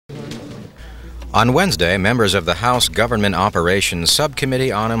On Wednesday, members of the House Government Operations Subcommittee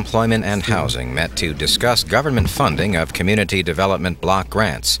on Employment and Housing met to discuss government funding of community development block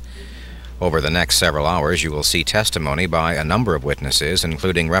grants. Over the next several hours, you will see testimony by a number of witnesses,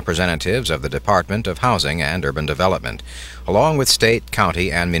 including representatives of the Department of Housing and Urban Development, along with state,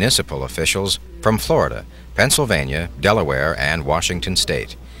 county, and municipal officials from Florida, Pennsylvania, Delaware, and Washington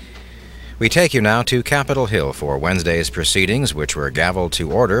State. We take you now to Capitol Hill for Wednesday's proceedings, which were gavelled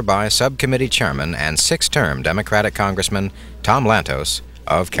to order by Subcommittee Chairman and six-term Democratic Congressman Tom Lantos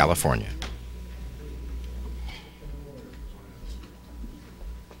of California.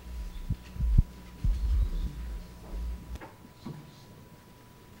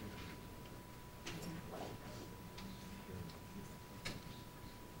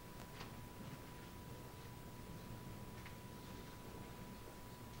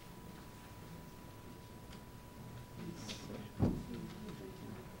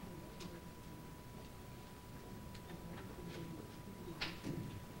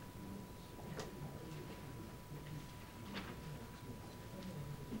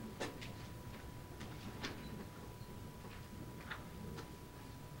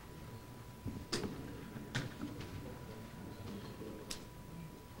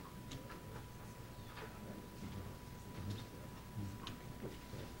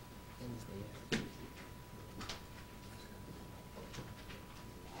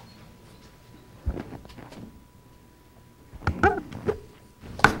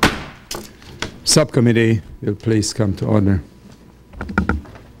 Subcommittee will please come to order.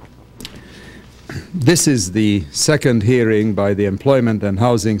 This is the second hearing by the Employment and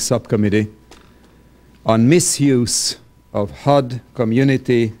Housing Subcommittee on misuse of HUD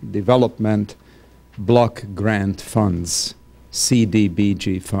Community Development Block Grant Funds,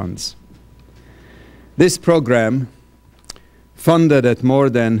 CDBG funds. This program, funded at more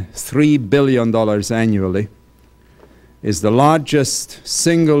than $3 billion annually, is the largest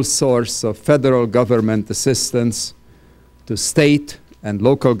single source of federal government assistance to state and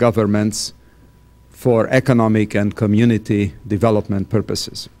local governments for economic and community development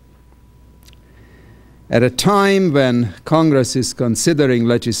purposes. At a time when Congress is considering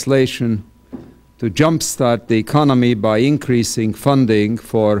legislation to jumpstart the economy by increasing funding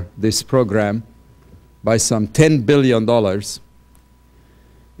for this program by some $10 billion,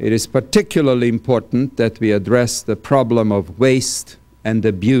 it is particularly important that we address the problem of waste and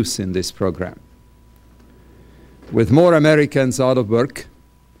abuse in this program. With more Americans out of work,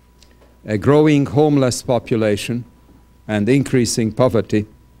 a growing homeless population, and increasing poverty,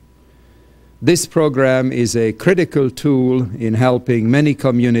 this program is a critical tool in helping many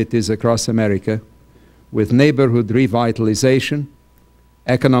communities across America with neighborhood revitalization,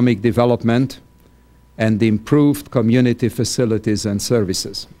 economic development, and improved community facilities and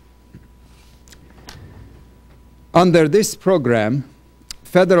services. Under this program,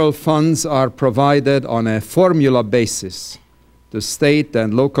 federal funds are provided on a formula basis to state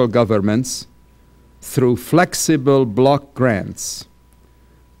and local governments through flexible block grants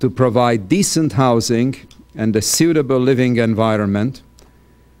to provide decent housing and a suitable living environment,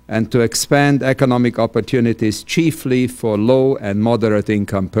 and to expand economic opportunities chiefly for low and moderate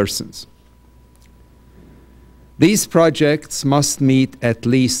income persons. These projects must meet at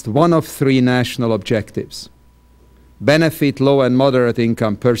least one of three national objectives: benefit low and moderate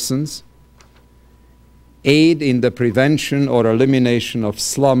income persons, aid in the prevention or elimination of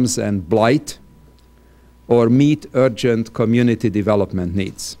slums and blight, or meet urgent community development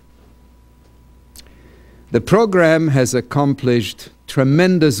needs. The program has accomplished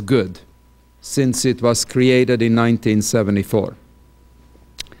tremendous good since it was created in 1974.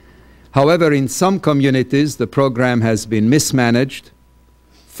 However, in some communities, the program has been mismanaged,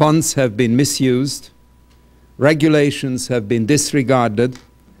 funds have been misused, regulations have been disregarded,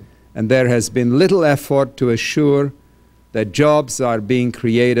 and there has been little effort to assure that jobs are being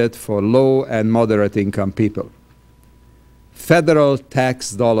created for low and moderate income people. Federal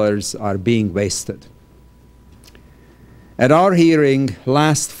tax dollars are being wasted. At our hearing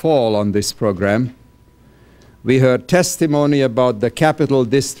last fall on this program, we heard testimony about the Capital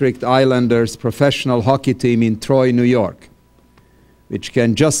District Islanders professional hockey team in Troy, New York, which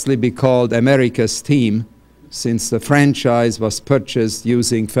can justly be called America's team since the franchise was purchased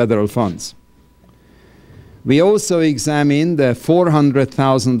using federal funds. We also examined a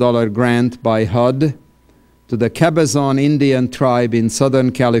 $400,000 grant by HUD to the Cabazon Indian tribe in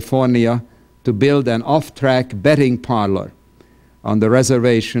Southern California to build an off-track betting parlor on the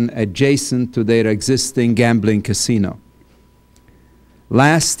reservation adjacent to their existing gambling casino.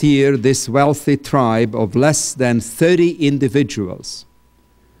 Last year, this wealthy tribe of less than 30 individuals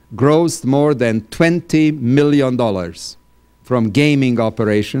grossed more than $20 million from gaming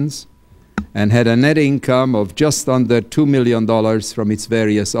operations and had a net income of just under $2 million from its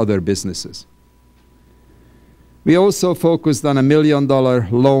various other businesses. We also focused on a $1 million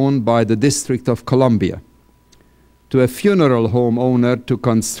loan by the District of Columbia to a funeral home owner to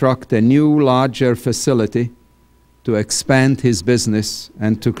construct a new, larger facility to expand his business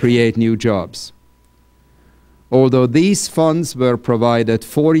and to create new jobs. Although these funds were provided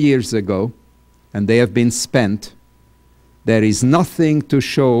 4 years ago and they have been spent, there is nothing to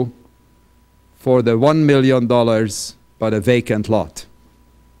show for the $1 million but a vacant lot.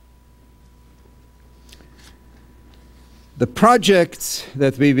 The projects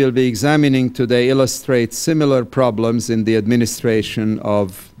that we will be examining today illustrate similar problems in the administration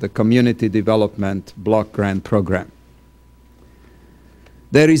of the Community Development Block Grant Program.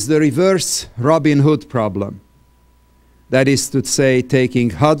 There is the reverse Robin Hood problem. That is to say,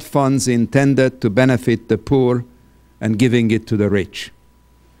 taking HUD funds intended to benefit the poor and giving it to the rich.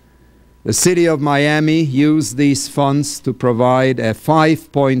 The City of Miami used these funds to provide a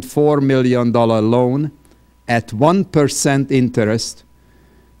 $5.4 million loan at 1% interest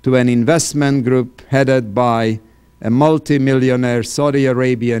to an investment group headed by a multimillionaire Saudi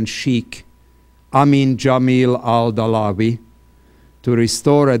Arabian sheikh, Amin Jamil al-Dalawi, to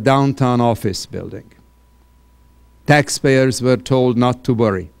restore a downtown office building. Taxpayers were told not to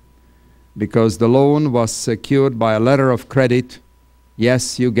worry because the loan was secured by a letter of credit,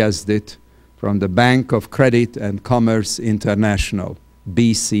 yes, you guessed it, from the Bank of Credit and Commerce International,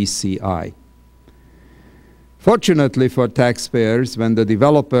 BCCI. Fortunately for taxpayers, when the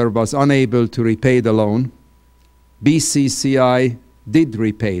developer was unable to repay the loan, BCCI did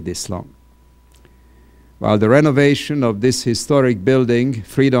repay this loan. While the renovation of this historic building,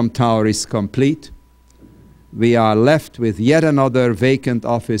 Freedom Tower, is complete, we are left with yet another vacant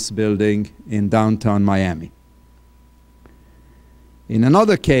office building in downtown Miami. In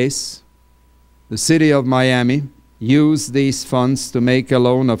another case, the City of Miami used these funds to make a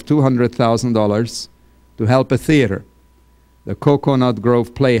loan of $200,000 to help a theater, the Coconut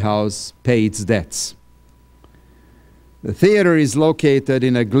Grove Playhouse, pay its debts. The theater is located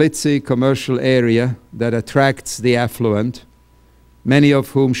in a glitzy commercial area that attracts the affluent, many of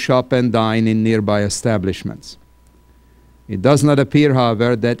whom shop and dine in nearby establishments. It does not appear,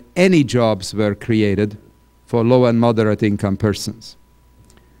 however, that any jobs were created for low and moderate income persons.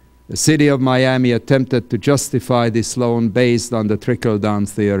 The City of Miami attempted to justify this loan based on the trickle-down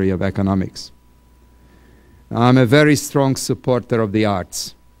theory of economics. I'm a very strong supporter of the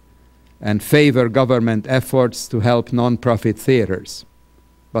arts and favor government efforts to help nonprofit theaters,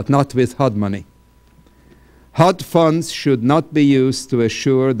 but not with HUD money. HUD funds should not be used to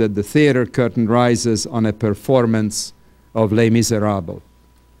assure that the theater curtain rises on a performance of Les Miserables.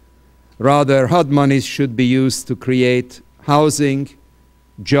 Rather, HUD monies should be used to create housing,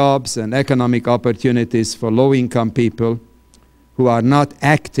 jobs, and economic opportunities for low-income people who are not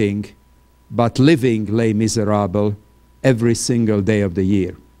acting but living Les Miserables every single day of the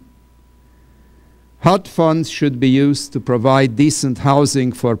year. HUD funds should be used to provide decent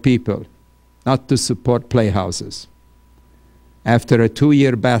housing for people, not to support playhouses. After a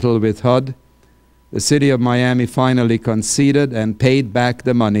 2-year battle with HUD, the City of Miami finally conceded and paid back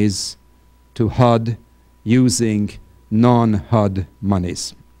the monies to HUD using non-HUD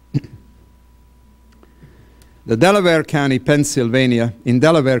monies. In Delaware County, Pennsylvania,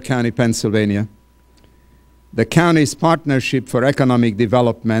 the county's Partnership for Economic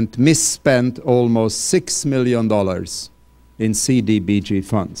Development misspent almost $6 million in CDBG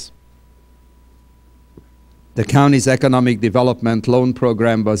funds. The county's economic development loan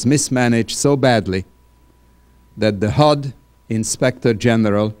program was mismanaged so badly that the HUD Inspector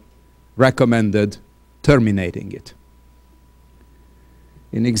General recommended terminating it.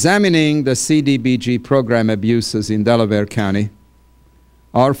 In examining the CDBG program abuses in Delaware County,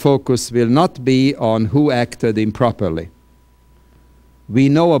 our focus will not be on who acted improperly. We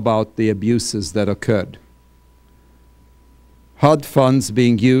know about the abuses that occurred. HUD funds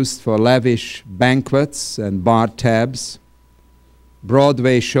being used for lavish banquets and bar tabs,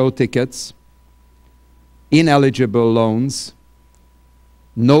 Broadway show tickets, ineligible loans,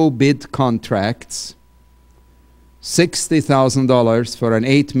 no-bid contracts, $60,000 for an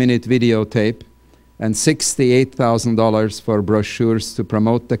 8-minute videotape, and $68,000 for brochures to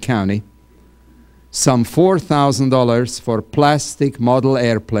promote the county, some $4,000 for plastic model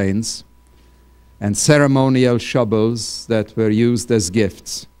airplanes, and ceremonial shovels that were used as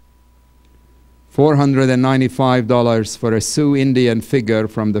gifts, $495 for a Sioux Indian figure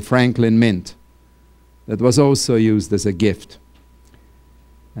from the Franklin Mint that was also used as a gift,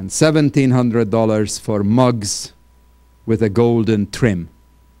 and $1,700 for mugs with a golden trim.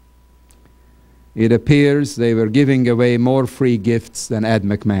 It appears they were giving away more free gifts than Ed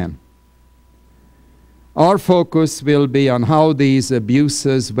McMahon. Our focus will be on how these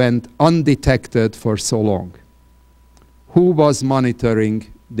abuses went undetected for so long. Who was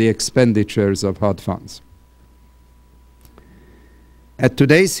monitoring the expenditures of HUD funds? At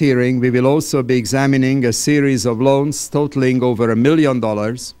today's hearing, we will also be examining a series of loans totaling over $1 million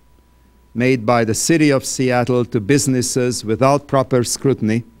made by the City of Seattle to businesses without proper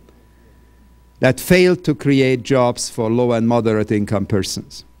scrutiny that failed to create jobs for low and moderate income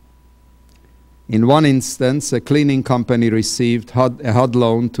persons. In one instance, a cleaning company received a HUD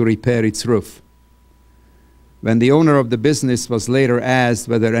loan to repair its roof. When the owner of the business was later asked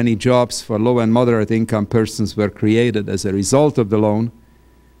whether any jobs for low and moderate income persons were created as a result of the loan,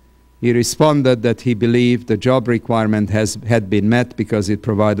 he responded that he believed the job requirement had been met because it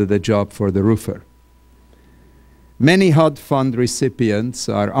provided a job for the roofer. Many HUD fund recipients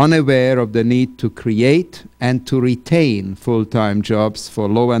are unaware of the need to create and to retain full-time jobs for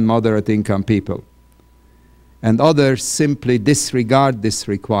low and moderate income people, and others simply disregard this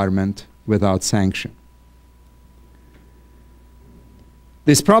requirement without sanction.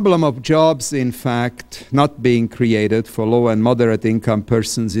 This problem of jobs, in fact, not being created for low and moderate income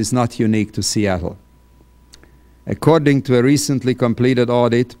persons is not unique to Seattle. According to a recently completed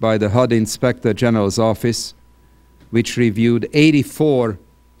audit by the HUD Inspector General's Office, which reviewed 84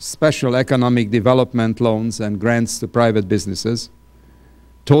 special economic development loans and grants to private businesses,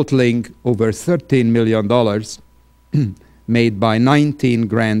 totaling over $13 million, made by 19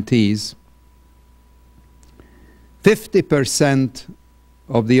 grantees, 50%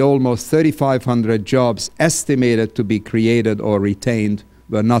 of the almost 3,500 jobs estimated to be created or retained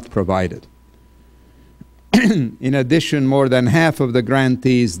were not provided. In addition, more than half of the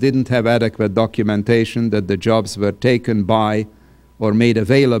grantees didn't have adequate documentation that the jobs were taken by or made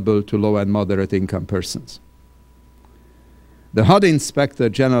available to low and moderate income persons. The HUD Inspector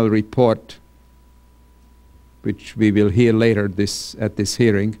General report, which we will hear later at this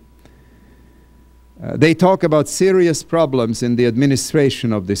hearing, they talk about serious problems in the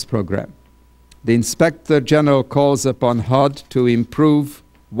administration of this program. The Inspector General calls upon HUD to improve,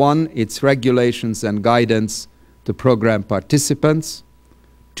 one, its regulations and guidance to program participants,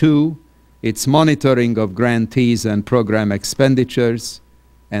 two, its monitoring of grantees and program expenditures,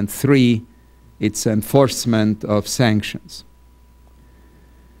 and three, its enforcement of sanctions.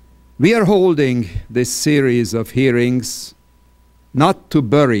 We are holding this series of hearings not to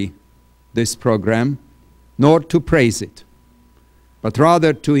bury this program, nor to praise it, but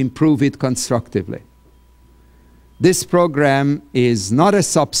rather to improve it constructively. This program is not a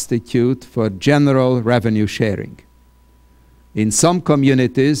substitute for general revenue sharing. In some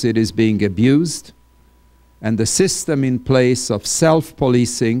communities, it is being abused, and the system in place of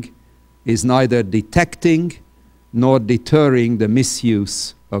self-policing is neither detecting nor deterring the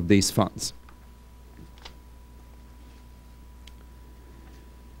misuse of these funds.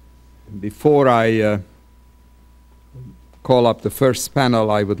 Before I call up the first panel,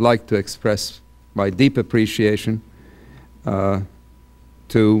 I would like to express my deep appreciation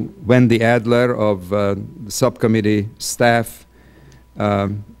to Wendy Adler of the subcommittee staff,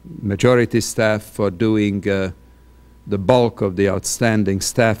 majority staff, for doing the bulk of the outstanding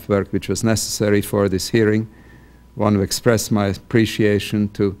staff work which was necessary for this hearing. I want to express my appreciation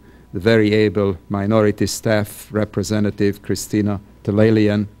to the very able minority staff representative, Christina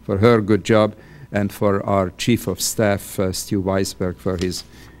Talalian, for her good job, and for our Chief of Staff, Stu Weisberg, for his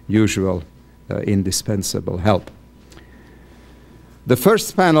usual indispensable help. The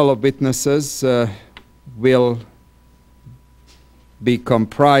first panel of witnesses will be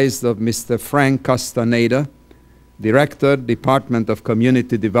comprised of Mr. Frank Castaneda, Director, Department of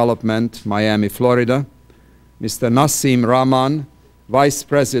Community Development, Miami, Florida, Mr. Nassim Rahman, Vice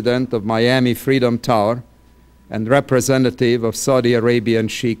President of Miami Freedom Tower and representative of Saudi Arabian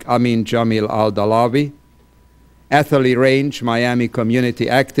Sheikh Amin Jamil Al-Dalawi, Athalie Range, Miami community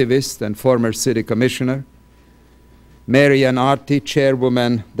activist and former city commissioner, Marian Arty,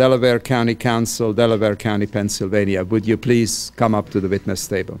 Chairwoman, Delaware County Council, Delaware County, Pennsylvania. Would you please come up to the witness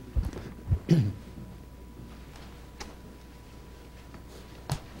table?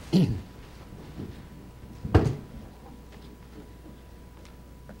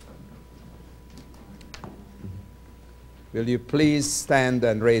 Will you please stand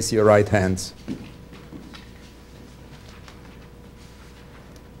and raise your right hands?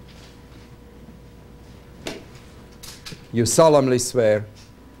 You solemnly swear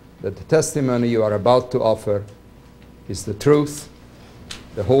that the testimony you are about to offer is the truth,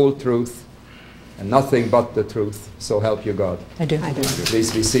 the whole truth, and nothing but the truth, so help you God. I do.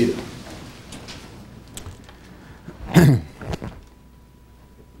 Please be seated.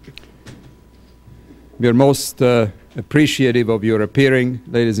 We are most appreciative of your appearing,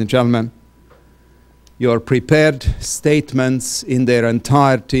 ladies and gentlemen. Your prepared statements in their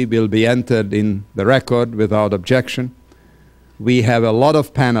entirety will be entered in the record without objection. We have a lot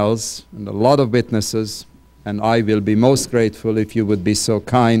of panels and a lot of witnesses, and I will be most grateful if you would be so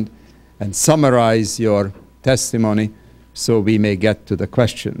kind and summarize your testimony so we may get to the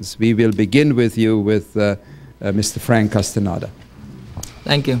questions. We will begin with you with Mr. Frank Castaneda.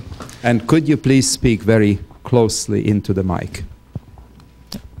 Thank you. And could you please speak very closely into the mic?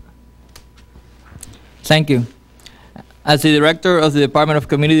 Thank you. As the Director of the Department of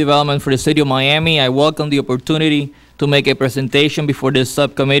Community Development for the City of Miami, I welcome the opportunity to make a presentation before this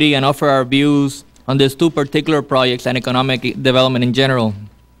subcommittee and offer our views on these two particular projects and economic development in general.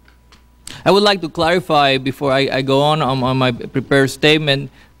 I would like to clarify before I go on my prepared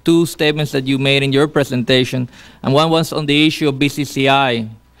statement, two statements that you made in your presentation, and one was on the issue of BCCI.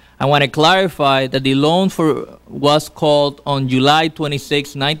 I want to clarify that the loan was called on July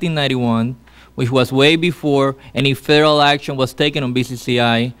 26, 1991, which was way before any federal action was taken on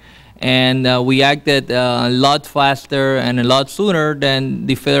BCCI, and we acted a lot faster and a lot sooner than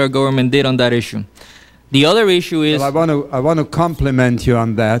the federal government did on that issue. The other issue is... Well, I want to compliment you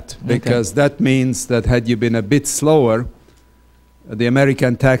on that, because that means that had you been a bit slower, the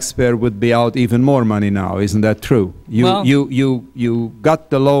American taxpayer would be out even more money now. Isn't that true? You got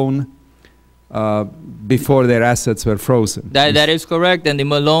the loan before their assets were frozen. That is correct, and the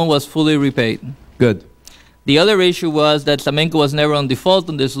loan was fully repaid. Good. The other issue was that Saminco was never on default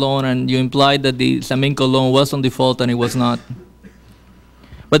on this loan, and you implied that the Saminco loan was on default, and it was not.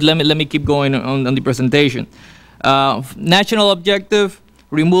 But let me keep going on the presentation. National objective,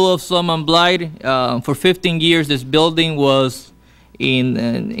 removal of slum and blight. For 15 years, this building was in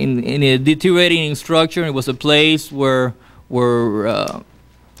a deteriorating structure. It was a place where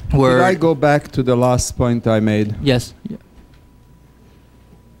Could I go back to the last point I made? Yes. Yeah.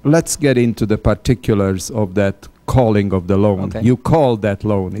 Let's get into the particulars of that calling of the loan. Okay. You called that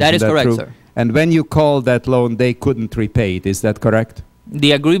loan. That is correct, true? sir. And when you called that loan, they couldn't repay it. Is that correct?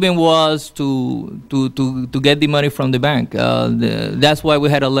 The agreement was to get the money from the bank. That's why we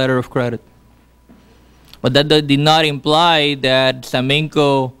had a letter of credit. But that did not imply that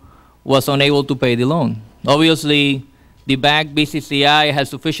Saminco was unable to pay the loan. Obviously, the bank, BCCI, has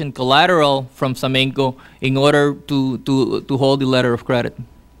sufficient collateral from Saminco in order to hold the letter of credit.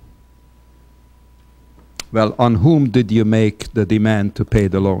 Well, on whom did you make the demand to pay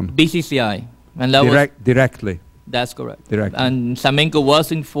the loan? BCCI. And that directly? That's correct. Directly. And Saminco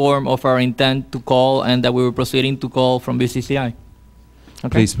was informed of our intent to call and that we were proceeding to call from BCCI. Okay?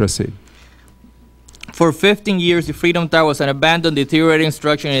 Please proceed. For 15 years, the Freedom Tower was an abandoned, deteriorating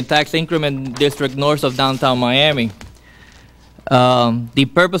structure in a tax increment district north of downtown Miami. The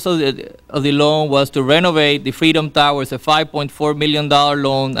purpose of the loan was to renovate the Freedom Tower. It's a $5.4 million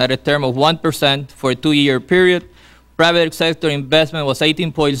loan at a term of 1% for a 2-year period. Private sector investment was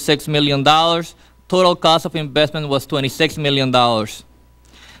 $18.6 million. Total cost of investment was $26 million.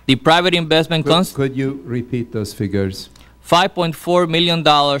 The private investment... Could you repeat those figures? $5.4 million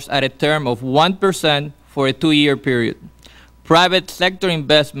at a term of 1% for a 2-year period. Private sector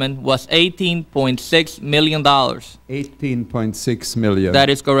investment was $18.6 million. $18.6 million. That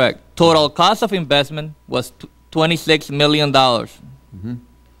is correct. Total cost of investment was $26 million. Mm-hmm.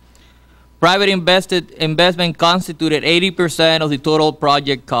 Private investment constituted 80% of the total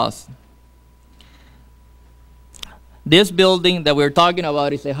project cost. This building that we're talking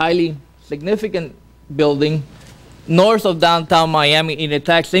about is a highly significant building north of downtown Miami in a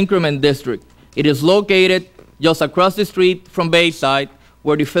tax increment district. It is located just across the street from Bayside,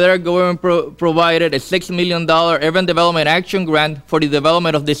 where the federal government provided a $6 million urban development action grant for the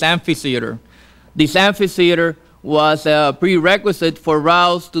development of this amphitheater. This amphitheater was a prerequisite for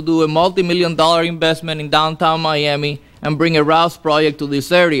Rouse to do a multi-million-dollar investment in downtown Miami and bring a Rouse project to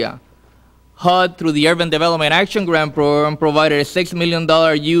this area. HUD, through the Urban Development Action Grant Program, provided a $6 million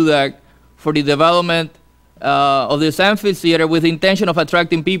UDAC for the development of this amphitheater with the intention of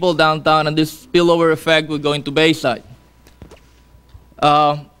attracting people downtown, and this spillover effect would go into Bayside.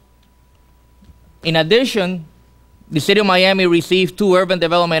 In addition, the City of Miami received 2 Urban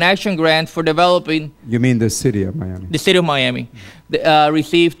Development Action Grants for developing... You mean the City of Miami? The City of Miami.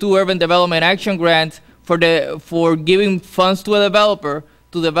 Received 2 Urban Development Action Grants for giving funds to a developer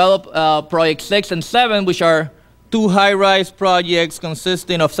to develop Project 6 and 7, which are 2 high-rise projects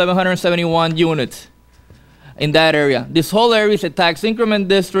consisting of 771 units. in that area. This whole area is a tax increment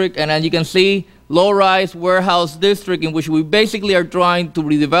district, and as you can see, low-rise warehouse district in which we basically are trying to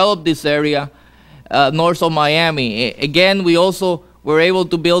redevelop this area north of Miami. Again, we also were able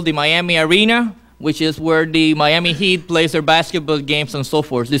to build the Miami Arena, which is where the Miami Heat plays their basketball games and so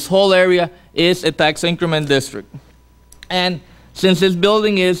forth. This whole area is a tax increment district. And since this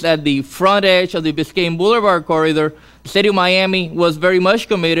building is at the front edge of the Biscayne Boulevard corridor, the city of Miami was very much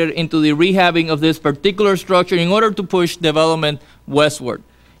committed into the rehabbing of this particular structure in order to push development westward.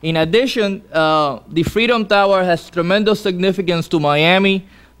 In addition, the Freedom Tower has tremendous significance to Miami.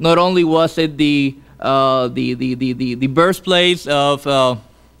 Not only was it the birthplace of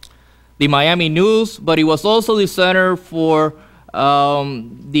the Miami News, but it was also the center for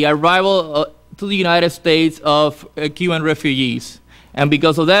the arrival to the United States of Cuban refugees. And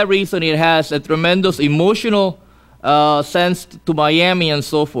because of that reason, it has a tremendous emotional sense to Miami and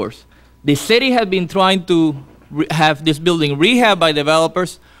so forth. The city had been trying to have this building rehabbed by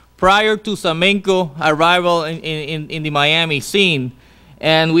developers prior to Samenco arrival in the Miami scene.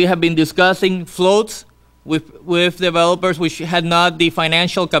 And we have been discussing floats with developers which had not the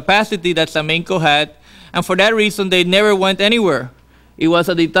financial capacity that Samenco had. And for that reason, they never went anywhere. It was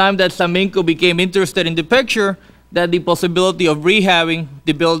at the time that Samenco became interested in the picture that the possibility of rehabbing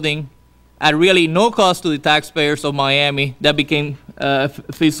the building at really no cost to the taxpayers of Miami, that became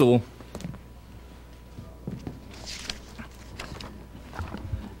feasible.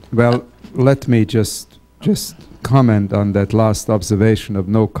 Well, let me just comment on that last observation of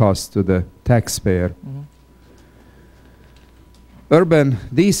no cost to the taxpayer. Mm-hmm. Urban,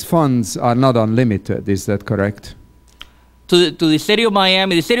 these funds are not unlimited, is that correct? To the city of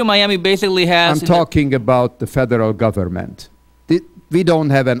Miami, the city of Miami basically has... I'm talking about the federal government. We don't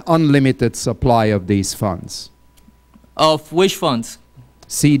have an unlimited supply of these funds. Of which funds?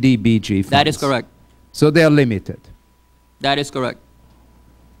 CDBG funds. That is correct. So they are limited. That is correct.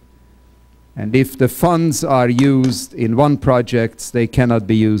 And if the funds are used in one project, they cannot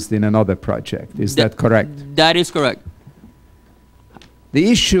be used in another project. Is that correct? That is correct.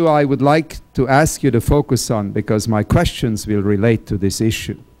 The issue I would like to ask you to focus on, because my questions will relate to this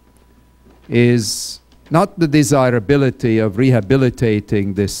issue, is not the desirability of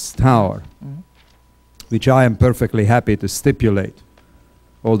rehabilitating this tower, which I am perfectly happy to stipulate,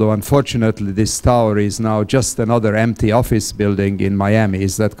 although unfortunately this tower is now just another empty office building in Miami.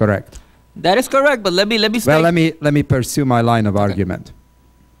 Is that correct? That is correct, but let me well, let me pursue my line of argument.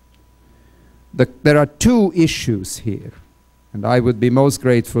 There are two issues here, and I would be most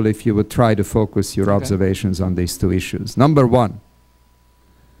grateful if you would try to focus your observations on these two issues. Number one,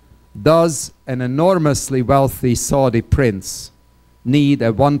 does an enormously wealthy Saudi prince need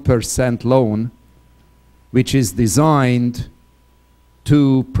a 1% loan which is designed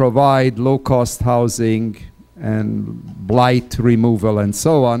to provide low-cost housing and blight removal and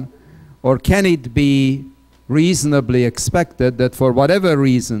so on? Or can it be reasonably expected that for whatever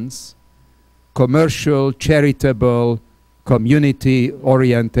reasons, commercial, charitable, community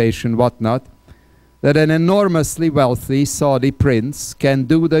orientation, whatnot, that an enormously wealthy Saudi prince can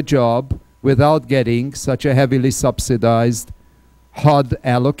do the job without getting such a heavily subsidized HUD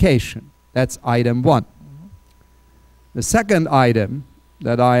allocation? That's item one. The second item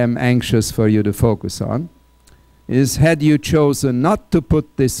that I am anxious for you to focus on is, had you chosen not to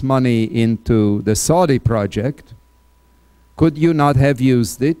put this money into the Saudi project, could you not have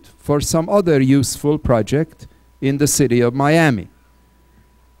used it for some other useful project in the city of Miami?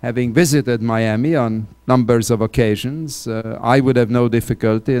 Having visited Miami on numbers of occasions, I would have no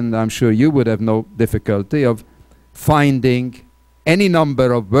difficulty, and I'm sure you would have no difficulty, of finding any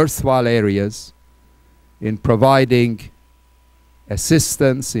number of worthwhile areas in providing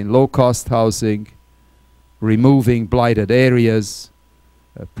assistance in low-cost housing, removing blighted areas,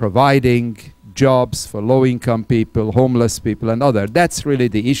 providing jobs for low-income people, homeless people, and other. That's really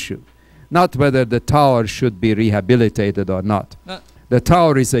the issue, not whether the tower should be rehabilitated or not. The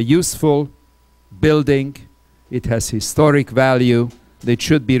tower is a useful building. It has historic value. It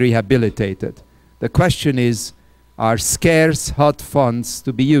should be rehabilitated. The question is, are scarce HUD funds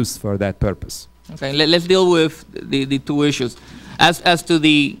to be used for that purpose? Okay, let's deal with the two issues. As to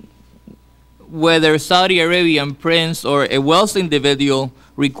the whether Saudi Arabian prince or a wealthy individual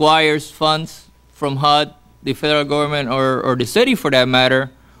requires funds from HUD, the federal government, or the city for that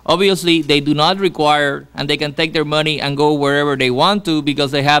matter, obviously they do not require, and they can take their money and go wherever they want to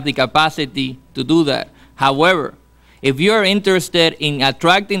because they have the capacity to do that. However, if you are interested in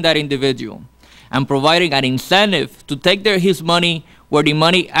attracting that individual and providing an incentive to take his money where the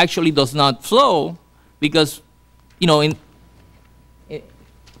money actually does not flow, because, you know,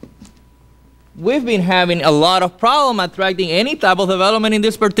 we've been having a lot of problem attracting any type of development in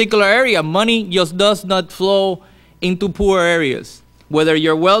this particular area. Money just does not flow into poor areas. Whether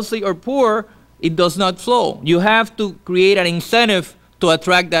you're wealthy or poor, it does not flow. You have to create an incentive to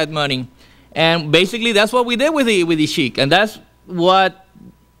attract that money. And basically that's what we did with the Sheik. And that's what,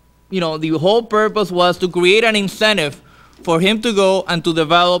 the whole purpose was, to create an incentive for him to go and to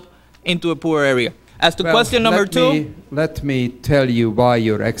develop into a poor area. As to question number two. Let me tell you why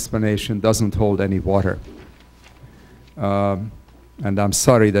your explanation doesn't hold any water. And I'm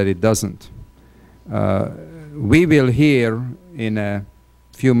sorry that it doesn't. We will hear in a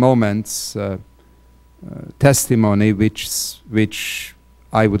few moments testimony which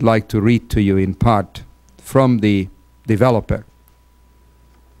I would like to read to you in part from the developer.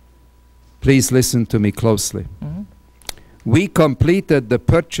 Please listen to me closely. Mm-hmm. We completed the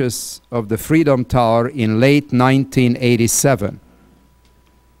purchase of the Freedom Tower in late 1987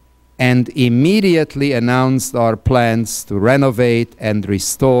 and immediately announced our plans to renovate and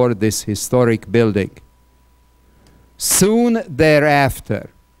restore this historic building. Soon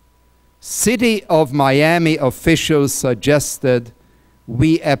thereafter, City of Miami officials suggested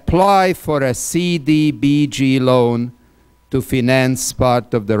we apply for a CDBG loan to finance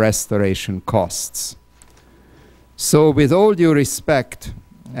part of the restoration costs. So with all due respect,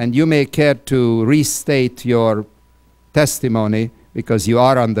 and you may care to restate your testimony because you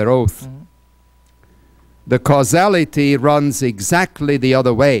are under oath, mm-hmm. The causality runs exactly the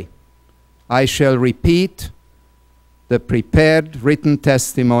other way. I shall repeat the prepared written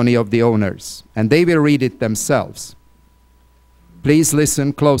testimony of the owners, and they will read it themselves. Please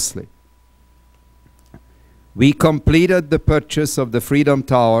listen closely. We completed the purchase of the Freedom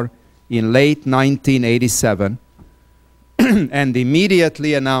Tower in late 1987 and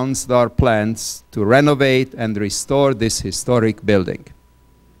immediately announced our plans to renovate and restore this historic building.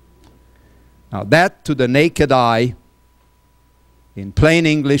 Now that, to the naked eye, in plain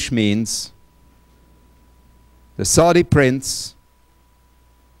English means the Saudi prince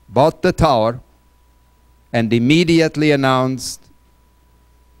bought the tower and immediately announced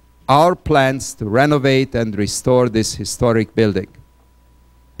our plans to renovate and restore this historic building.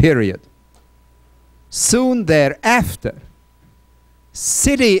 Period. Soon thereafter,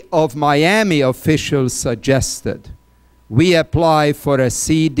 City of Miami officials suggested we apply for a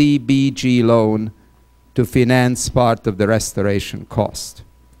CDBG loan to finance part of the restoration cost.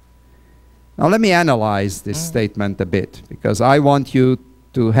 Now let me analyze this statement a bit, because I want you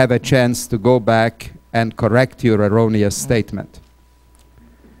to have a chance to go back and correct your erroneous statement.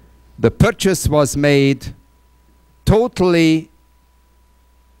 The purchase was made totally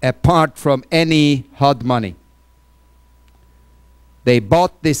apart from any HUD money. They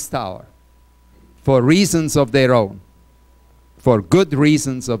bought this tower for reasons of their own, for good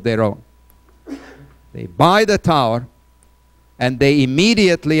reasons of their own. They buy the tower and they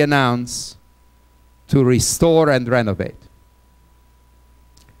immediately announce to restore and renovate.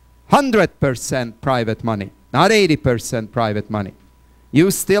 100% private money, not 80% private money. You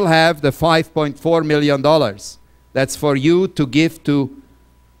still have the $5.4 million. That's for you to give to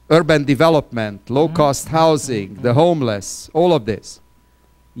urban development, low-cost housing, the homeless, all of this.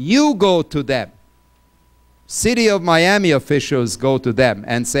 You go to them. City of Miami officials go to them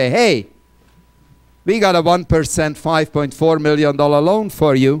and say, hey, we got a 1% $5.4 million loan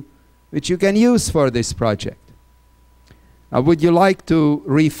for you, which you can use for this project. Now, would you like to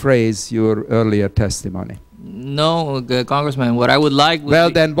rephrase your earlier testimony? No, Congressman, what I would like... Well,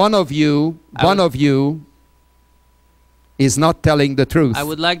 then one of you is not telling the truth. I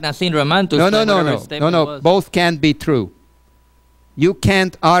would like Nassim Rahman to explain whatever his statement was. Both can't be true. You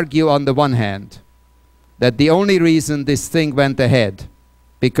can't argue on the one hand that the only reason this thing went ahead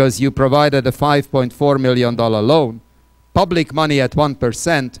because you provided a $5.4 million loan, public money at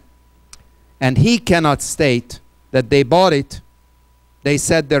 1%, and he cannot state that they bought it, they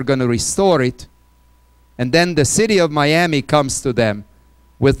said they're going to restore it, and then the City of Miami comes to them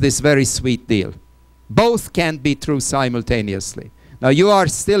with this very sweet deal. Both can't be true simultaneously. Now, you are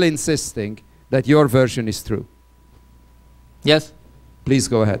still insisting that your version is true. Yes. Please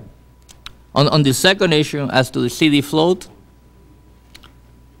go ahead. On the second issue, as to the CD float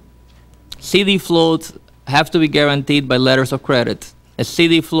floats have to be guaranteed by letters of credit. A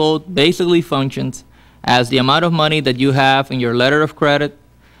CD float basically functions as the amount of money that you have in your letter of credit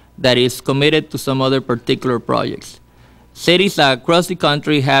that is committed to some other particular projects. Cities across the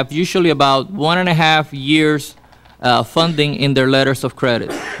country have usually about 1.5 years funding in their letters of credit.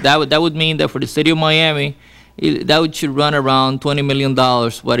 That would mean that for the City of Miami, that should run around $20 million,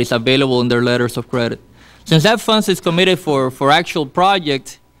 what is available in their letters of credit. Since that funds is committed for actual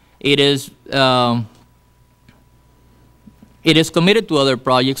projects, it is committed to other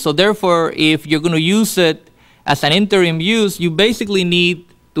projects. So therefore, if you're going to use it as an interim use, you basically need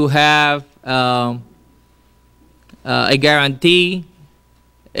to have a guarantee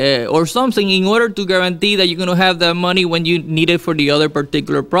or something in order to guarantee that you're going to have that money when you need it for the other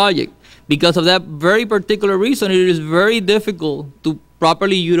particular project. Because of that very particular reason, it is very difficult to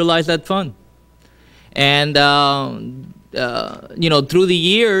properly utilize that fund. And you know, through the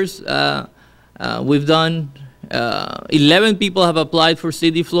years, we've done 11 people have applied for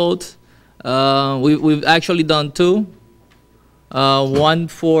CD floats. We've actually done 2. One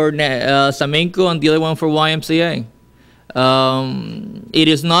for Samenco and the other one for YMCA. It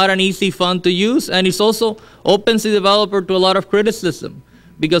is not an easy fund to use, and it also opens the developer to a lot of criticism.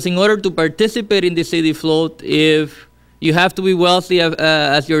 Because in order to participate in the CD float, if you have to be wealthy,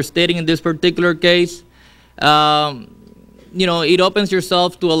 as you're stating in this particular case, you know, it opens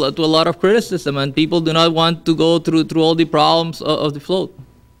yourself to a lot of criticism, and people do not want to go through all the problems of the float.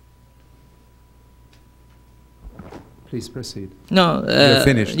 Please proceed. No, you're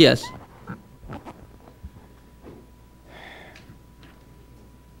finished. Yes.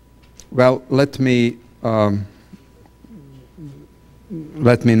 Well, let me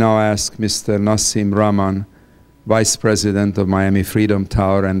now ask Mr. Nassim Rahman, Vice President of Miami Freedom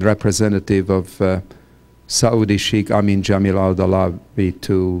Tower and representative of Saudi Sheikh Amin Jamil Al-Dalawi,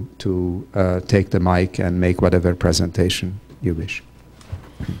 to take the mic and make whatever presentation you wish.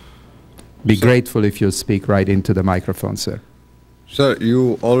 Be grateful if you'll speak right into the microphone, sir. Sir,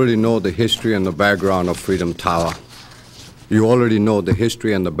 you already know the history and the background of Freedom Tower. You already know the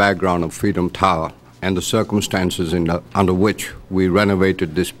history and the background of Freedom Tower and the circumstances under which we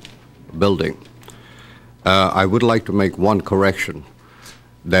renovated this building. I would like to make one correction,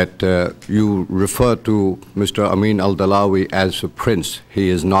 that you refer to Mr. Amin Al-Dalawi as a prince. He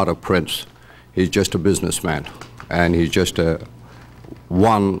is not a prince. He's just a businessman, and he's just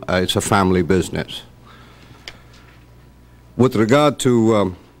it's a family business. With regard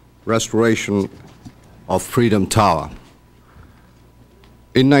to restoration of Freedom Tower,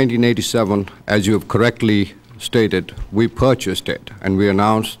 in 1987, as you have correctly stated, we purchased it and we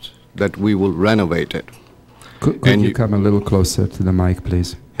announced that we will renovate it. Could you come a little closer to the mic,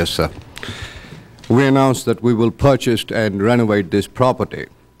 please? Yes, sir. We announced that we will purchase and renovate this property.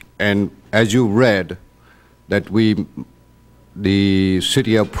 And as you read, that the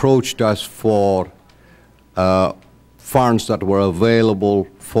city approached us for funds that were available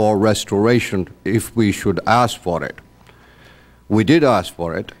for restoration if we should ask for it. We did ask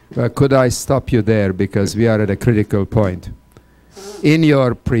for it. Could I stop you there, because we are at a critical point. In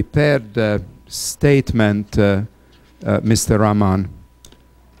your prepared statement, Mr. Rahman,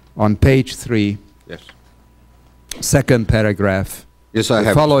 on page 3, yes, second paragraph, yes, I the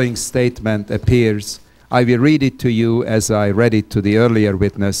have. Following statement appears. I will read it to you as I read it to the earlier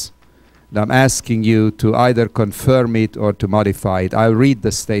witness. And I'm asking you to either confirm it or to modify it. I'll read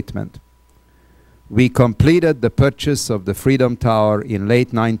the statement. We completed the purchase of the Freedom Tower in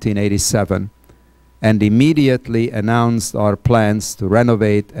late 1987 and immediately announced our plans to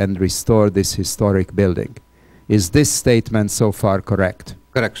renovate and restore this historic building. Is this statement so far correct?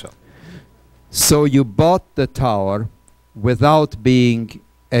 Correct, sir. So you bought the tower without being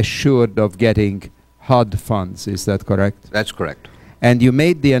assured of getting HUD funds, is that correct? That's correct. And you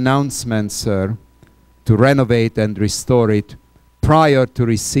made the announcement, sir, to renovate and restore it prior to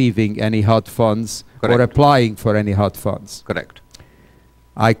receiving any HUD funds. Correct. Or applying for any HUD funds. Correct.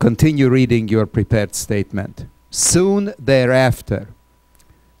 I continue reading your prepared statement. Soon thereafter,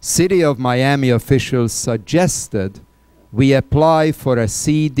 City of Miami officials suggested we apply for a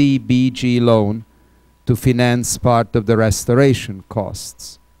CDBG loan to finance part of the restoration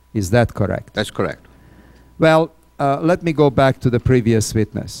costs. Is that correct? That's correct. Well, let me go back to the previous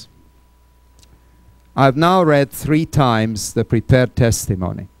witness. I've now read 3 times the prepared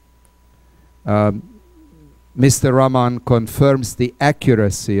testimony. Mr. Rahman confirms the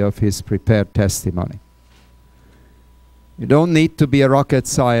accuracy of his prepared testimony. You don't need to be a rocket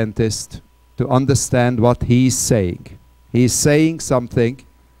scientist to understand what he's saying. He's saying something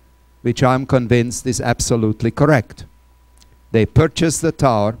which I'm convinced is absolutely correct. They purchased the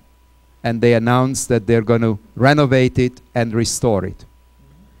tower and they announced that they're going to renovate it and restore it.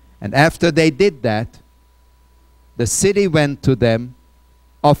 And after they did that, the city went to them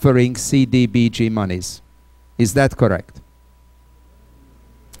offering CDBG monies. Is that correct?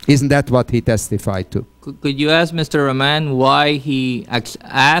 Isn't that what he testified to? Could you ask Mr. Rahman why he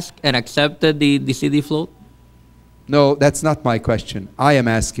asked and accepted the CD float? No, that's not my question. I am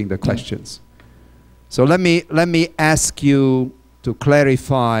asking the questions. So let me ask you to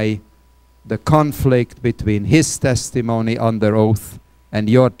clarify the conflict between his testimony under oath and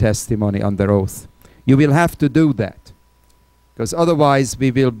your testimony under oath. You will have to do that, because otherwise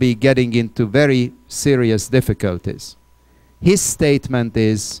we will be getting into very serious difficulties. His statement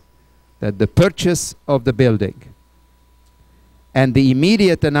is that the purchase of the building and the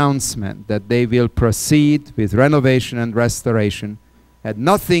immediate announcement that they will proceed with renovation and restoration had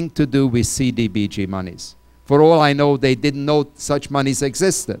nothing to do with CDBG monies. For all I know, they didn't know such monies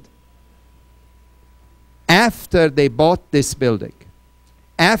existed. After they bought this building,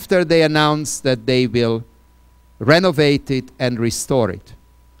 after they announced that they will renovate it and restore it,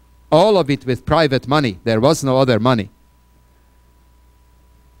 all of it with private money, there was no other money,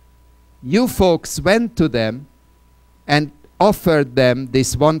 you folks went to them and offered them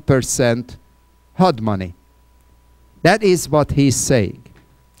this 1% HUD money. That is what he's saying.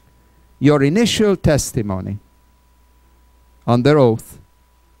 Your initial testimony under oath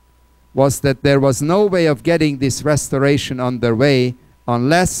was that there was no way of getting this restoration underway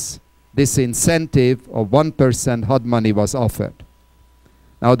unless this incentive of 1% HUD money was offered.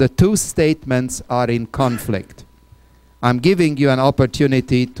 Now the two statements are in conflict. I'm giving you an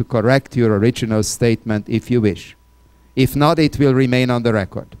opportunity to correct your original statement if you wish. If not, it will remain on the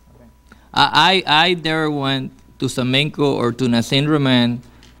record. I there went to Samenko or to Nassim Rahman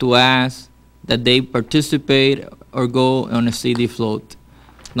to ask that they participate or go on a CD float.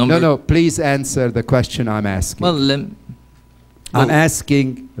 No, please answer the question I'm asking. Well, I'm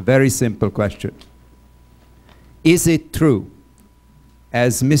asking a very simple question. Is it true,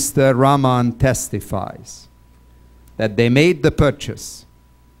 as Mr. Rahman testifies, that they made the purchase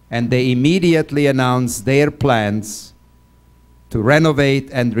and they immediately announced their plans to renovate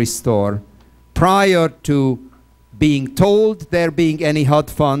and restore prior to being told there being any HUD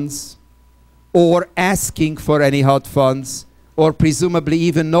funds or asking for any HUD funds or presumably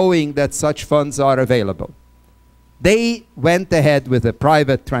even knowing that such funds are available? They went ahead with a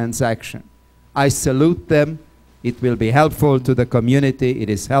private transaction. I salute them. It will be helpful to the community. It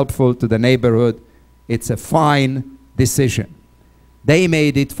is helpful to the neighborhood. It's a fine decision. They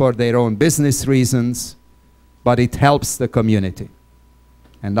made it for their own business reasons, but it helps the community.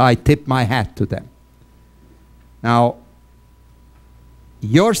 And I tip my hat to them. Now,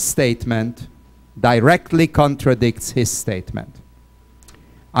 your statement directly contradicts his statement.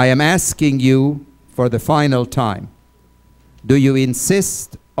 I am asking you for the final time, do you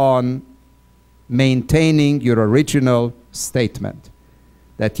insist on maintaining your original statement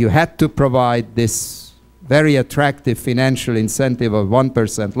that you had to provide this very attractive financial incentive of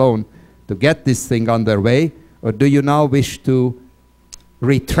 1% loan to get this thing underway, or do you now wish to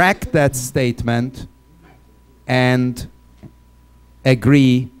retract that statement and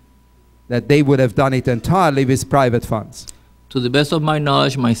agree that they would have done it entirely with private funds? to the best of my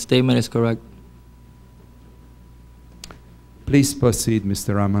knowledge, my statement is correct. Please proceed,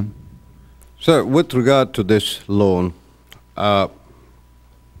 Mr. Rahman. Sir, with regard to this loan, I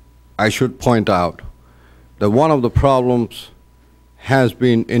should point out that one of the problems has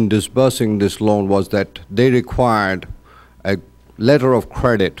been in disbursing this loan was that they required a letter of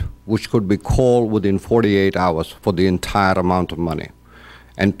credit which could be called within 48 hours for the entire amount of money.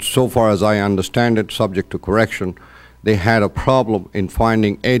 And so far as I understand it, subject to correction, they had a problem in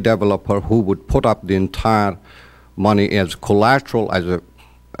finding a developer who would put up the entire money as collateral as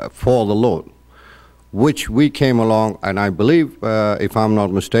for the loan, which we came along, and I believe, if I'm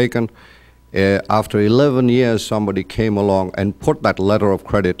not mistaken, after 11 years, somebody came along and put that letter of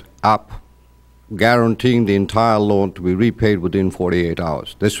credit up, guaranteeing the entire loan to be repaid within 48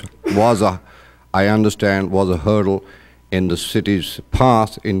 hours. This was I understand, was a hurdle in the city's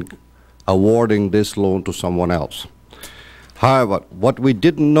path in awarding this loan to someone else. However, what we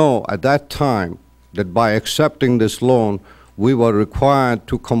didn't know at that time, that by accepting this loan, we were required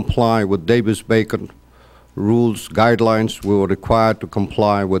to comply with Davis-Bacon rules, guidelines. We were required to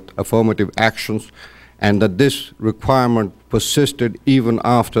comply with affirmative actions, and that this requirement persisted even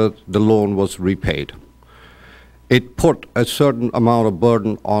after the loan was repaid. It put a certain amount of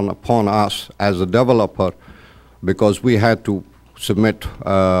burden upon us as a developer, because we had to submit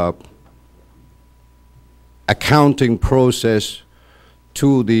accounting process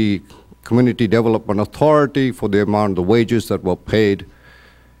to the Community Development Authority for the amount of the wages that were paid,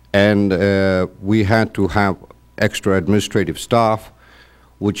 and we had to have extra administrative staff,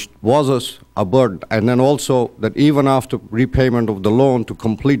 which was a burden. And then also that even after repayment of the loan, to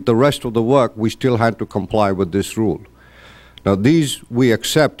complete the rest of the work, we still had to comply with this rule. Now these we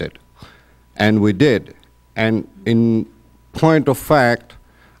accepted, and we did. And in point of fact,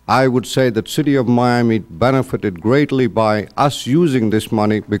 I would say that City of Miami benefited greatly by us using this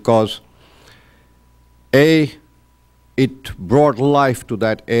money because, A, it brought life to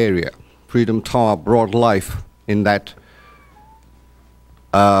that area. Freedom Tower brought life in that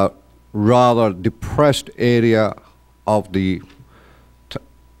rather depressed area of the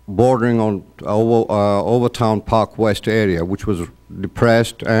bordering on Overtown Park West area, which was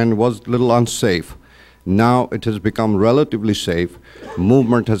depressed and was a little unsafe. Now it has become relatively safe.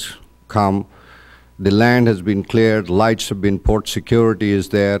 Movement has come. The land has been cleared. Lights have been put. Security is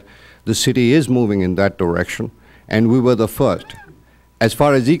there. The city is moving in that direction, and we were the first. As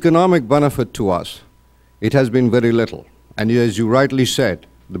far as economic benefit to us, it has been very little. And as you rightly said,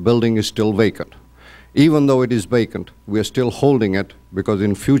 the building is still vacant. Even though it is vacant, we are still holding it because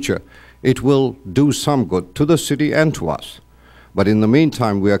in future it will do some good to the city and to us. But in the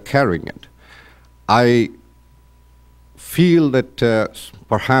meantime, we are carrying it. I feel that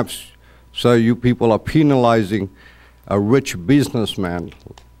perhaps, sir, you people are penalizing a rich businessman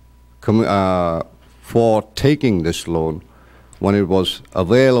for taking this loan when it was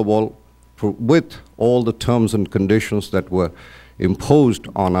available with all the terms and conditions that were imposed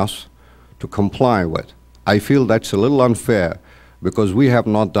on us to comply with. I feel that's a little unfair because we have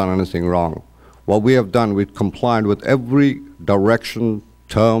not done anything wrong. What we have done, we've complied with every direction,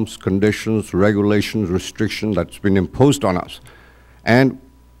 terms, conditions, regulations, restriction that's been imposed on us. And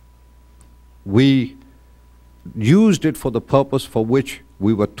we used it for the purpose for which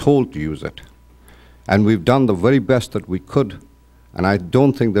we were told to use it. And we've done the very best that we could. And I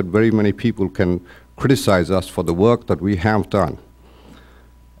don't think that very many people can criticize us for the work that we have done.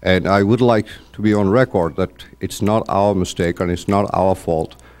 And I would like to be on record that it's not our mistake and it's not our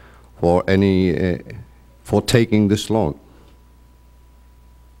fault for for taking this loan.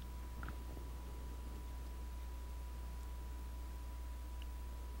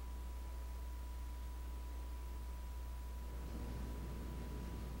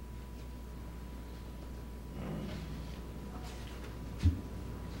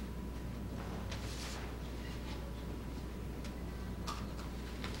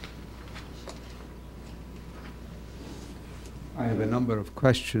 I have a number of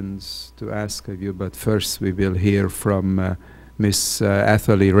questions to ask of you, but first we will hear from Ms.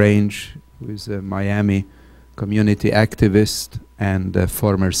 Athalie Range, who is a Miami community activist and a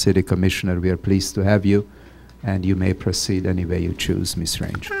former city commissioner. We are pleased to have you, and you may proceed any way you choose, Ms.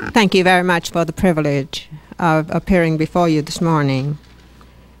 Range. Thank you very much for the privilege of appearing before you this morning.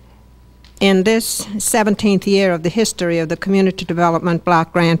 In this 17th year of the history of the Community Development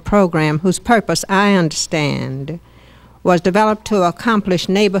Block Grant Program, whose purpose I understand was developed to accomplish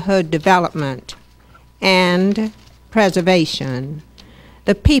neighborhood development and preservation,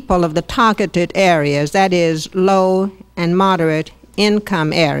 the people of the targeted areas, that is, low and moderate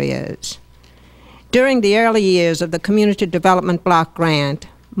income areas. During the early years of the Community Development Block Grant,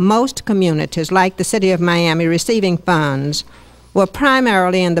 most communities, like the City of Miami receiving funds, were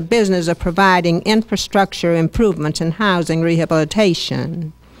primarily in the business of providing infrastructure improvements and housing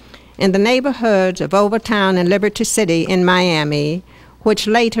rehabilitation. In the neighborhoods of Overtown and Liberty City in Miami, which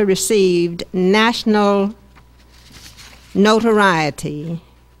later received national notoriety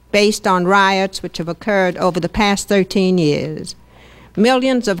based on riots which have occurred over the past 13 years,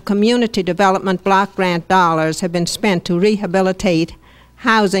 millions of community development block grant dollars have been spent to rehabilitate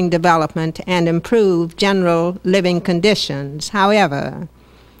housing development and improve general living conditions. However,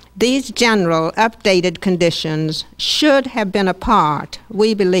 these general updated conditions should have been a part,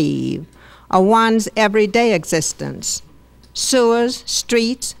 we believe, of one's everyday existence. Sewers,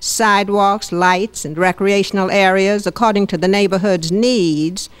 streets, sidewalks, lights, and recreational areas according to the neighborhood's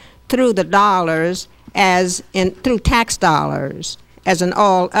needs through the dollars through tax dollars, as in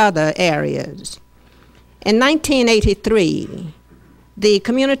all other areas. In 1983, the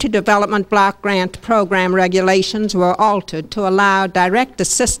Community Development Block Grant Program regulations were altered to allow direct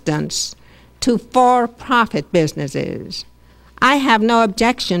assistance to for-profit businesses. I have no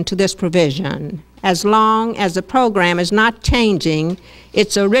objection to this provision as long as the program is not changing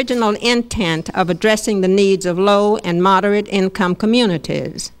its original intent of addressing the needs of low and moderate income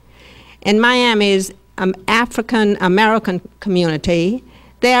communities. In Miami's African American community,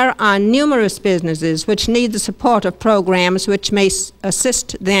 there are numerous businesses which need the support of programs which may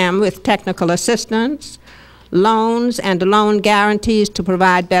assist them with technical assistance, loans, and loan guarantees to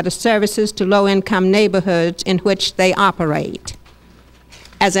provide better services to low-income neighborhoods in which they operate.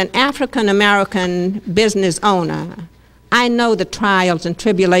 As an African American business owner, I know the trials and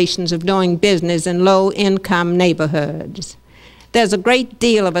tribulations of doing business in low-income neighborhoods. There's a great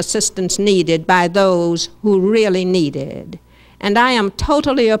deal of assistance needed by those who really need it. and I am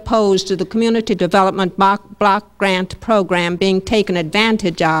totally opposed to the Community Development Block Grant Program being taken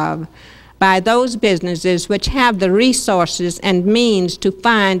advantage of by those businesses which have the resources and means to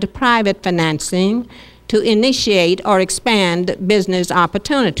find private financing to initiate or expand business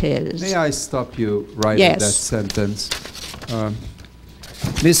opportunities. May I stop you right Yes. at that sentence?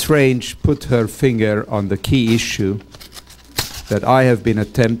 Ms. Range put her finger on the key issue that I have been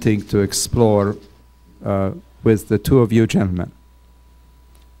attempting to explore with the two of you gentlemen.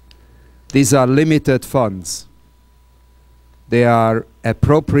 These are limited funds. They are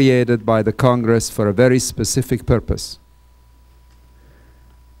appropriated by the Congress for a very specific purpose.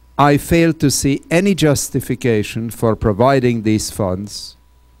 I fail to see any justification for providing these funds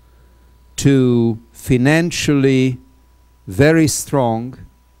to financially very strong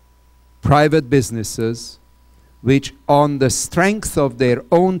private businesses which, on the strength of their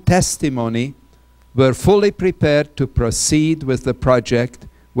own testimony, were fully prepared to proceed with the project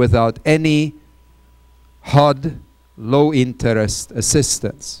without any HUD low-interest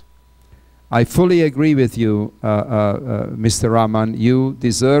assistance. I fully agree with you, Mr. Rahman. You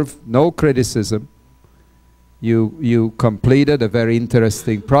deserve no criticism. You completed a very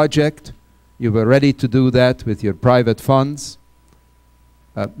interesting project. You were ready to do that with your private funds.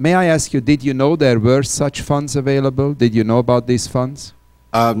 May I ask you, did you know there were such funds available? Did you know about these funds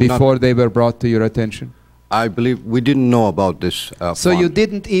before they were brought to your attention? I believe we didn't know about this So you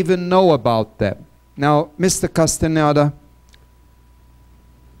didn't even know about them. Now, Mr. Castaneda,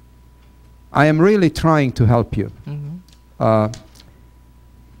 I am really trying to help you.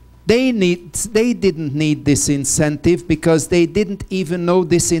 They didn't need this incentive because they didn't even know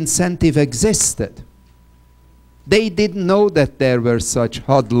this incentive existed. They didn't know that there were such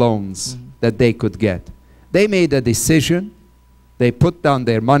HUD loans that they could get. They made a decision, they put down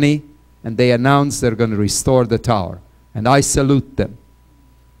their money, and they announced they're going to restore the tower. And I salute them.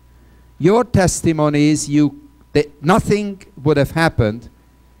 Your testimony is that nothing would have happened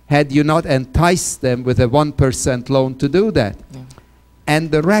had you not enticed them with a 1% loan to do that. Yeah.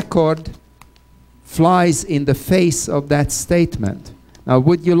 And the record flies in the face of that statement. Now,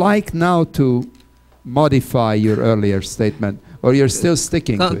 would you like now to modify your earlier statement, or you're still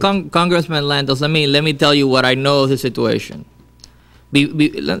sticking to it? Congressman Lantos, let me tell you what I know of the situation.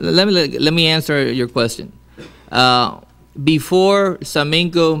 Let me answer your question. Before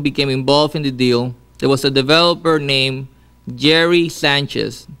Saminco became involved in the deal, there was a developer named Jerry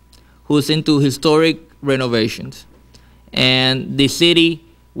Sanchez who's into historic renovations. And the city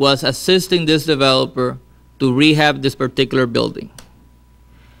was assisting this developer to rehab this particular building.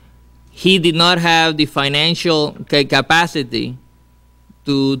 He did not have the financial capacity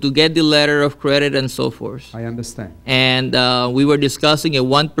to get the letter of credit and so forth. I understand. And we were discussing a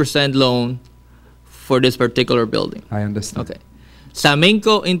 1% loan for this particular building. I understand. Okay.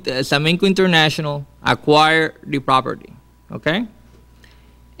 Saminco International acquired the property. Okay?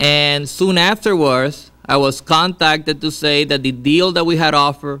 And soon afterwards, I was contacted to say that the deal that we had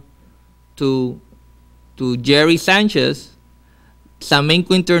offered to Jerry Sanchez,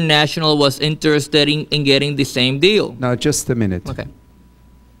 Saminco International was interested in getting the same deal. Now, just a minute. Okay.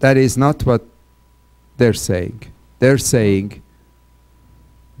 That is not what they're saying. They're saying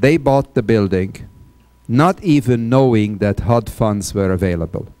they bought the building not even knowing that HUD funds were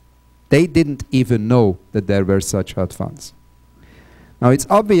available. They didn't even know that there were such HUD funds. Now, it's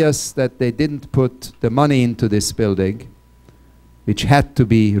obvious that they didn't put the money into this building, which had to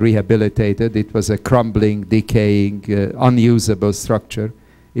be rehabilitated. It was a crumbling, decaying, unusable structure.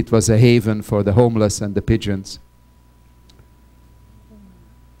 It was a haven for the homeless and the pigeons.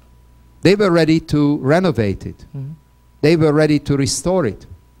 They were ready to renovate it. They were ready to restore it.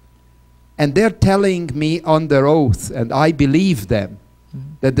 And they're telling me under oath, and I believe them,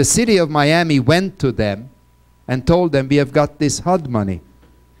 that the city of Miami went to them and told them, we have got this HUD money.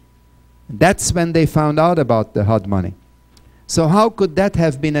 That's when they found out about the HUD money. So how could that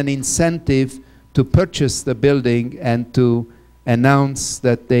have been an incentive to purchase the building and to announce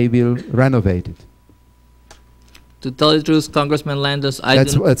that they will renovate it? To tell the truth, Congressman Lantos,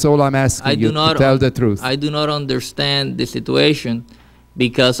 that's all I'm asking you, to tell the truth. I do not understand the situation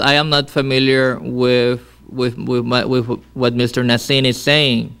because I am not familiar with what Mr. Nassim is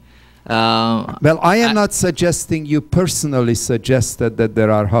saying. Well, I am not suggesting you personally suggested that there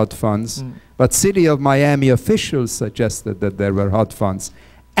are HUD funds, but City of Miami officials suggested that there were HUD funds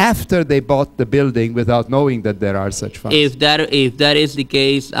after they bought the building without knowing that there are such funds. If that is the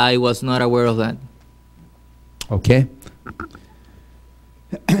case, I was not aware of that. Okay.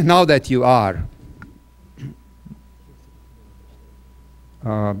 Now that you are,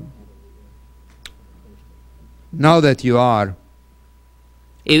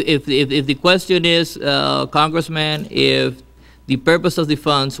 If the question is, Congressman, if the purpose of the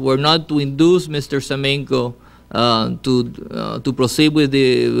funds were not to induce Mr. Semenko to proceed with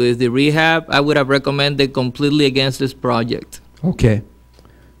the rehab, I would have recommended completely against this project. Okay.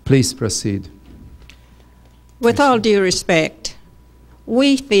 Please proceed. With all due respect,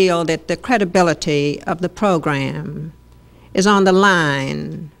 we feel that the credibility of the program is on the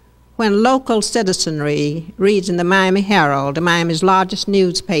line when local citizenry reads in the Miami Herald, Miami's largest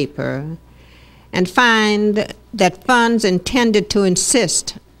newspaper, and find that funds intended to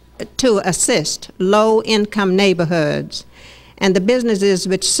assist low-income neighborhoods and the businesses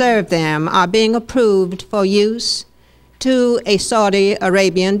which serve them are being approved for use to a Saudi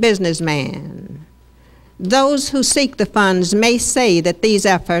Arabian businessman. Those who seek the funds may say that these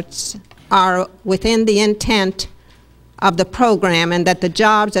efforts are within the intent of the program and that the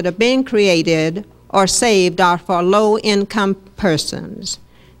jobs that are being created or saved are for low-income persons.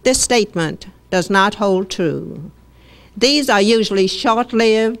 This statement does not hold true. These are usually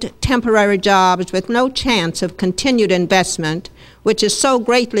short-lived, temporary jobs with no chance of continued investment, which is so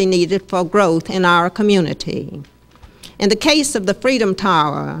greatly needed for growth in our community. In the case of the Freedom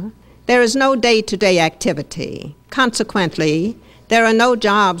Tower, there is no day-to-day activity. Consequently, there are no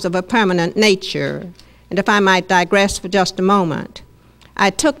jobs of a permanent nature. And if I might digress for just a moment, I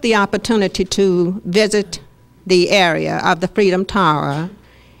took the opportunity to visit the area of the Freedom Tower.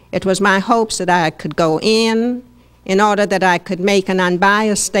 It was my hopes that I could go in order that I could make an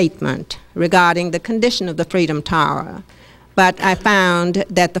unbiased statement regarding the condition of the Freedom Tower. But I found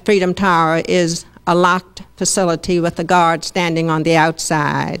that the Freedom Tower is a locked facility with a guard standing on the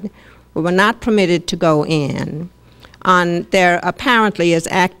outside. We were not permitted to go in. There apparently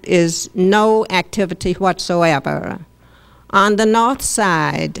is no activity whatsoever. On the north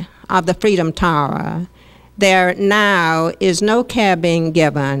side of the Freedom Tower, there now is no care being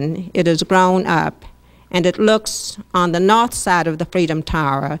given. It has grown up, and it looks, on the north side of the Freedom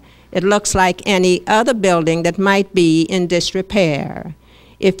Tower, it looks like any other building that might be in disrepair.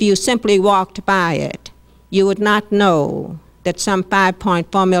 If you simply walked by it, you would not know that some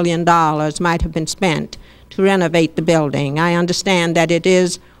 $5.4 million might have been spent to renovate the building. I understand that it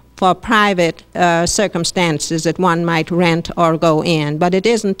is for private circumstances that one might rent or go in, but it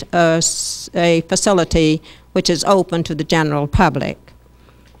isn't a facility which is open to the general public.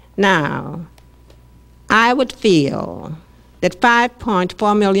 Now, I would feel that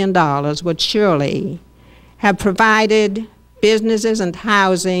 $5.4 million would surely have provided businesses and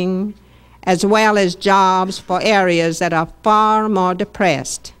housing as well as jobs for areas that are far more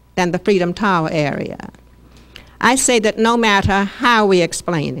depressed than the Freedom Tower area. I say that no matter how we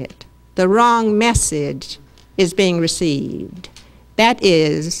explain it, the wrong message is being received. That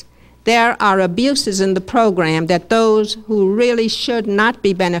is, there are abuses in the program that those who really should not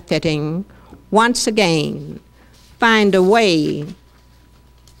be benefiting once again find a way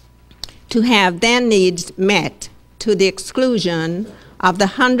to have their needs met to the exclusion of the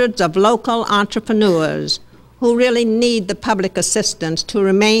hundreds of local entrepreneurs who really need the public assistance to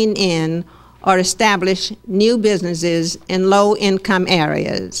remain in or establish new businesses in low-income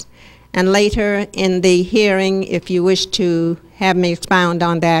areas. And later in the hearing, if you wish to have me expound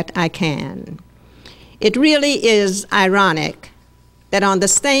on that, I can. It really is ironic that on the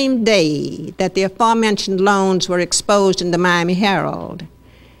same day that the aforementioned loans were exposed in the Miami Herald,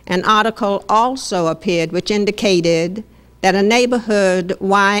 an article also appeared which indicated that a neighborhood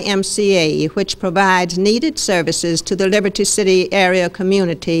YMCA, which provides needed services to the Liberty City area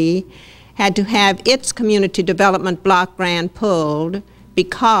community, had to have its community development block grant pulled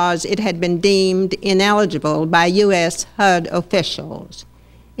because it had been deemed ineligible by U.S. HUD officials.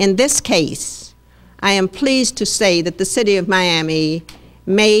 In this case, I am pleased to say that the City of Miami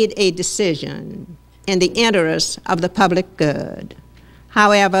made a decision in the interest of the public good.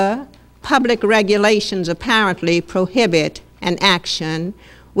 However, public regulations apparently prohibit an action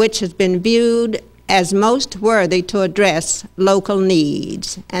which has been viewed as most worthy to address local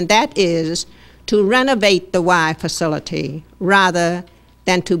needs, and that is to renovate the Y facility rather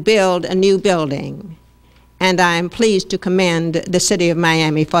than to build a new building. And I am pleased to commend the City of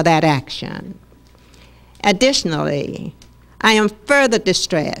Miami for that action. Additionally, I am further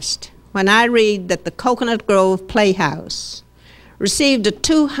distressed when I read that the Coconut Grove Playhouse received a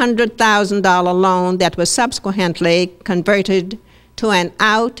 $200,000 loan that was subsequently converted to an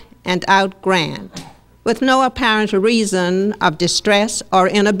out-and-out grant with no apparent reason of distress or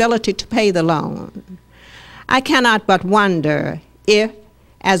inability to pay the loan. I cannot but wonder if,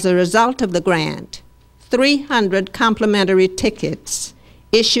 as a result of the grant, 300 complimentary tickets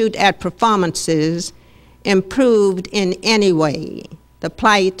issued at performances improved in any way the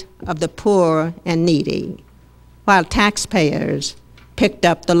plight of the poor and needy, while taxpayers picked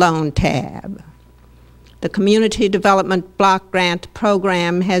up the loan tab. The Community Development Block Grant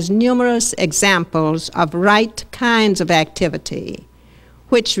Program has numerous examples of right kinds of activity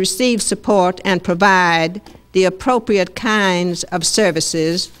which receive support and provide the appropriate kinds of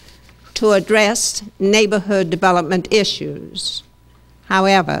services to address neighborhood development issues.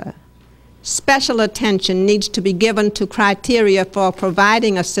 However, special attention needs to be given to criteria for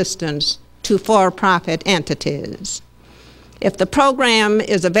providing assistance to for-profit entities. If the program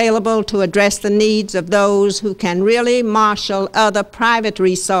is available to address the needs of those who can really marshal other private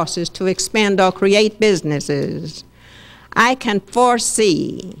resources to expand or create businesses, I can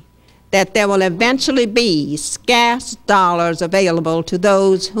foresee that there will eventually be scarce dollars available to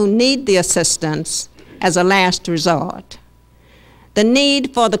those who need the assistance as a last resort. The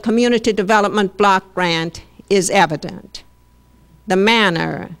need for the Community Development Block Grant is evident. The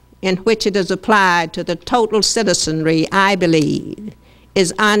manner in which it is applied to the total citizenry, I believe,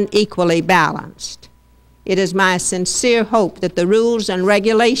 is unequally balanced. It is my sincere hope that the rules and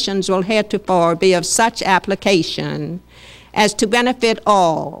regulations will heretofore be of such application as to benefit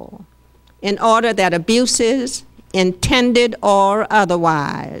all, in order that abuses, intended or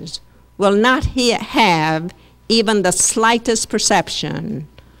otherwise, will not have even the slightest perception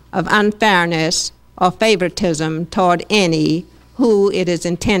of unfairness or favoritism toward any who it is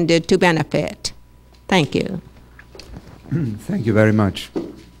intended to benefit. Thank you. Thank you very much.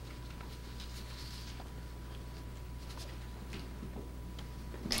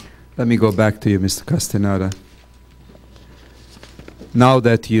 Let me go back to you, Mr. Castaneda. Now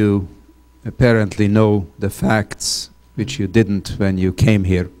that you apparently know the facts, which you didn't when you came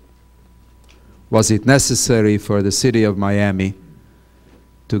here, was it necessary for the city of Miami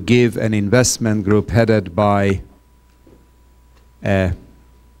to give an investment group headed by a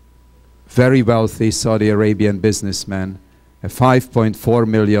very wealthy Saudi Arabian businessman a $5.4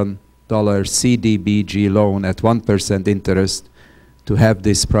 million CDBG loan at 1% interest to have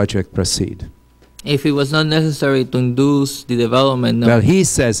this project proceed? If it was not necessary to induce the development, no. Well, he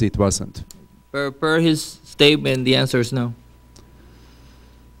says it wasn't. Per his statement, the answer is no.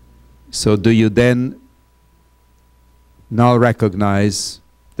 So do you then now recognize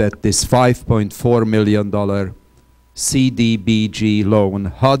that this $5.4 million CDBG loan,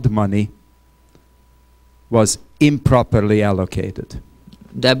 HUD money, was improperly allocated?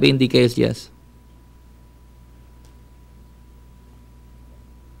 That being the case, yes.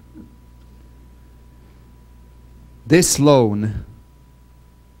 This loan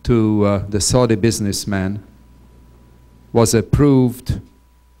to the Saudi businessman was approved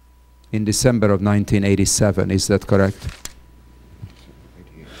in December of 1987, is that correct?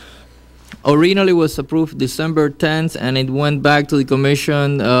 Originally was approved December 10th, and it went back to the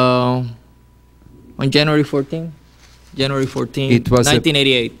commission on January 14th? January 14th,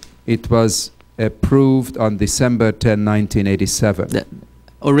 1988. It was approved on December 10, 1987.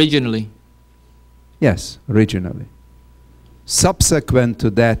 Originally. Yes, originally. Subsequent to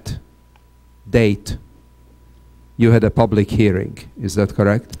that date, you had a public hearing, is that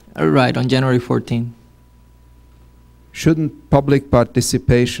correct? Right, on January 14th. Shouldn't public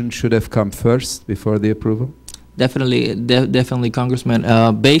participation should have come first before the approval? Definitely, definitely,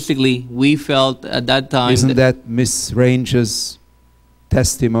 Congressman. Basically, we felt at that time... Isn't that Ms. Range's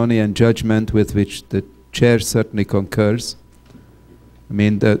testimony and judgment with which the chair certainly concurs? I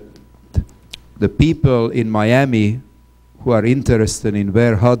mean, the people in Miami who are interested in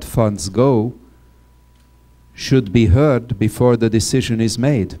where HUD funds go should be heard before the decision is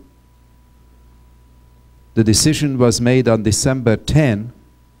made. The decision was made on December 10,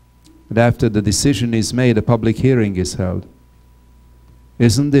 and after the decision is made, a public hearing is held.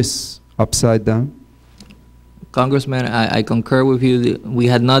 Isn't this upside down? Congressman, I concur with you. We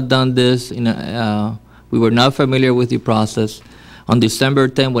had not done this. We were not familiar with the process. On December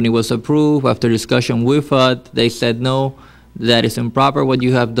 10, when it was approved, after discussion with HUD, they said no, that is improper what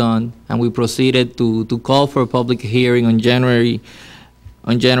you have done, and we proceeded to call for a public hearing on January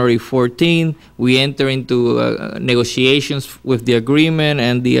 14. We entered into negotiations with the agreement,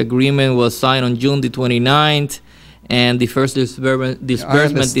 and the agreement was signed on June the 29th, and the first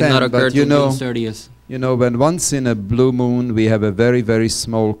disbursement did not occur until June 30th. You know, when once in a blue moon we have a very, very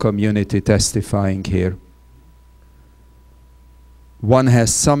small community testifying here, one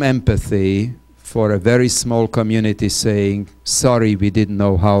has some empathy for a very small community saying, sorry, we didn't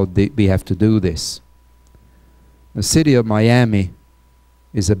know how we have to do this. The city of Miami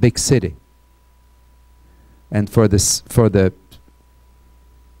is a big city. And for the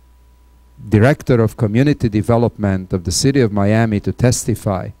Director of Community Development of the City of Miami to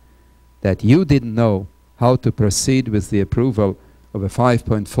testify that you didn't know how to proceed with the approval of a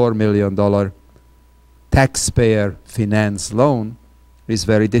 $5.4 million taxpayer finance loan is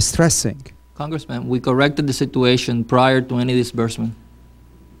very distressing. Congressman, we corrected the situation prior to any disbursement.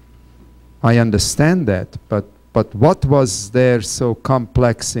 I understand that, but what was there so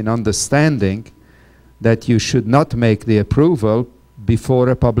complex in understanding that you should not make the approval before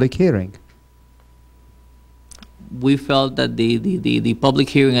a public hearing? We felt that the public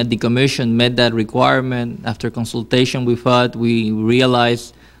hearing at the commission met that requirement. After consultation with HUD, we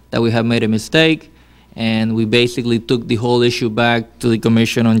realized that we had made a mistake, and we basically took the whole issue back to the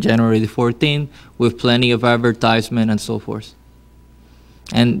commission on January the 14th with plenty of advertisement and so forth.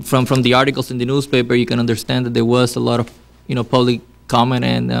 And from the articles in the newspaper, you can understand that there was a lot of public comment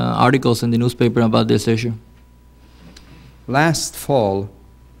and articles in the newspaper about this issue. Last fall,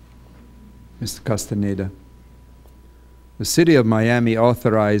 Mr. Castaneda, the City of Miami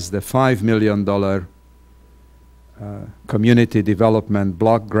authorized a $5 million community development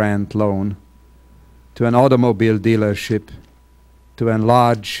block grant loan to an automobile dealership to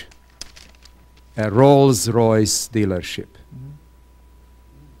enlarge a Rolls-Royce dealership.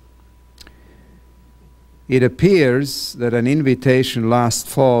 It appears that an invitation last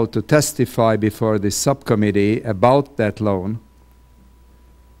fall to testify before the subcommittee about that loan,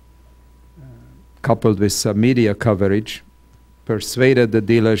 coupled with some media coverage, persuaded the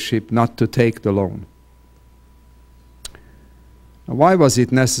dealership not to take the loan. Now, why was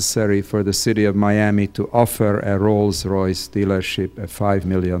it necessary for the City of Miami to offer a Rolls-Royce dealership a $5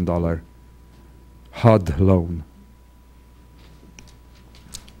 million HUD loan?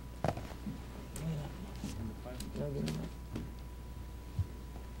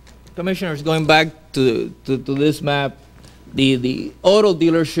 Commissioners, going back to this map, the auto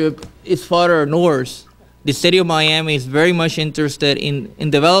dealership is farther north. The City of Miami is very much interested in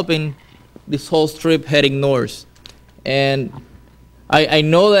developing this whole strip heading north. And I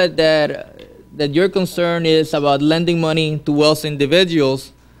know that your concern is about lending money to wealthy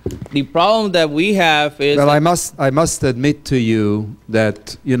individuals. The problem that we have is... Well, I must admit to you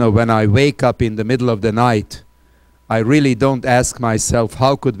that, when I wake up in the middle of the night, I really don't ask myself,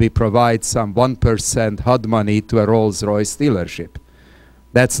 how could we provide some 1% HUD money to a Rolls-Royce dealership?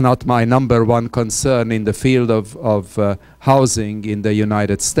 That's not my number one concern in the field of housing in the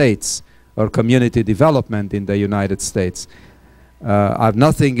United States or community development in the United States. I have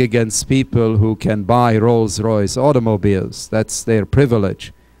nothing against people who can buy Rolls-Royce automobiles. That's their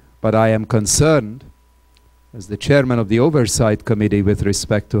privilege. But I am concerned, as the chairman of the Oversight Committee with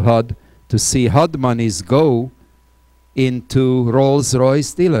respect to HUD, to see HUD monies go into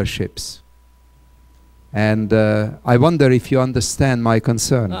Rolls-Royce dealerships. And I wonder if you understand my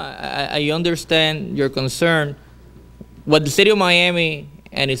concern. I understand your concern. What the City of Miami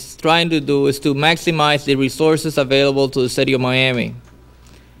and is trying to do is to maximize the resources available to the City of Miami.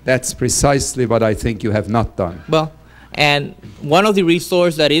 That's precisely what I think you have not done. Well, and one of the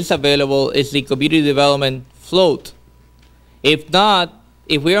resources that is available is the community development float. If not,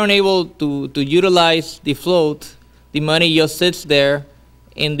 if we are unable to utilize the float, the money just sits there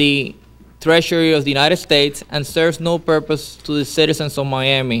in the Treasury of the United States and serves no purpose to the citizens of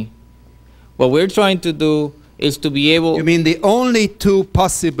Miami. What we're trying to do is to be able... You mean the only two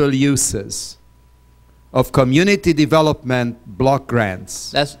possible uses of community development block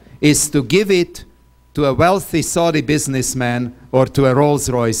grants is to give it to a wealthy Saudi businessman or to a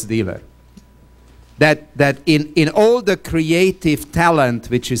Rolls-Royce dealer? That in all the creative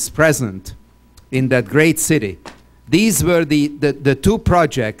talent which is present in that great city, these were the two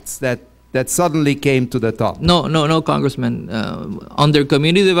projects that suddenly came to the top. No, Congressman. Under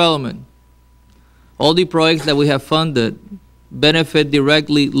community development, all the projects that we have funded benefit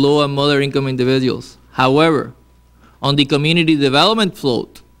directly low and moderate income individuals. However, on the community development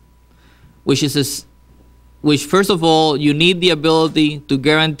float, which first of all, you need the ability to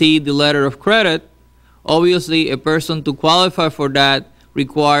guarantee the letter of credit. Obviously, a person to qualify for that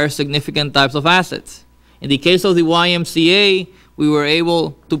requires significant types of assets. In the case of the YMCA, we were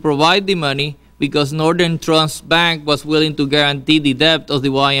able to provide the money because Northern Trust Bank was willing to guarantee the debt of the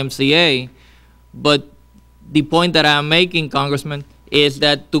YMCA. But the point that I'm making, Congressman, is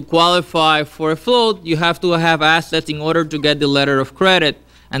that to qualify for a float, you have to have assets in order to get the letter of credit.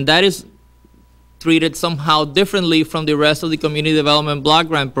 And that is treated somehow differently from the rest of the community development block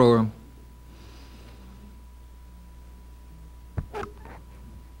grant program.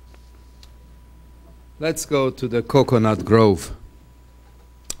 Let's go to the Coconut Grove.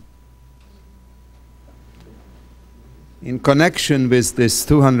 In connection with this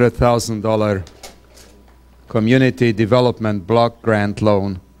 $200,000 community development block grant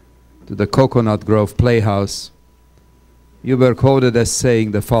loan to the Coconut Grove Playhouse, you were quoted as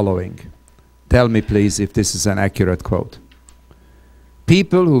saying the following. Tell me, please, if this is an accurate quote.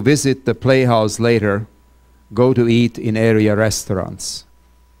 People who visit the Playhouse later go to eat in area restaurants.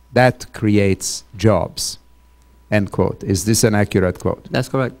 That creates jobs. End quote. Is this an accurate quote? That's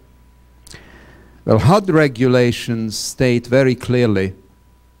correct. Well, HUD regulations state very clearly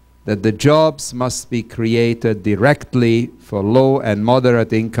that the jobs must be created directly for low and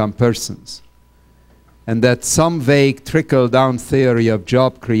moderate income persons, and that some vague trickle-down theory of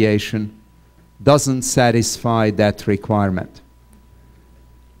job creation doesn't satisfy that requirement.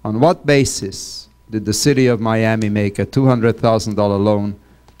 On what basis did the City of Miami make a $200,000 loan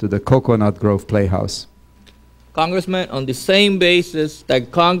to the Coconut Grove Playhouse? Congressman, on the same basis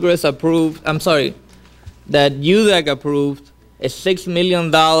that Congress approved, that UDAG approved a $6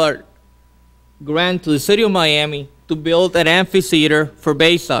 million grant to the City of Miami to build an amphitheater for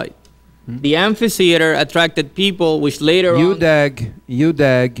Bayside. The amphitheater attracted people, which later on...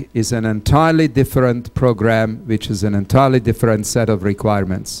 UDAG is an entirely different program, which is an entirely different set of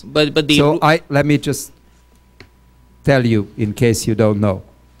requirements. But the... So let me just tell you, in case you don't know.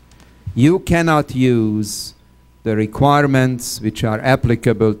 You cannot use the requirements which are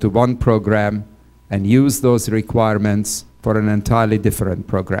applicable to one program and use those requirements for an entirely different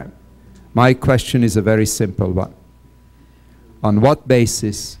program. My question is a very simple one. On what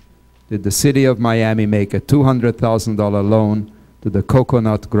basis did the City of Miami make a $200,000 loan to the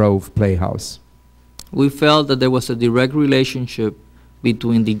Coconut Grove Playhouse? We felt that there was a direct relationship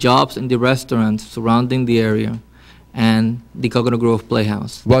between the jobs in the restaurants surrounding the area and the Coconut Grove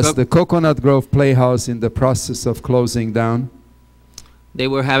Playhouse. Was the Coconut Grove Playhouse in the process of closing down? They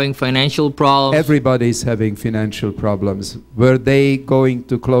were having financial problems. Everybody's having financial problems. Were they going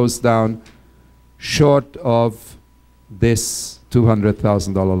to close down short of this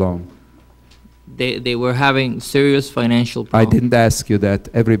 $200,000 loan? They were having serious financial problems. I didn't ask you that.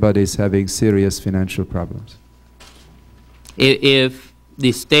 Everybody's having serious financial problems. If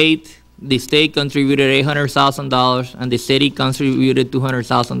the state contributed $800,000 and the city contributed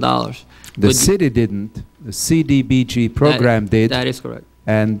 $200,000. The city didn't. The CDBG program did. That is correct.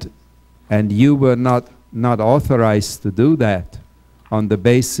 And you were not authorized to do that on the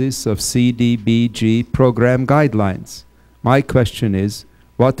basis of CDBG program guidelines. My question is,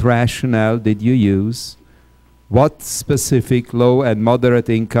 what rationale did you use? What specific low and moderate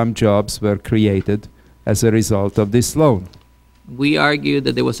income jobs were created as a result of this loan? We argued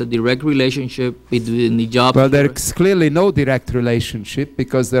that there was a direct relationship between the jobs. Well, there's clearly no direct relationship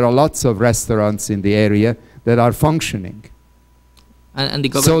because there are lots of restaurants in the area that are functioning.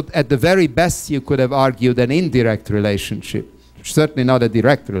 So at the very best, you could have argued an indirect relationship, certainly not a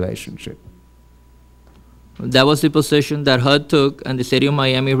direct relationship. That was the position that HUD took, and the City of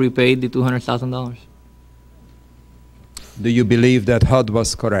Miami repaid the $200,000. Do you believe that HUD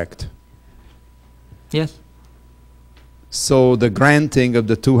was correct? Yes. So the granting of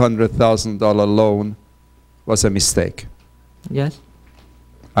the $200,000 loan was a mistake? Yes.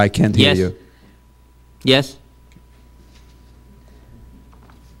 I can't hear you. Yes.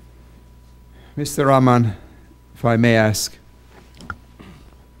 Mr. Rahman, if I may ask,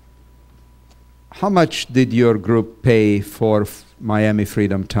 how much did your group pay for Miami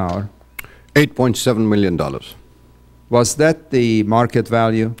Freedom Tower? $8.7 million. Was that the market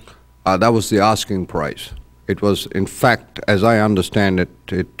value? That was the asking price. It was, in fact, as I understand it,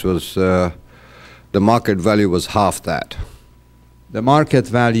 it was the market value was half that. The market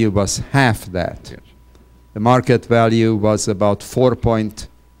value was half that. Yes. The market value was about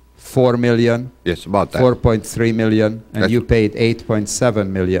 4.4 million. Yes, about that. 4.3 million, and That's you paid 8.7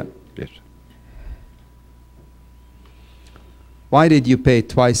 million. Yes. Why did you pay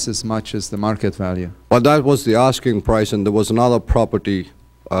twice as much as the market value? Well, that was the asking price, and there was another property,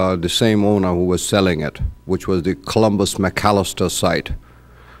 the same owner who was selling it, which was the Columbus McAllister site.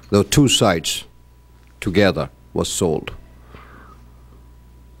 There were two sites together was sold.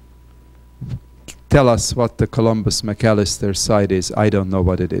 Tell us what the Columbus McAllister site is. I don't know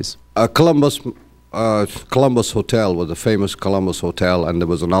what it is. Columbus Hotel was a famous Columbus Hotel, and there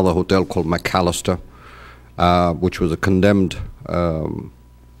was another hotel called McAllister, which was a condemned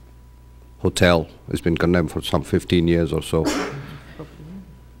hotel. It's been condemned for some 15 years or so.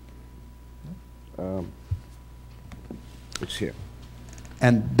 It's here.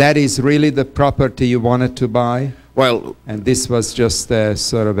 And that is really the property you wanted to buy? Well, and this was just a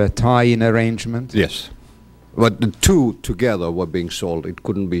sort of a tie-in arrangement? Yes. But the two together were being sold. It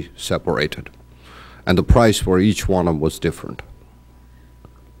couldn't be separated. and the price for each one of them was different.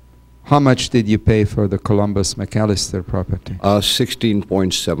 How much did you pay for the Columbus McAllister property?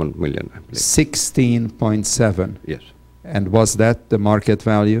 16.7 million, I believe. 16.7. Yes. And was that the market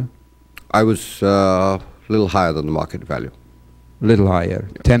value? I was a little higher than the market value. Little higher.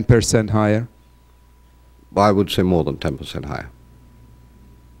 Yeah. 10% higher? I would say more than 10% higher.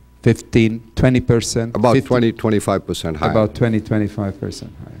 15, 20%? About 50, 20, 25% higher. About 20, 25%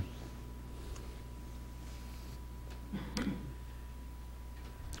 higher.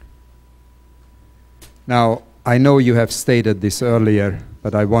 Now, I know you have stated this earlier,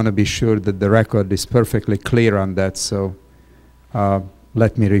 but I want to be sure that the record is perfectly clear on that, so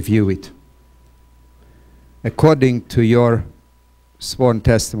let me review it. According to your sworn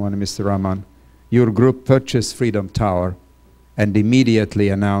testimony, Mr. Rahman, your group purchased Freedom Tower and immediately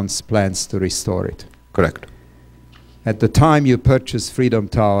announced plans to restore it. Correct. At the time you purchased Freedom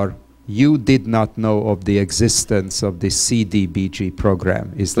Tower, you did not know of the existence of the CDBG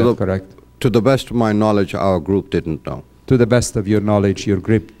program. Is that correct? To the best of my knowledge, our group didn't know. To the best of your knowledge, your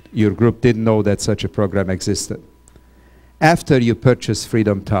group didn't know that such a program existed. After you purchased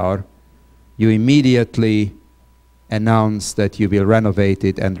Freedom Tower, you immediately announced that you will renovate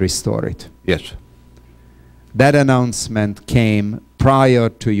it and restore it. Yes. That announcement came prior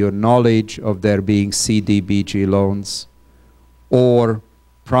to your knowledge of there being CDBG loans or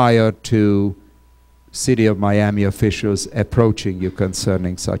prior to City of Miami officials approaching you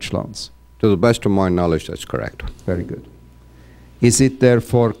concerning such loans? To the best of my knowledge, that's correct. Very good. Is it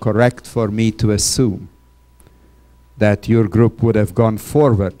therefore correct for me to assume that your group would have gone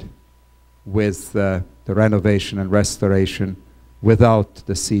forward with the renovation and restoration without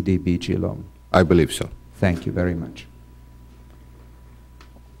the CDBG loan? I believe so. Thank you very much.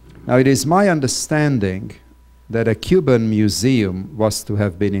 Now, it is my understanding that a Cuban museum was to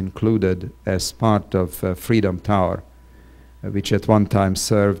have been included as part of Freedom Tower, which at one time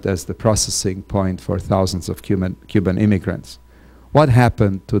served as the processing point for thousands of Cuban immigrants. What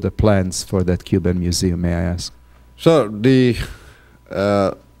happened to the plans for that Cuban museum, may I ask? So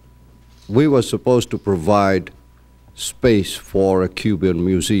we were supposed to provide space for a Cuban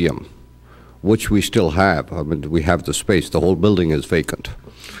museum, which we still have. I mean, we have the space. The whole building is vacant.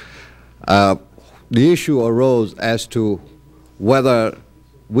 The issue arose as to whether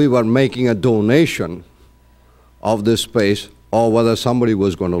we were making a donation of this space or whether somebody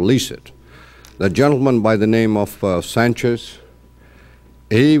was going to lease it. The gentleman by the name of Sanchez,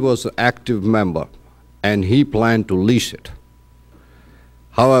 he was an active member and he planned to lease it.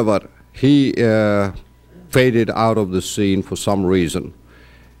 However, he faded out of the scene for some reason,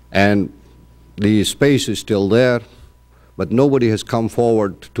 and the space is still there, but nobody has come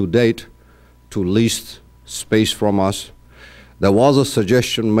forward to date to lease space from us. There was a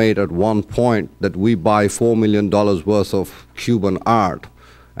suggestion made at one point that we buy $4 million worth of Cuban art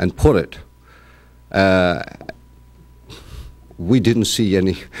and put it. We didn't see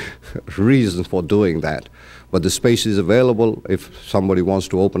any reason for doing that, but the space is available if somebody wants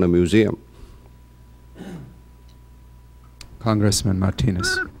to open a museum. Congressman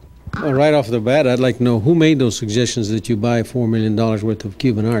Martinez. Well, right off the bat, I'd like to know who made those suggestions that you buy $4 million worth of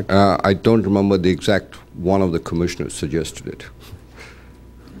Cuban art? I don't remember the exact one of the commissioners suggested it.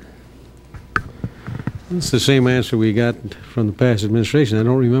 It's the same answer we got from the past administration. I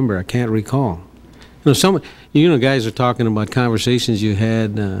don't remember. I can't recall. You know, guys are talking about conversations you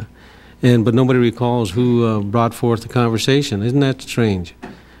had, but nobody recalls who brought forth the conversation. Isn't that strange?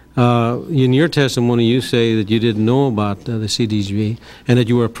 In your testimony, you say that you didn't know about the CDBG and that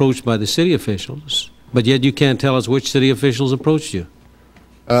you were approached by the city officials, but yet you can't tell us which city officials approached you.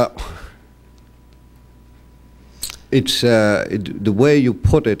 It's the way you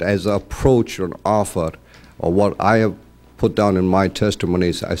put it as an approach or an offer, or what I have put down in my testimony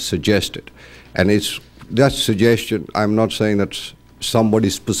is I suggested. And it's that suggestion, I'm not saying that somebody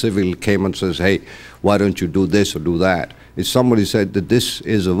specifically came and says, hey, why don't you do this or do that? If somebody said that this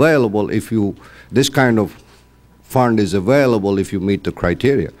is available if you, this kind of fund is available if you meet the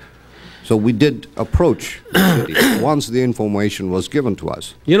criteria. So we did approach the city once the information was given to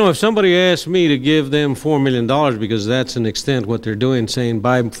us. You know, if somebody asked me to give them $4 million, because that's an extent what they're doing, saying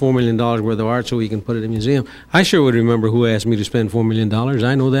buy $4 million worth of art so we can put it in a museum, I sure would remember who asked me to spend $4 million.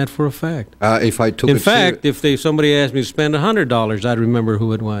 I know that for a fact. If I took in fact, if somebody asked me to spend $100, I'd remember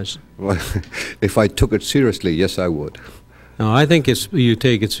who it was. Well, if I took it seriously, yes, I would. No, I think you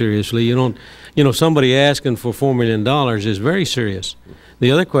take it seriously. You don't, you know, somebody asking for $4 million is very serious. The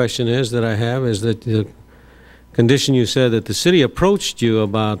other question is that I have is that the condition you said that the city approached you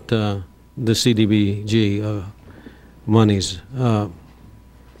about the CDBG monies.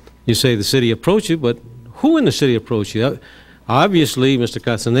 You You say the city approached you, but who in the city approached you? Obviously, Mr.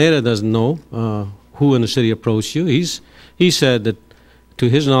 Castaneda doesn't know who in the city approached you. He said that, to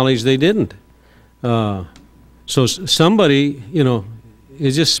his knowledge, they didn't. So somebody, you know,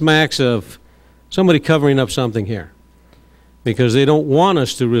 it just smacks of somebody covering up something here, because they don't want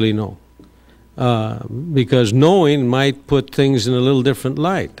us to really know. Because knowing might put things in a little different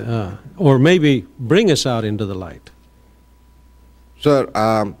light, or maybe bring us out into the light.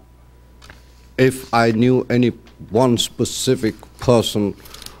 Sir, if I knew any one specific person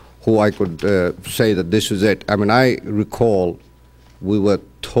who I could say that this is it, I mean, I recall we were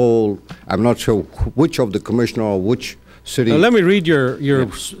told, I'm not sure which of the commissioner or which city. Let me read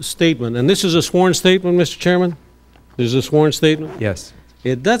your statement, and this is a sworn statement, Mr. Chairman? This is a sworn statement? Yes.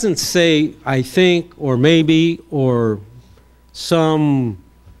 It doesn't say, I think, or maybe, or some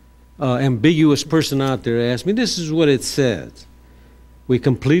ambiguous person out there asked me. This is what it says. We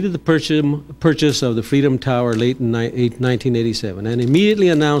completed the purchase of the Freedom Tower late in 1987 and immediately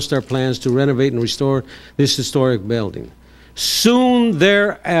announced our plans to renovate and restore this historic building. Soon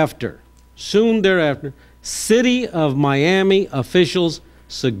thereafter, City of Miami officials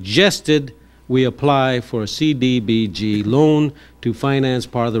suggested we apply for a CDBG loan to finance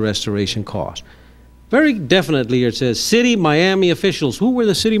part of the restoration cost. Very definitely it says City Miami officials. Who were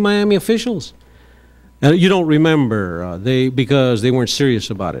the City Miami officials? You don't remember because they weren't serious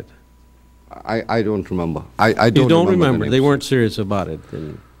about it. I don't remember. I don't. You don't remember. They weren't serious about it.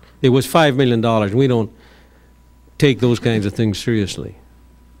 And it was $5 million. We don't take those kinds of things seriously.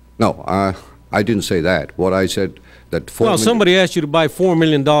 No, I didn't say that. What I said that somebody asked you to buy $4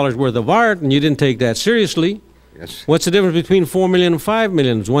 million worth of art, and you didn't take that seriously. Yes. What's the difference between $4 million and $5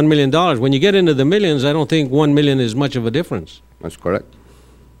 million? It's $1 million. When you get into the millions, I don't think $1 million is much of a difference. That's correct.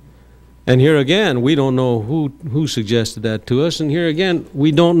 And here again, we don't know who suggested that to us. And here again,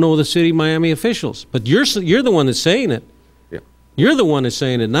 we don't know the City Miami officials. But you're the one that's saying it. Yeah. You're the one that's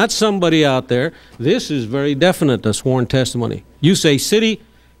saying it, not somebody out there. This is very definite, a sworn testimony. You say, City,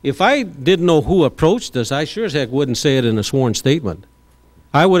 if I didn't know who approached us, I sure as heck wouldn't say it in a sworn statement.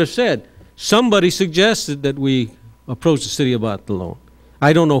 I would have said, somebody suggested that we approach the city about the loan.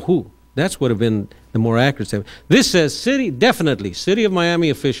 I don't know who. That's would have been the more accurate statement. This says, definitely, City of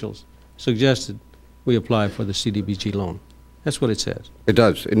Miami officials suggested we apply for the CDBG loan. That's what it says. It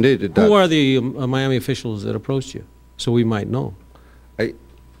does. Indeed, it does. Who are the Miami officials that approached you? So we might know.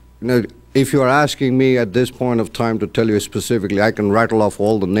 If you are asking me at this point of time to tell you specifically, I can rattle off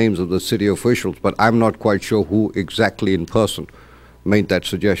all the names of the city officials, but I'm not quite sure who exactly in person made that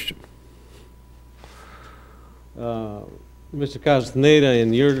suggestion. Mr. Castaneda,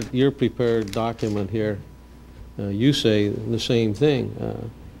 in your prepared document here, you say the same thing.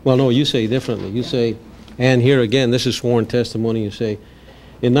 Well, no, you say differently. You say, and here again, this is sworn testimony, you say,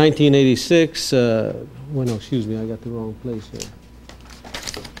 in 1986, well, no, excuse me, I got the wrong place here.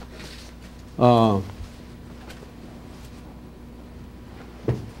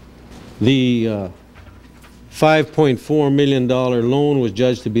 The $5.4 million loan was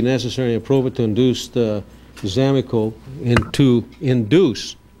judged to be necessary and appropriate to induce the Zamico to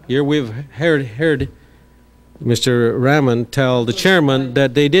induce. Here we've heard Mr. Raman tell the chairman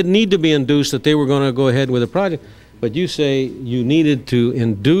that they didn't need to be induced, that they were going to go ahead with the project. But you say you needed to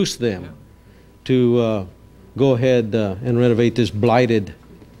induce them to go ahead and renovate this blighted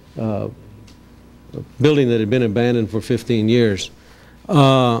building that had been abandoned for 15 years.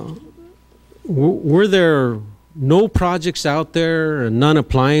 Were there no projects out there, none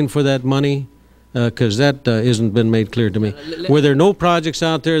applying for that money? Because that hasn't been made clear to me. Were there no projects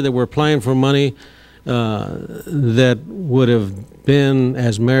out there that were applying for money that would have been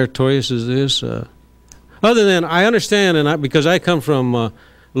as meritorious as this? Other than, I understand, because I come from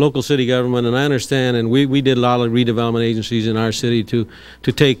local city government, and I understand, and we did a lot of redevelopment agencies in our city to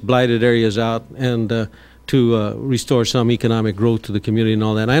take blighted areas out and to restore some economic growth to the community and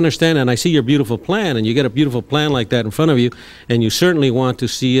all that. I understand, and I see your beautiful plan, and you get a beautiful plan like that in front of you, and you certainly want to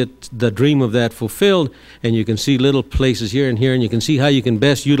see it, the dream of that fulfilled, and you can see little places here, and you can see how you can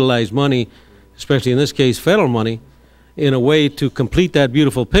best utilize money, especially in this case federal money, in a way to complete that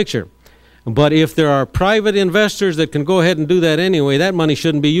beautiful picture. But if there are private investors that can go ahead and do that anyway, that money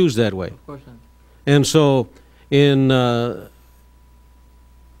shouldn't be used that way. Of course not. And so in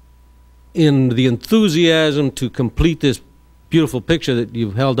the enthusiasm to complete this beautiful picture that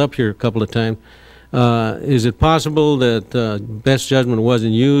you've held up here a couple of times, is it possible that best judgment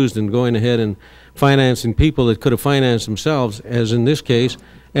wasn't used in going ahead and financing people that could have financed themselves, as in this case?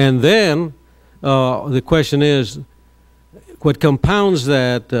 And then the question is, what compounds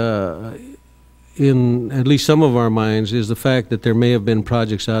that in at least some of our minds is the fact that there may have been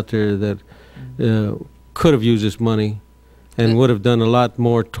projects out there that could have used this money and would have done a lot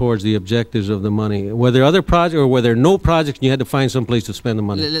more towards the objectives of the money. Were there other projects, or were there no projects and you had to find some place to spend the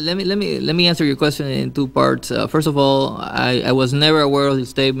money? Let me answer your question in two parts. First of all, I was never aware of the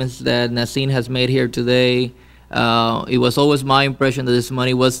statements that Nassim has made here today. It was always my impression that this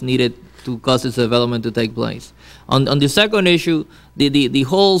money was needed to cause its development to take place. On the second issue, the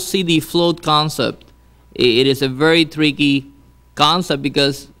whole CD float concept, it is a very tricky concept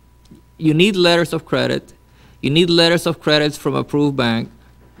because you need letters of credit. You need letters of credits from approved bank,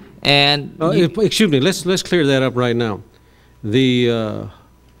 and excuse me. Let's clear that up right now. The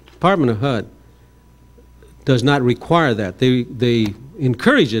Department of HUD does not require that. They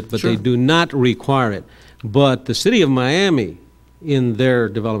encourage it, but Sure. they do not require it. But the City of Miami, in their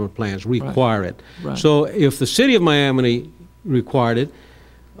development plans, require it. Right. So if the City of Miami required it,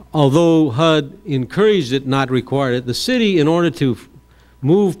 although HUD encouraged it, not required it, the city, in order to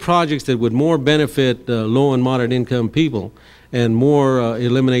move projects that would more benefit low and moderate income people and more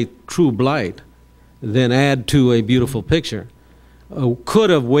eliminate true blight than add to a beautiful picture, could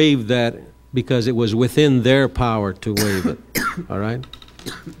have waived that because it was within their power to waive it. All right?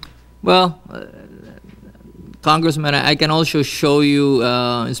 well, Congressman, I can also show you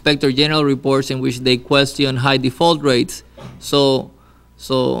Inspector General reports in which they question high default rates. So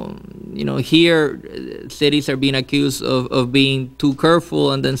you know, here cities are being accused of being too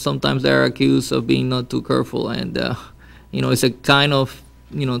careful, and then sometimes they're accused of being not too careful. And you know, it's a kind of,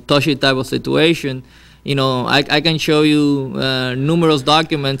 you know, touchy type of situation. You know, I can show you numerous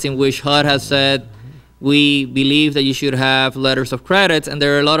documents in which HUD has said we believe that you should have letters of credits, and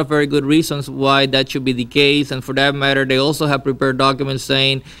there are a lot of very good reasons why that should be the case. And for that matter, they also have prepared documents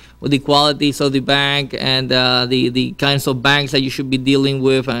saying the qualities of the bank and the kinds of banks that you should be dealing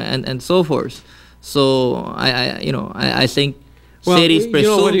with, and so forth. So I think cities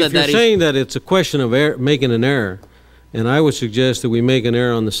presume if you're saying that it's a question of making an error, and I would suggest that we make an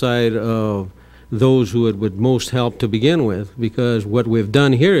error on the side of those who it would most help to begin with, because what we've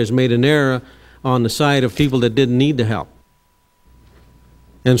done here is made an error on the side of people that didn't need the help.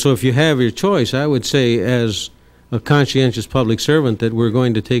 And so if you have your choice, I would say, as a conscientious public servant, that we're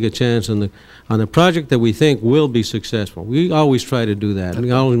going to take a chance on the project that we think will be successful. We always try to do that.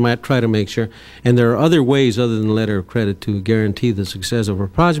 We always might try to make sure. And there are other ways other than the letter of credit to guarantee the success of a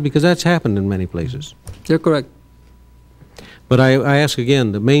project, because that's happened in many places. You're correct. But I ask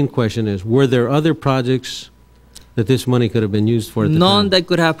again, the main question is, were there other projects that this money could have been used for at the None time? that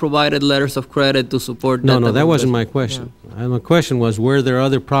could have provided letters of credit to support No, that. no, that wasn't my question. My question was, were there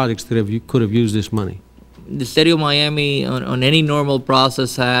other projects that could have used this money? The city of Miami, on any normal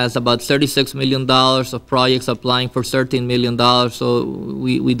process, has about $36 million of projects applying for $13 million. So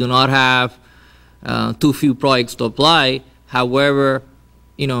we do not have too few projects to apply. However,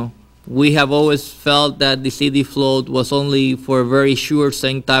 you know, we have always felt that the CD float was only for a very sure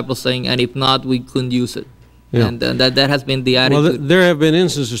thing type of thing, and if not, we couldn't use it. Yeah. And that has been the attitude. Well, there have been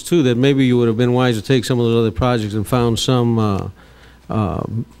instances, too, that maybe you would have been wise to take some of those other projects and found some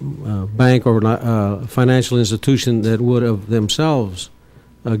bank or financial institution that would have themselves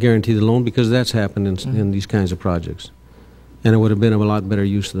guaranteed the loan, because that's happened in these kinds of projects. And it would have been a lot better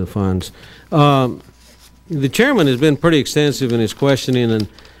use of the funds. The chairman has been pretty extensive in his questioning,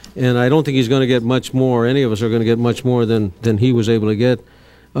 and I don't think he's going to get much more. Any of us are going to get much more than he was able to get.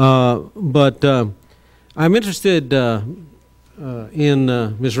 But I'm interested in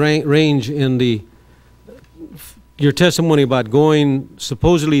Ms. Range in your testimony about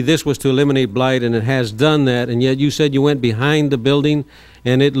supposedly this was to eliminate blight, and it has done that, and yet you said you went behind the building,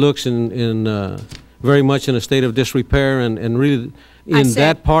 and it looks very much in a state of disrepair, and really in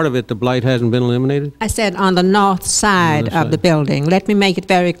that part of it, the blight hasn't been eliminated? I said on the north side of the building. Let me make it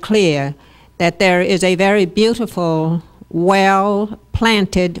very clear that there is a very beautiful,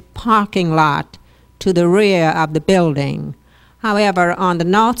 well-planted parking lot to the rear of the building. However, on the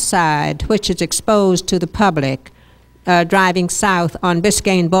north side, which is exposed to the public, driving south on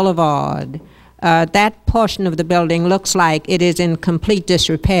Biscayne Boulevard, that portion of the building looks like it is in complete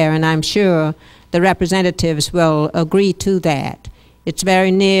disrepair, and I'm sure the representatives will agree to that. It's very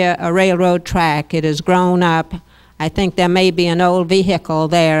near a railroad track. It has grown up. I think there may be an old vehicle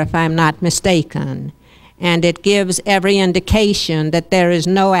there, if I'm not mistaken. And it gives every indication that there is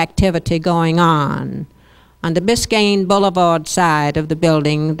no activity going on. On the Biscayne Boulevard side of the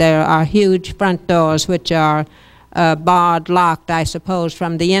building, there are huge front doors which are barred, locked, I suppose.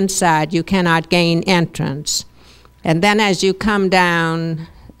 From the inside, you cannot gain entrance. And then as you come down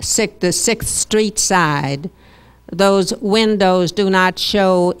the 6th Street side, those windows do not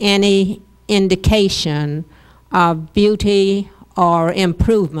show any indication of beauty or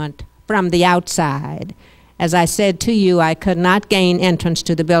improvement from the outside. As I said to you, I could not gain entrance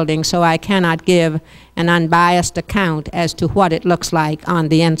to the building, so I cannot give an unbiased account as to what it looks like on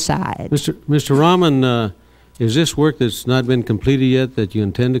the inside. Mr. Rahman, is this work that's not been completed yet that you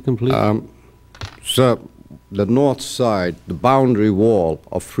intend to complete? Sir, the north side, the boundary wall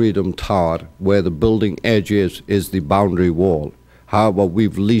of Freedom Tower, where the building edge is the boundary wall. However,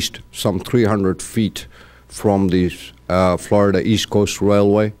 we've leased some 300 feet from the Florida East Coast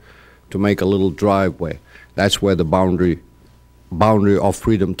Railway to make a little driveway. That's where the boundary of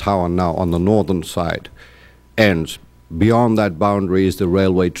Freedom Tower now on the northern side ends. Beyond that boundary is the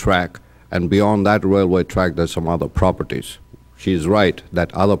railway track, and beyond that railway track there's some other properties. She is right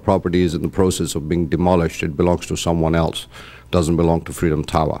that other property is in the process of being demolished. It belongs to someone else. Doesn't belong to Freedom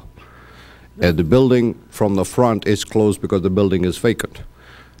Tower. The building from the front is closed because the building is vacant.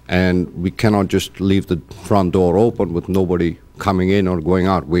 And we cannot just leave the front door open with nobody coming in or going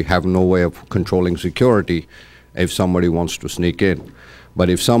out. We have no way of controlling security if somebody wants to sneak in. But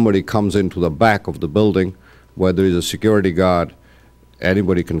if somebody comes into the back of the building where there is a security guard,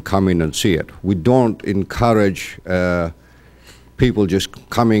 anybody can come in and see it. We don't encourage people just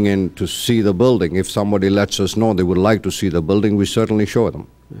coming in to see the building. If somebody lets us know they would like to see the building, we certainly show them.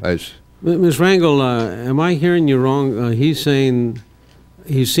 Ms. Rangel, am I hearing you wrong? He's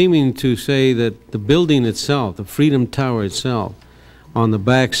seeming to say that the building itself, the Freedom Tower itself, on the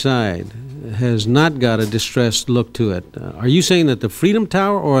back side, has not got a distressed look to it. Are you saying that the Freedom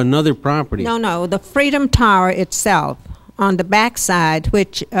Tower or another property? No, the Freedom Tower itself, on the back side,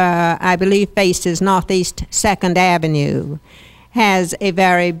 which I believe faces Northeast 2nd Avenue, has a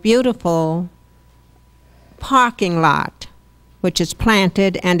very beautiful parking lot, which is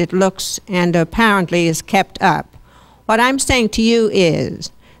planted, and it looks and apparently is kept up. What I'm saying to you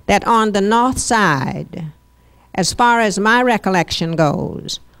is that on the north side, as far as my recollection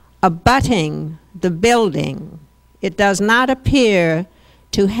goes, abutting the building, it does not appear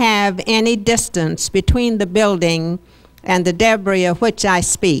to have any distance between the building and the debris of which I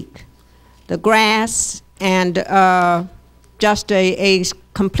speak. The grass and just a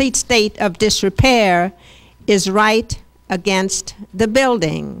complete state of disrepair is right against the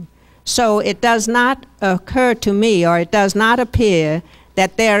building. So it does not occur to me, or it does not appear,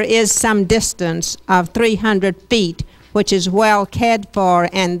 that there is some distance of 300 feet which is well cared for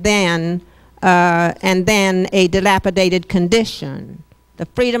and then a dilapidated condition. The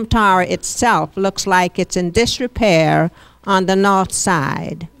Freedom Tower itself looks like it's in disrepair on the north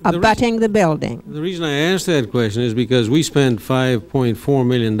side, abutting the building. The reason I asked that question is because we spent $5.4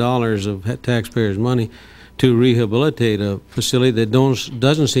 million of taxpayers' money to rehabilitate a facility that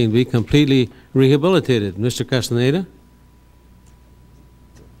doesn't seem to be completely rehabilitated. Mr. Castaneda,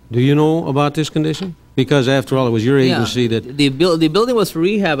 do you know about this condition? Because after all, it was your agency that... The building was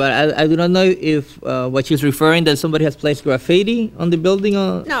rehab. I do not know if what she's referring, that somebody has placed graffiti on the building.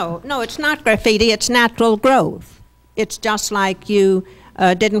 No, it's not graffiti. It's natural growth. It's just like you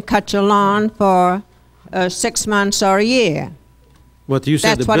didn't cut your lawn for 6 months or a year. But you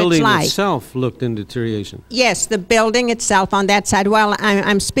said That's the building like. itself looked in deterioration. Yes, the building itself on that side. Well,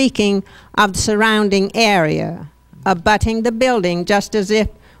 I'm speaking of the surrounding area, abutting the building, just as if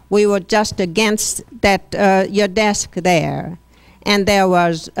we were just against that your desk there. And there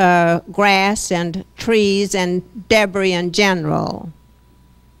was grass and trees and debris in general.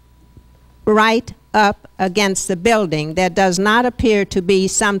 Right up against the building, there does not appear to be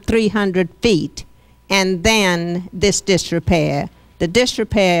some 300 feet, and then this disrepair. The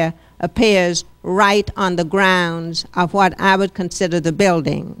disrepair appears right on the grounds of what I would consider the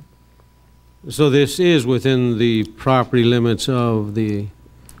building. So this is within the property limits of the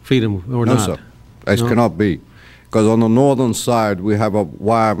Freedom, or no, not? No, sir. It cannot be. Because on the northern side, we have a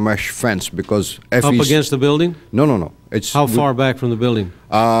wire mesh fence because... Up against the building? No. It's how far back from the building?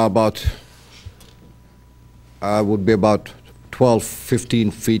 Would be about 12,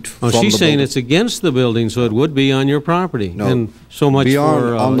 15 feet from the building. She's saying it's against the building, so it would be on your property. No. And so much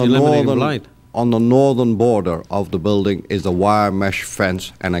for eliminating light. On the northern border of the building is a wire mesh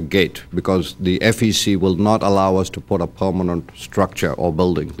fence and a gate, because the FEC will not allow us to put a permanent structure or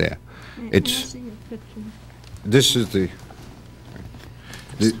building there. This is the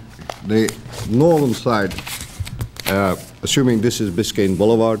northern side, assuming this is Biscayne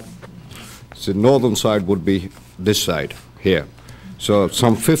Boulevard, the northern side would be this side here. So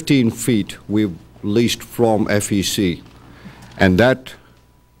some 15 feet we've leased from FEC, and that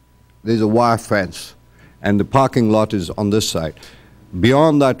there's a wire fence, and the parking lot is on this side.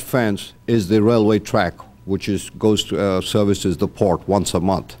 Beyond that fence is the railway track, which goes to services the port once a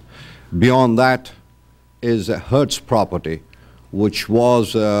month. Beyond that is Hertz property, which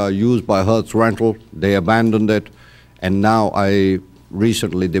was used by Hertz Rental. They abandoned it, and now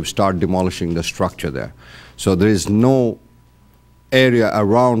recently they've started demolishing the structure there. So there is no area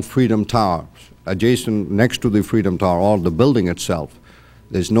around Freedom Tower, adjacent next to the Freedom Tower, or the building itself.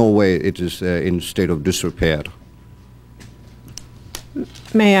 There's no way it is in state of disrepair.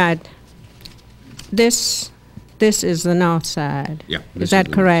 May I? This is the north side. Yeah. Is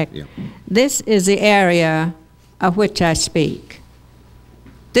that correct? Yeah. This is the area of which I speak.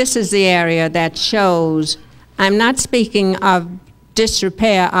 This is the area that shows, I'm not speaking of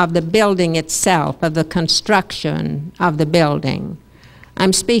disrepair of the building itself, of the construction of the building.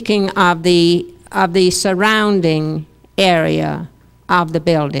 I'm speaking of the surrounding area of the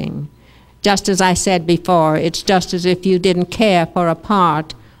building. Just as I said before, it's just as if you didn't care for a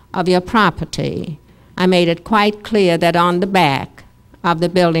part of your property. I made it quite clear that on the back of the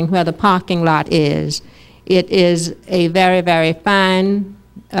building where the parking lot is, it is a very, very fine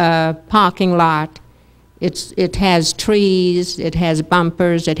parking lot. It has trees, it has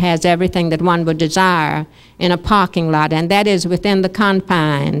bumpers, it has everything that one would desire in a parking lot, and that is within the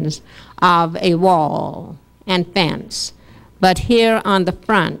confines of a wall and fence. But here on the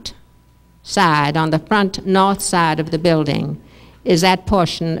front side, on the front north side of the building, is that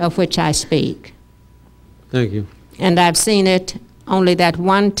portion of which I speak. Thank you. And I've seen it only that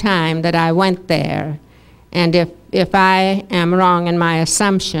one time that I went there, and if I am wrong in my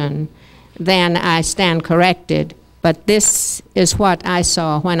assumption, then I stand corrected. But this is what I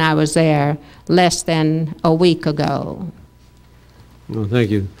saw when I was there less than a week ago. Well, thank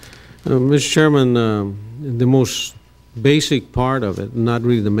you. Mr. Chairman, the most basic part of it, not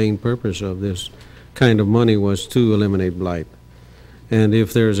really the main purpose of this kind of money, was to eliminate blight. And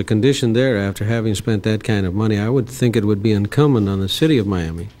if there's a condition there after having spent that kind of money, I would think it would be incumbent on the city of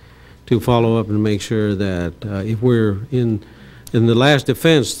Miami to follow up and make sure that if we're in the last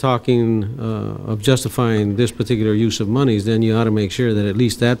defense talking of justifying this particular use of monies, then you ought to make sure that at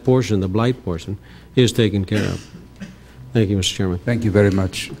least that portion, the blight portion, is taken care of. Thank you, Mr. Chairman. Thank you very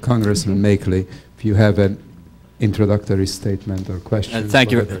much. Congressman Makeley, if you have an introductory statement or question.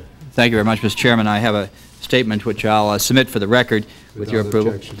 Thank you very much, Mr. Chairman. I have a statement which I'll submit for the record with your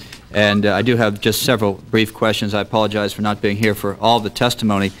approval. Objection. And I do have just several brief questions. I apologize for not being here for all the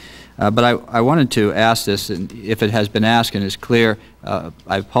testimony. But I wanted to ask this, and if it has been asked and is clear, I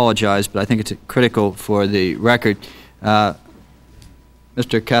apologize, but I think it's critical for the record.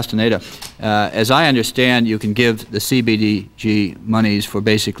 Mr. Castaneda, as I understand, you can give the CBDG monies for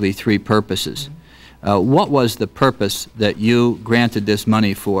basically three purposes. What was the purpose that you granted this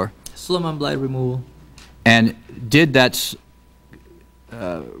money for? Slum and blight removal. And did that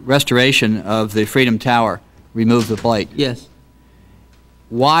restoration of the Freedom Tower remove the blight? Yes.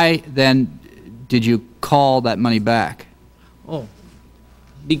 Why then did you call that money back? Oh,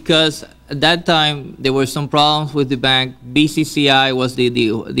 because at that time there were some problems with the bank. BCCI was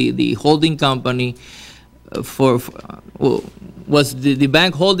the holding company was the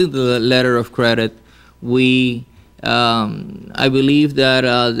bank holding the letter of credit. We I believe that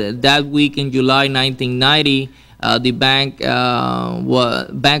that week in July 1990, the bank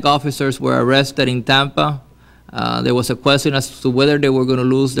officers were arrested in Tampa. There was a question as to whether they were going to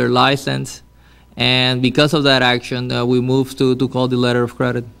lose their license, and because of that action, we moved to call the letter of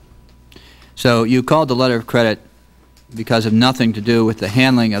credit. So you called the letter of credit because of nothing to do with the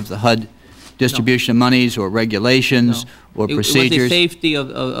handling of the HUD distribution of monies or regulations or procedures? It was the safety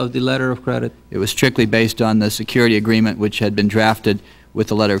of the letter of credit. It was strictly based on the security agreement which had been drafted with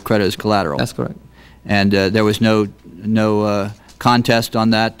the letter of credit as collateral? That's correct. And there was no contest on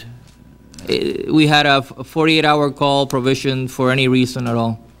that? We had a 48-hour call provision for any reason at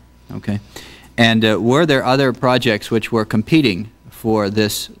all. Okay. And were there other projects which were competing for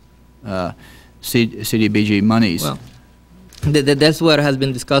this CDBG monies? Well, that's what has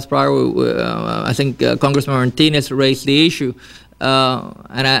been discussed prior. I think Congressman Martinez raised the issue,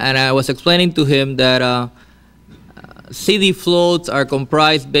 and I was explaining to him that CD floats are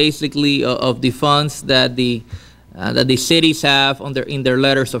comprised basically of the funds that the cities have in their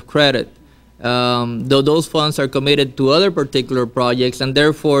letters of credit. Though those funds are committed to other particular projects, and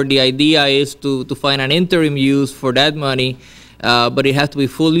therefore the idea is to find an interim use for that money, but it has to be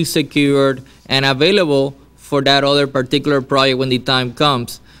fully secured and available for that other particular project when the time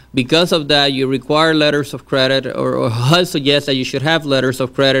comes. Because of that, you require letters of credit, or HUD suggests that you should have letters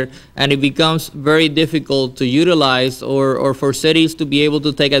of credit, and it becomes very difficult to utilize or for cities to be able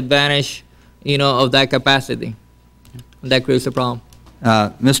to take advantage, of that capacity. That creates a problem.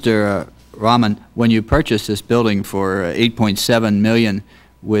 Mr. Rahman, when you purchased this building for $8.7 million,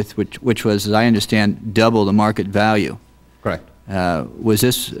 with which was, as I understand, double the market value. Correct. Was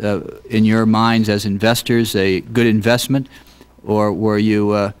this, in your minds as investors, a good investment, or were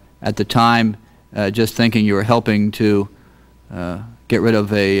you at the time just thinking you were helping to get rid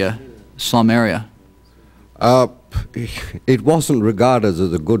of a slum area? It wasn't regarded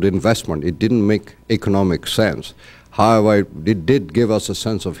as a good investment. It didn't make economic sense. However, it did give us a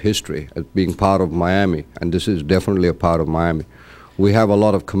sense of history as being part of Miami, and this is definitely a part of Miami. We have a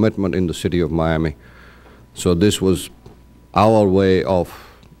lot of commitment in the city of Miami, so this was our way of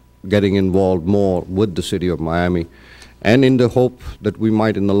getting involved more with the city of Miami, and in the hope that we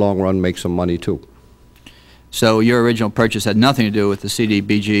might in the long run make some money too. So your original purchase had nothing to do with the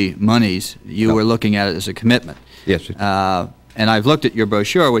CDBG monies. You No. were looking at it as a commitment. Yes. And I've looked at your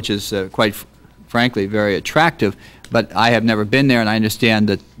brochure, which is quite frankly very attractive, but I have never been there, and I understand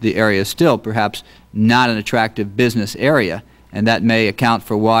that the area is still perhaps not an attractive business area, and that may account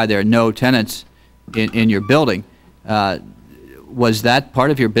for why there are no tenants in your building. Was that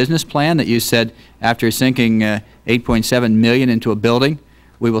part of your business plan, that you said after sinking $8.7 million into a building,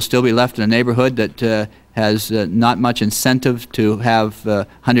 we will still be left in a neighborhood that has not much incentive to have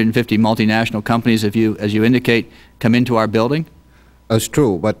 150 multinational companies, as you indicate, come into our building? That's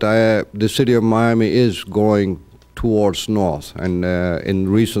true, but the city of Miami is going towards north, and in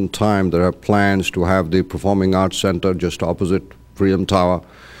recent time there are plans to have the Performing Arts Center just opposite Freedom Tower.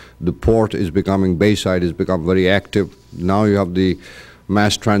 The port is becoming, Bayside has become very active. Now you have the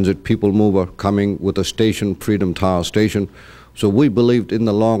mass transit people mover coming with a station, Freedom Tower Station. So we believed in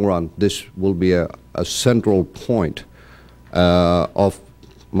the long run this will be a central point of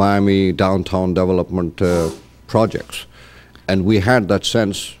Miami downtown development projects. And we had that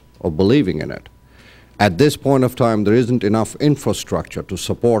sense of believing in it. At this point of time, there isn't enough infrastructure to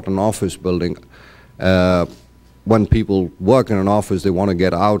support an office building. When people work in an office, they want to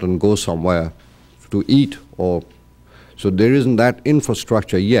get out and go somewhere to eat, so there isn't that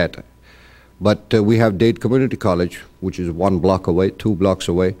infrastructure yet. But we have Dade Community College, which is 1 block away, 2 blocks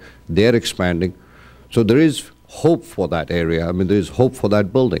away. They're expanding. So there is hope for that area. I mean, there is hope for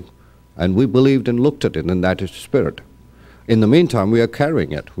that building. And we believed and looked at it in that spirit. In the meantime, we are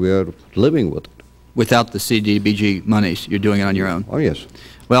carrying it. We are living with it. Without the CDBG monies, you're doing it on your own? Oh, yes.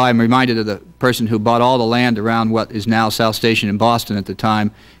 Well, I'm reminded of the person who bought all the land around what is now South Station in Boston. At the time,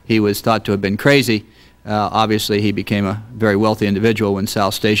 he was thought to have been crazy. Obviously, he became a very wealthy individual when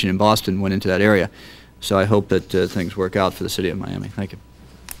South Station in Boston went into that area. So I hope that things work out for the city of Miami. Thank you.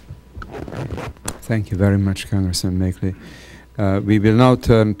 Thank you very much, Congressman Makeley. We will now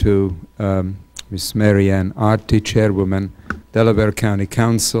turn to Ms. Mary Ann Arty, Chairwoman, Delaware County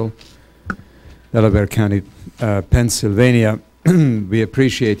Council, Delaware County, Pennsylvania. We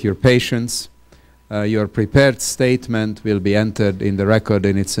appreciate your patience. Your prepared statement will be entered in the record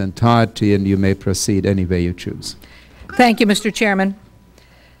in its entirety, and you may proceed any way you choose. Thank you, Mr. Chairman.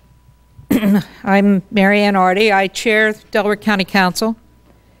 I'm Mary Ann Arty. I chair Delaware County Council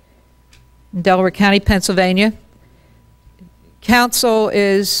in Delaware County, Pennsylvania. Council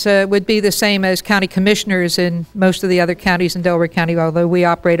would be the same as county commissioners in most of the other counties in Delaware County, although we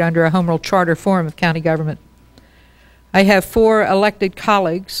operate under a home rule charter form of county government. I have 4 elected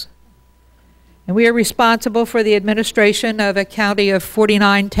colleagues, and we are responsible for the administration of a county of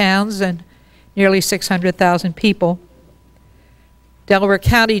 49 towns and nearly 600,000 people. Delaware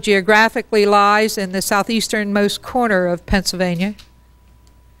County geographically lies in the southeasternmost corner of Pennsylvania.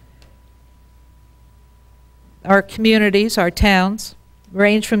 Our communities, our towns,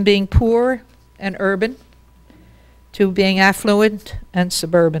 range from being poor and urban to being affluent and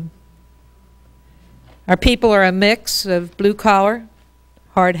suburban. Our people are a mix of blue-collar,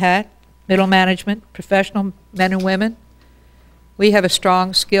 hard hat, middle management, professional men and women. We have a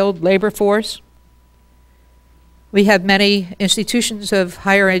strong, skilled labor force. We have many institutions of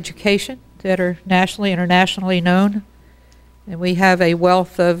higher education that are nationally, internationally known, and we have a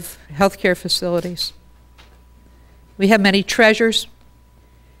wealth of healthcare facilities. We have many treasures,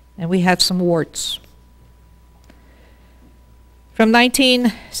 and we have some warts. From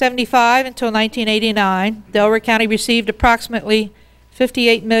 1975 until 1989, Delaware County received approximately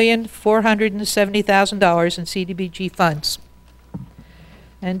 $58,470,000 in CDBG funds.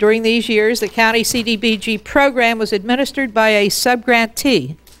 And during these years, the county CDBG program was administered by a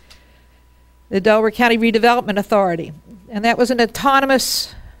subgrantee, the Delaware County Redevelopment Authority. And that was an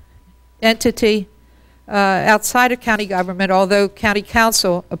autonomous entity outside of county government, although county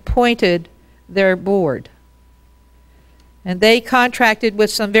council appointed their board. And they contracted with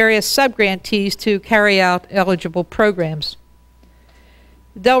some various subgrantees to carry out eligible programs.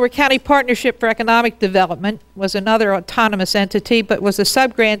 The Delaware County Partnership for Economic Development was another autonomous entity, but was a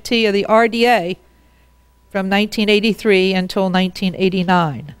subgrantee of the RDA from 1983 until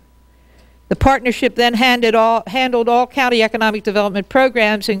 1989. The partnership then handled all county economic development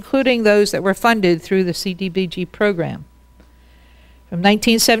programs, including those that were funded through the CDBG program. From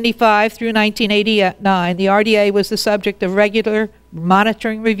 1975 through 1989, the RDA was the subject of regular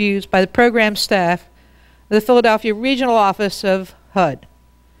monitoring reviews by the program staff of the Philadelphia Regional Office of HUD.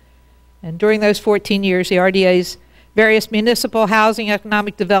 And during those 14 years, the RDA's various municipal housing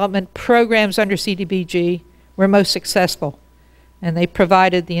economic development programs under CDBG were most successful, and they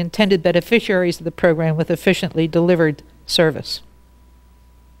provided the intended beneficiaries of the program with efficiently delivered service.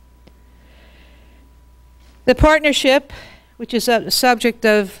 The partnership, which is a subject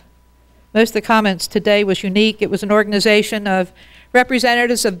of most of the comments today, was unique. It was an organization of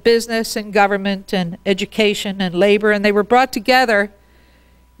representatives of business and government and education and labor, and they were brought together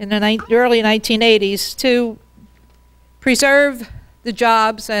in the early 1980s to preserve the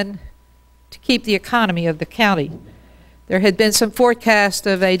jobs and to keep the economy of the county. There had been some forecast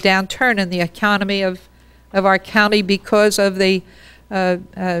of a downturn in the economy of our county because of the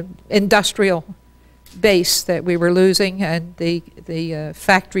industrial base that we were losing and the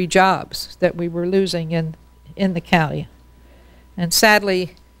factory jobs that we were losing in the county. And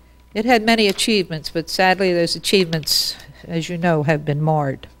sadly, it had many achievements, but sadly those achievements, as you know, have been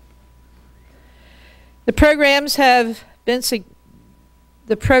marred. The program has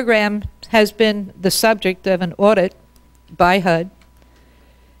been the subject of an audit by HUD.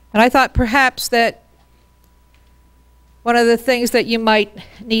 And I thought perhaps that one of the things that you might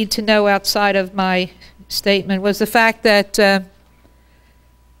need to know outside of my statement was the fact that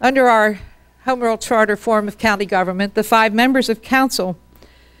under our Home Rule Charter form of county government, the 5 members of council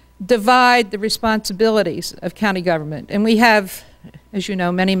divide the responsibilities of county government. And we have, as you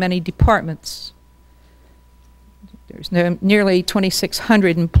know, many, many departments. There's nearly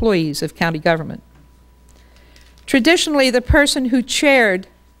 2,600 employees of county government. Traditionally, the person who chaired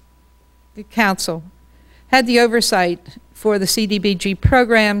the council had the oversight for the CDBG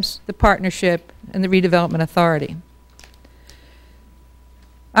programs, the partnership, and the redevelopment authority.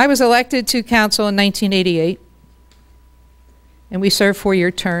 I was elected to council in 1988, and we served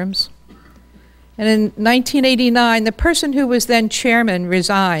 4-year terms. And in 1989, the person who was then chairman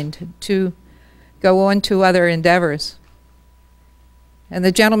resigned to go on to other endeavors. And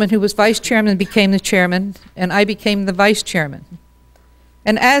the gentleman who was vice chairman became the chairman, and I became the vice chairman.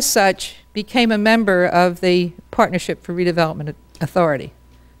 And as such, became a member of the Partnership for Redevelopment Authority,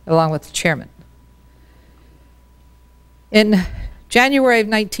 along with the chairman. In January of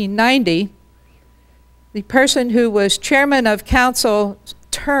 1990, the person who was chairman of council's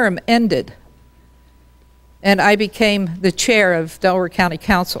term ended, and I became the chair of Delaware County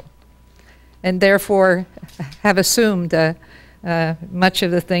Council, and therefore have assumed much of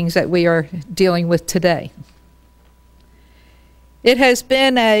the things that we are dealing with today. It has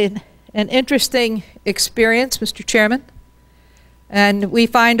been an interesting experience, Mr. Chairman, and we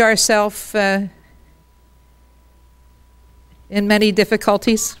find ourselves in many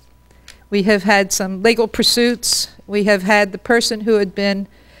difficulties. We have had some legal pursuits. We have had the person who had been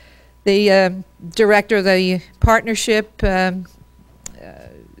the director of the partnership when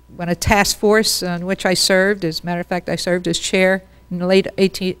a task force on which I served, as a matter of fact, I served as chair in the late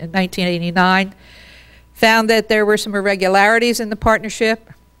 1989, found that there were some irregularities in the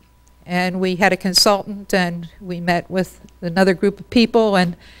partnership, and we had a consultant, and we met with another group of people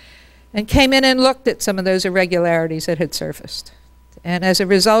and came in and looked at some of those irregularities that had surfaced. And as a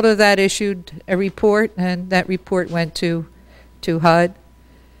result of that, issued a report, and that report went to HUD.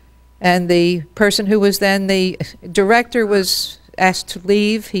 And the person who was then the director was asked to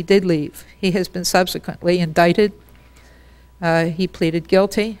leave. He did leave. He has been subsequently indicted. He pleaded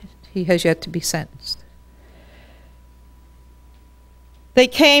guilty. He has yet to be sentenced. They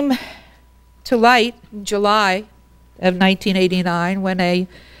came to light in July of 1989 when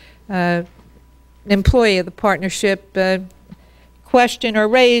an employee of the partnership questioned or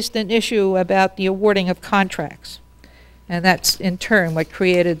raised an issue about the awarding of contracts. And that's in turn what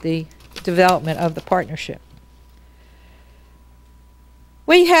created the development of the partnership.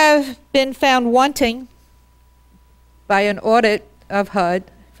 We have been found wanting by an audit of HUD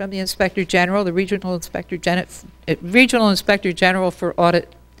from the Inspector General, the Regional Inspector General for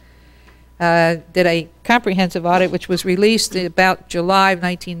Audit, did a comprehensive audit which was released about July of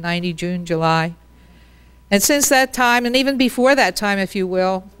 1990, June, July. And since that time, and even before that time, if you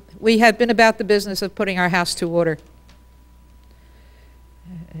will, we have been about the business of putting our house to order.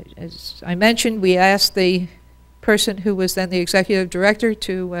 As I mentioned, we asked the person who was then the executive director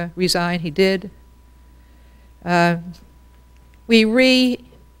to resign. He did. We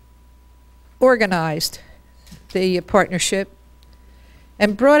reorganized the partnership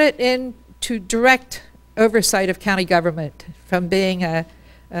and brought it into direct oversight of county government from being a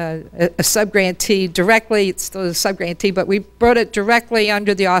sub-grantee directly. It's still a sub-grantee, but we brought it directly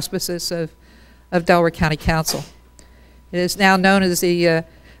under the auspices of Delaware County Council. It is now known as the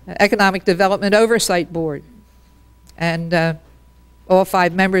Economic Development Oversight Board. And all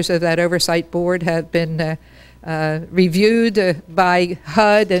 5 members of that oversight board have been reviewed by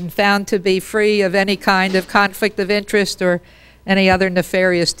HUD and found to be free of any kind of conflict of interest or any other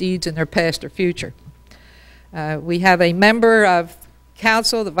nefarious deeds in their past or future. We have a member of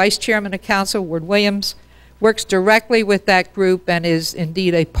council, the vice chairman of council, Ward Williams, works directly with that group and is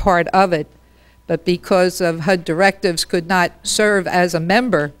indeed a part of it, but because of HUD directives could not serve as a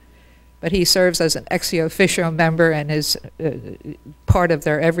member, but he serves as an ex officio member and is part of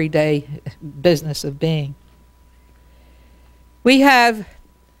their everyday business of being. We have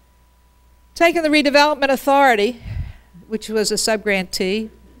taken the Redevelopment Authority, which was a sub-grantee,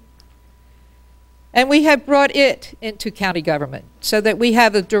 and we have brought it into county government so that we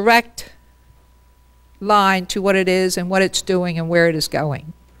have a direct line to what it is and what it's doing and where it is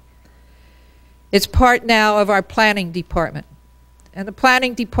going. It's part now of our planning department. And the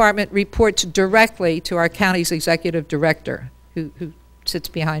planning department reports directly to our county's executive director, who sits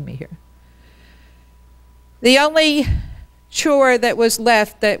behind me here. The only chore that was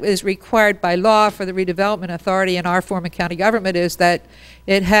left that is required by law for the Redevelopment Authority in our form of county government is that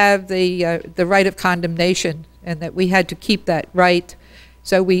it have the right of condemnation, and that we had to keep that right.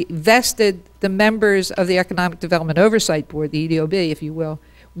 So we vested the members of the Economic Development Oversight Board, the EDOB, if you will,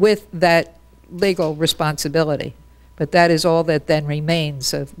 with that legal responsibility. But that is all that then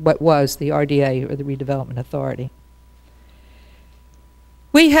remains of what was the RDA, or the Redevelopment Authority.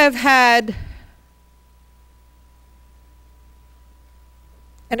 We have had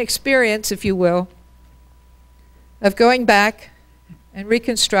an experience, if you will, of going back and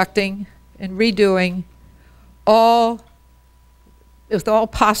reconstructing and redoing with all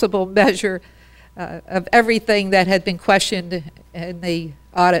possible measure of everything that had been questioned in the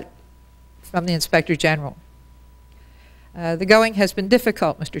audit from the Inspector General. The going has been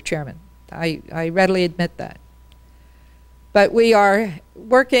difficult, Mr. Chairman. I readily admit that. But we are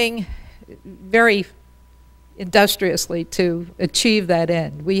working very industriously to achieve that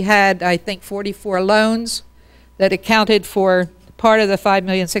end. We had, I think, 44 loans that accounted for part of the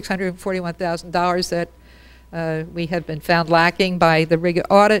 $5,641,000 that we have been found lacking by the RIGA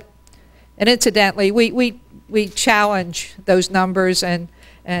audit. And incidentally, we challenge those numbers, and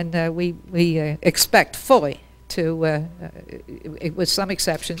we expect fully to, with some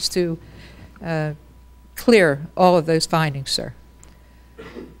exceptions, to clear all of those findings, sir.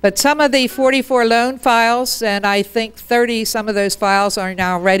 But some of the 44 loan files, and I think 30, some of those files are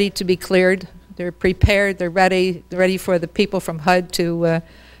now ready to be cleared. They're prepared, they're ready for the people from HUD to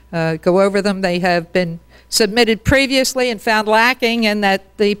go over them. They have been submitted previously and found lacking, and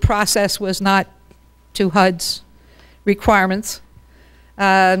that the process was not to HUD's requirements.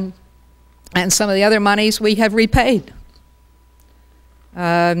 And some of the other monies we have repaid.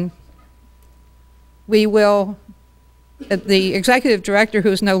 We will, the executive director,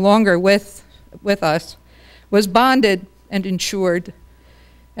 who is no longer with us, was bonded and insured,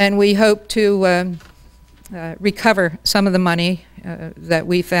 and we hope to recover some of the money that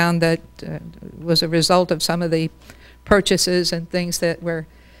we found that was a result of some of the purchases and things that were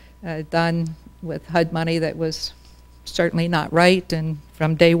done with HUD money that was certainly not right, and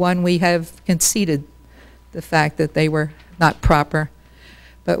from day one we have conceded the fact that they were not proper.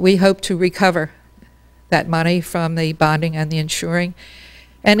 But we hope to recover that money from the bonding and the insuring.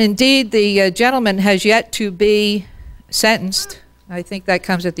 And indeed, the gentleman has yet to be sentenced. I think that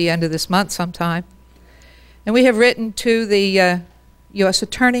comes at the end of this month sometime. And we have written to the U.S.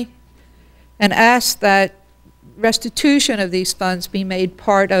 Attorney and asked that restitution of these funds be made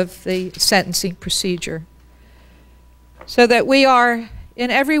part of the sentencing procedure, so that we are,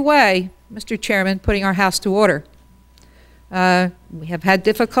 in every way, Mr. Chairman, putting our house to order. We have had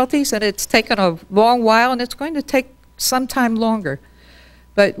difficulties, and it's taken a long while, and it's going to take some time longer.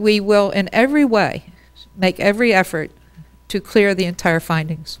 But we will, in every way, make every effort to clear the entire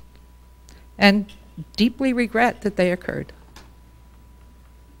findings, and deeply regret that they occurred.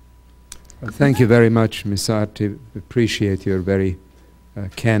 Well, thank you very much, Ms. Arti. Appreciate your very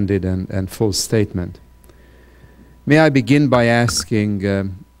candid and full statement. May I begin by asking,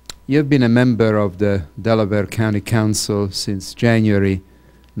 you've been a member of the Delaware County Council since January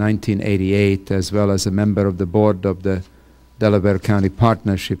 1988, as well as a member of the board of the Delaware County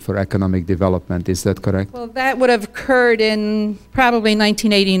Partnership for Economic Development. Is that correct? Well, that would have occurred in probably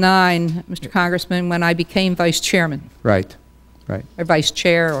 1989, Mr. Congressman, when I became vice chairman. Right, right. Or vice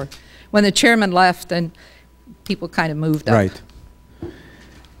chair, or when the chairman left and people kind of moved up. Right.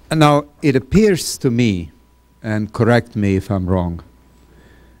 And now, it appears to me, and correct me if I'm wrong,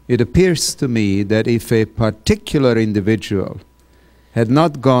 it appears to me that if a particular individual had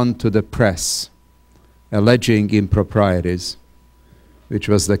not gone to the press alleging improprieties, which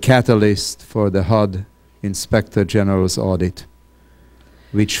was the catalyst for the HUD Inspector General's audit,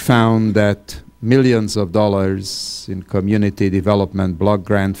 which found that millions of dollars in community development block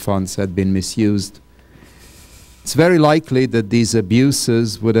grant funds had been misused, it's very likely that these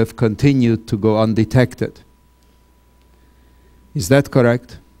abuses would have continued to go undetected. Is that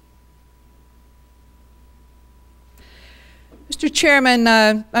correct? Mr. Chairman,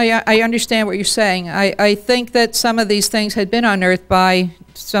 I understand what you're saying. I think that some of these things had been unearthed by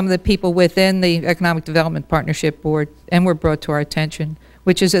some of the people within the Economic Development Partnership Board and were brought to our attention,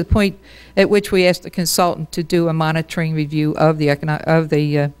 which is the point at which we asked the consultant to do a monitoring review of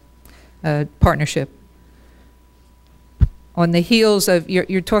the partnership. On the heels of,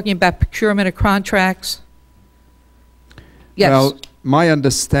 you're talking about procurement of contracts? Yes. Well, my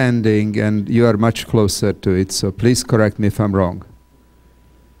understanding, and you are much closer to it, so please correct me if I'm wrong,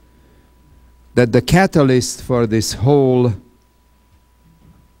 that the catalyst for this whole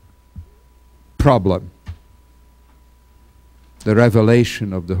problem, the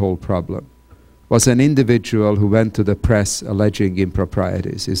revelation of the whole problem, was an individual who went to the press alleging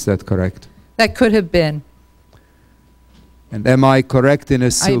improprieties. Is that correct? That could have been. And am I correct in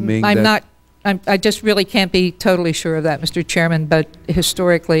assuming that... I just really can't be totally sure of that, Mr. Chairman, but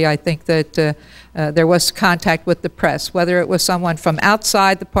historically I think that there was contact with the press. Whether it was someone from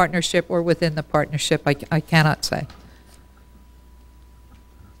outside the partnership or within the partnership, I cannot say.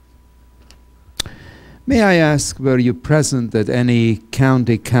 May I ask, were you present at any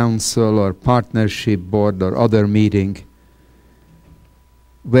county council or partnership board or other meeting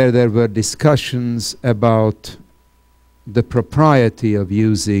where there were discussions about the propriety of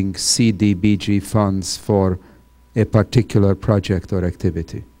using CDBG funds for a particular project or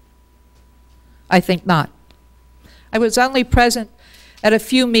activity? I think not. I was only present at a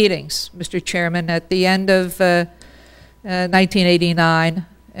few meetings, Mr. Chairman, at the end of 1989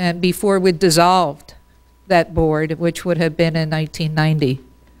 and before we dissolved that board, which would have been in 1990.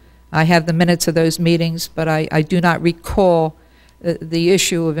 I have the minutes of those meetings, but I do not recall the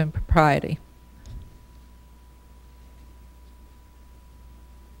issue of impropriety.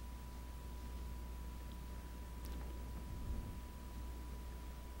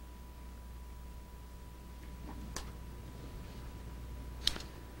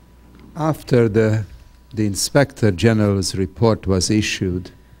 After the Inspector General's report was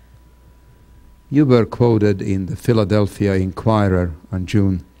issued, you were quoted in the Philadelphia Inquirer on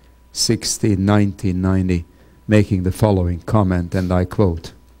June 16, 1990, making the following comment, and I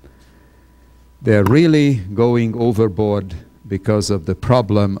quote, "They're really going overboard because of the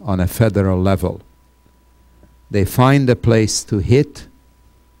problem on a federal level. They find a place to hit,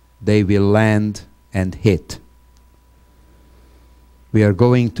 they will land and hit. We are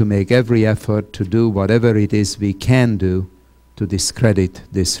going to make every effort to do whatever it is we can do to discredit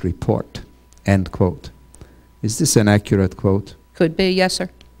this report." End quote. Is this an accurate quote? Could be, yes, sir.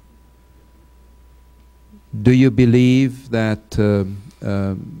 Do you believe that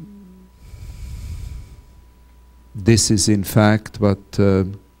this is in fact what the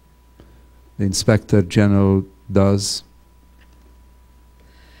Inspector General does?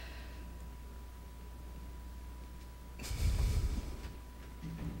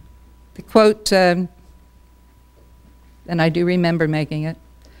 The quote, and I do remember making it,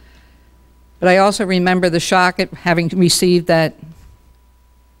 but I also remember the shock at having received that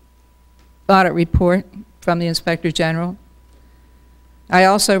audit report from the Inspector General. I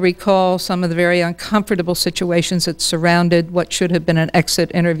also recall some of the very uncomfortable situations that surrounded what should have been an exit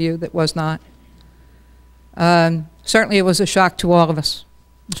interview that was not. Certainly it was a shock to all of us,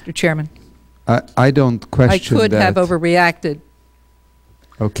 Mr. Chairman. I don't question that. I could have overreacted.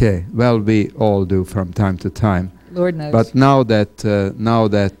 Okay, well, we all do from time to time. Lord knows. But now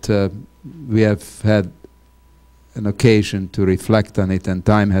that we have had an occasion to reflect on it and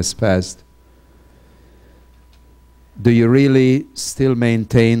time has passed, do you really still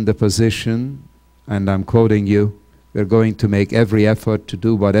maintain the position, and I'm quoting you, we're going to make every effort to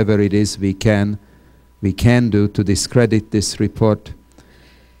do whatever it is we can do to discredit this report?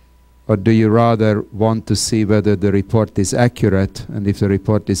 Or do you rather want to see whether the report is accurate? And if the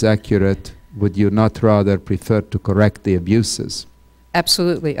report is accurate, would you not rather prefer to correct the abuses?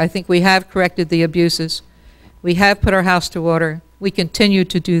 Absolutely. I think we have corrected the abuses. We have put our house to order. We continue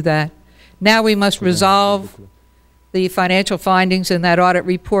to do that. Now we must resolve the financial findings in that audit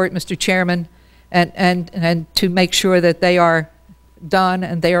report, Mr. Chairman, and to make sure that they are done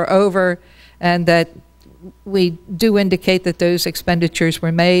and they are over, and that we do indicate that those expenditures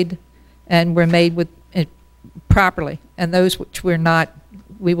were made and were made with properly, and those which we're not,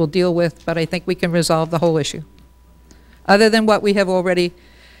 we will deal with, but I think we can resolve the whole issue. Other than what we have already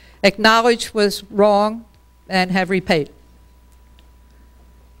acknowledged was wrong and have repaid.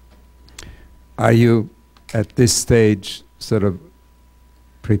 Are you, at this stage, sort of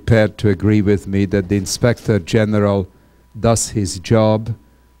prepared to agree with me that the Inspector General does his job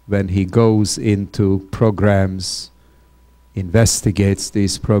when he goes into programs, investigates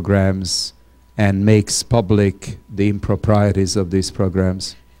these programs, and makes public the improprieties of these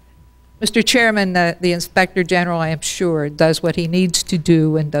programs? Mr. Chairman, the Inspector General, I am sure, does what he needs to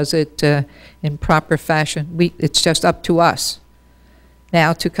do and does it in proper fashion. It's just up to us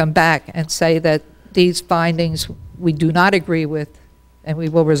now to come back and say that these findings we do not agree with, and we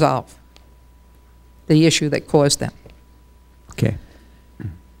will resolve the issue that caused them. Okay.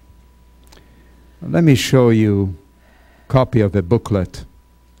 Let me show you a copy of a booklet,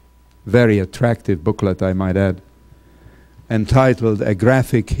 very attractive booklet, I might add, entitled A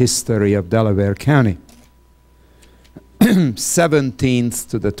Graphic History of Delaware County, 17th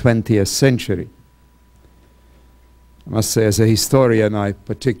to the 20th century. I must say, as a historian, I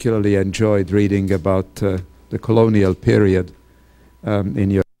particularly enjoyed reading about the colonial period in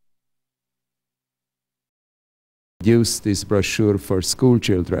your use this brochure for school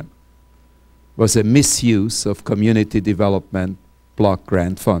children was a misuse of community development block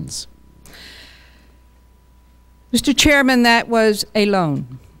grant funds. Mr. Chairman, that was a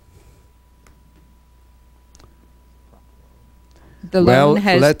loan. The loan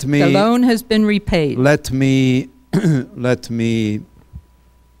has been repaid. Let me let me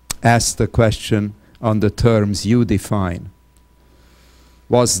ask the question on the terms you define.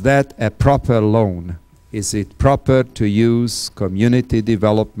 Was that a proper loan? Is it proper to use community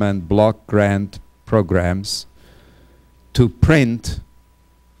development block grant programs to print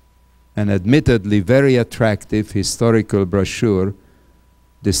an admittedly very attractive historical brochure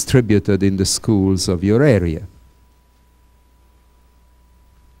distributed in the schools of your area?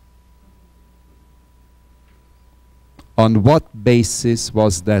 On what basis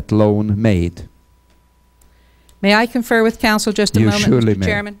was that loan made? May I confer with counsel just a moment, Mr.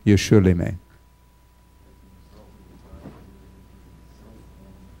 Chairman? You surely may.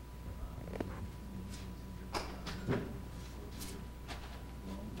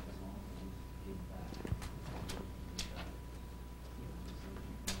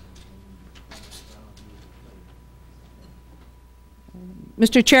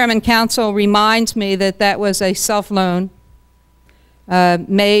 Mr. Chairman, counsel reminds me that that was a self-loan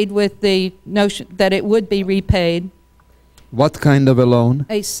made with the notion that it would be repaid. What kind of a loan?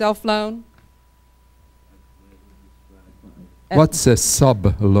 A self-loan. What's a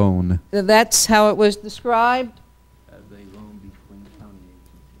sub-loan? That's how it was described.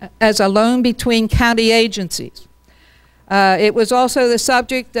 As a loan between county agencies. It was also the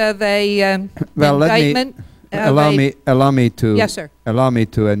subject of a indictment. Allow me to. Yes, sir. Allow me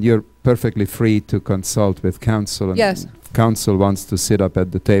to, and you're perfectly free to consult with counsel. And yes. If counsel wants to sit up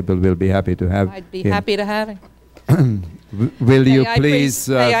at the table, we'll be happy to have I'd be happy to have him. Will you please...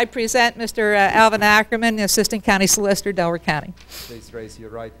 may I present Mr. Alvin Ackerman, Assistant County Solicitor, Delaware County. Please raise your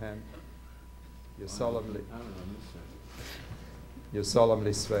right hand. You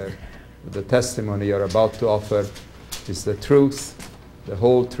solemnly swear that the testimony you're about to offer is the truth, the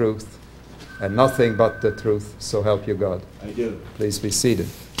whole truth, and nothing but the truth, so help you God. I do. Please be seated.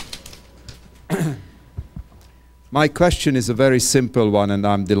 My question is a very simple one, and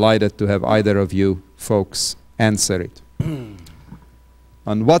I'm delighted to have either of you folks answer it.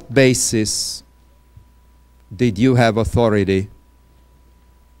 On what basis did you have authority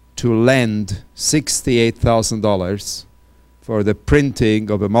to lend $68,000 for the printing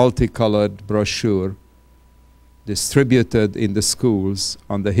of a multicolored brochure distributed in the schools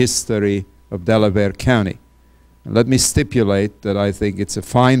on the history of Delaware County? And let me stipulate that I think it's a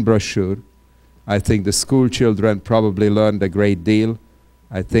fine brochure. I think the school children probably learned a great deal.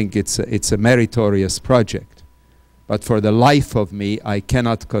 I think it's a meritorious project. But for the life of me, I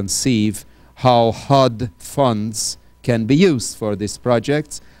cannot conceive how HUD funds can be used for these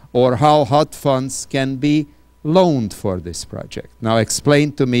projects, or how HUD funds can be loaned for this project. Now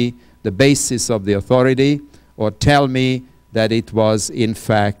explain to me the basis of the authority, or tell me that it was in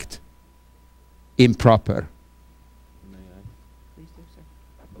fact improper.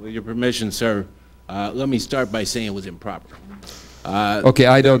 With your permission, sir, let me start by saying it was improper. Okay,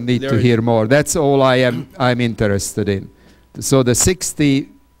 I don't need to hear more. That's all I'm interested in. So the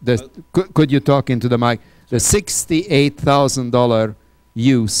could you talk into the mic? The $68,000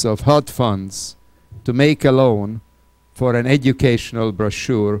 use of HUD funds to make a loan for an educational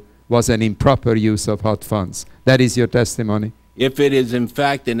brochure was an improper use of HUD funds. That is your testimony? If it is in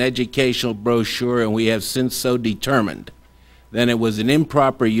fact an educational brochure, and we have since so determined, then it was an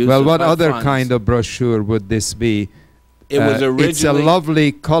improper use of HUD funds. Well, what other kind of brochure would this be? It was originally... It's a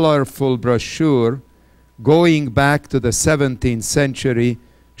lovely, colorful brochure going back to the 17th century,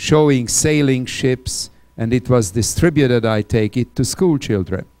 showing sailing ships, and it was distributed, I take it, to school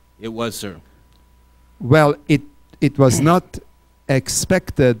children. It was, sir. Well, it was not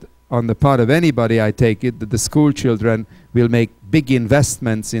expected on the part of anybody, I take it, that the school children will make big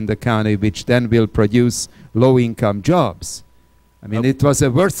investments in the county, which then will produce low-income jobs. I mean, it was a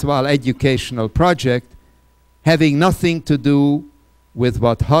worthwhile educational project having nothing to do with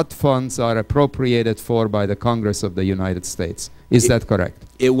what HUD funds are appropriated for by the Congress of the United States. Is that correct?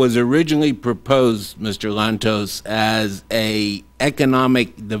 It was originally proposed, Mr. Lantos, as an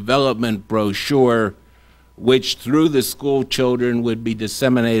economic development brochure which through the school children would be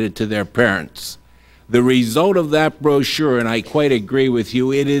disseminated to their parents. The result of that brochure, and I quite agree with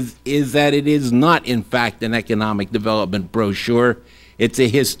you, is that it is not in fact an economic development brochure. It's a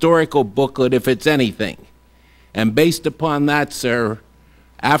historical booklet, if it's anything. And based upon that, sir,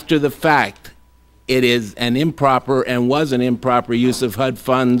 after the fact, it is an improper and was an improper use of HUD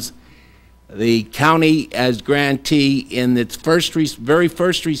funds. The county, as grantee, in its very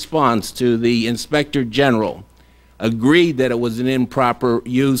first response to the Inspector General, agreed that it was an improper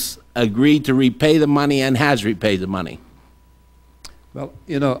use, agreed to repay the money, and has repaid the money. Well,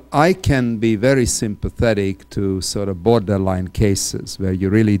 you know, I can be very sympathetic to sort of borderline cases where you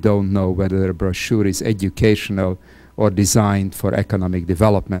really don't know whether a brochure is educational or designed for economic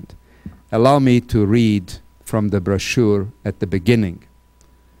development. Allow me to read from the brochure at the beginning.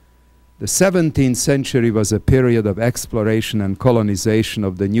 The 17th century was a period of exploration and colonization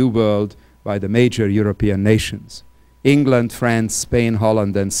of the New World by the major European nations: England, France, Spain,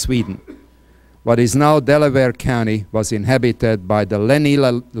 Holland, and Sweden. What is now Delaware County was inhabited by the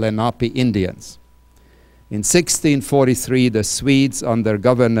Lenni-Lenape Indians. In 1643, the Swedes, under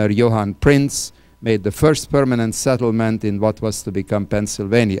Governor Johann Prince, made the first permanent settlement in what was to become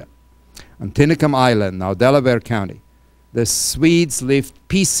Pennsylvania. On Tinicum Island, now Delaware County, the Swedes lived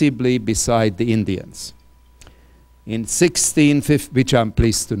peaceably beside the Indians. In 1650, which I'm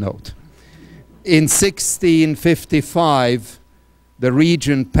pleased to note. In 1655, the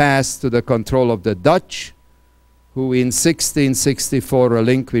region passed to the control of the Dutch, who in 1664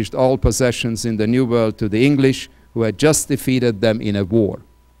 relinquished all possessions in the New World to the English, who had just defeated them in a war.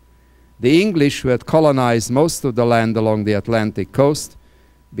 The English, who had colonized most of the land along the Atlantic coast,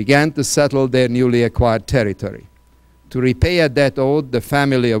 began to settle their newly acquired territory. To repay a debt owed, the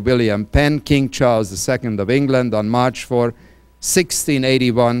family of William Penn, King Charles II of England, on March 4,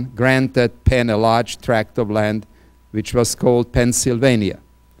 1681, granted Penn a large tract of land which was called Pennsylvania,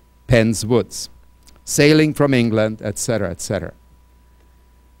 Penn's Woods, sailing from England, etc., etc.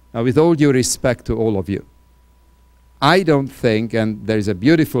 Now, with all due respect to all of you, I don't think, and there is a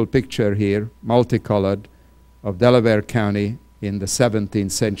beautiful picture here, multicolored, of Delaware County in the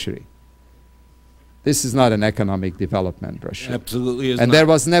 17th century. This is not an economic development brochure. Absolutely is and not. There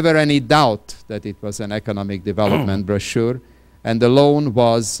was never any doubt that it was an economic development brochure. And the loan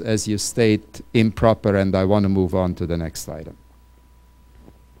was, as you state, improper, and I want to move on to the next item.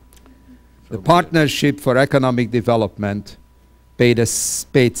 The Partnership for Economic Development paid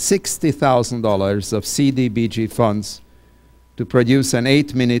 $60,000 of CDBG funds to produce an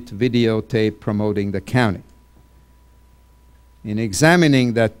 8-minute videotape promoting the county. In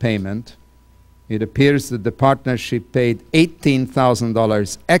examining that payment, it appears that the partnership paid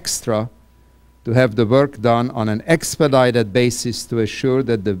 $18,000 extra to have the work done on an expedited basis to assure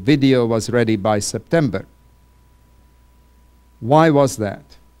that the video was ready by September. Why was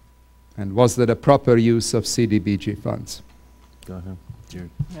that? And was that a proper use of CDBG funds? Go ahead,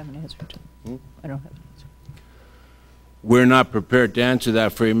 Jared. I have an answer to. I don't have an answer. We're not prepared to answer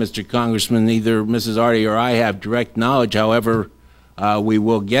that for you, Mr. Congressman. Neither Mrs. Artie or I have direct knowledge. However, we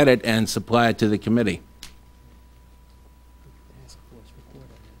will get it and supply it to the committee.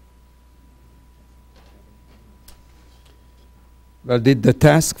 Well, did the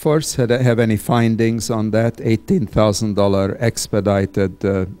task force have any findings on that $18,000 expedited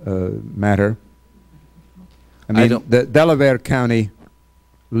matter? I mean, the Delaware County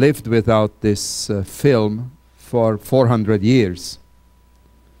lived without this film for 400 years.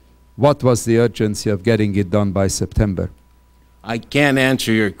 What was the urgency of getting it done by September? I can't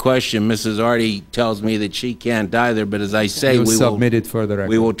answer your question. Mrs. Artie tells me that she can't either, but as I say, You submit it for the record.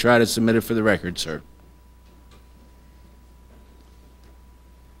 we will try to submit it for the record, sir.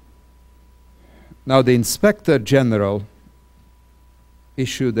 Now, the Inspector General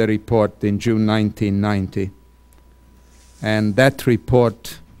issued a report in June 1990, and that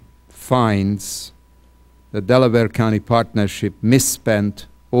report finds the Delaware County Partnership misspent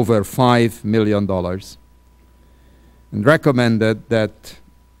over $5 million and recommended that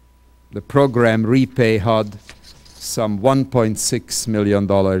the program repay HUD some $1.6 million in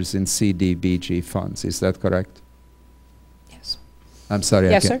CDBG funds. Is that correct? Yes. I'm sorry.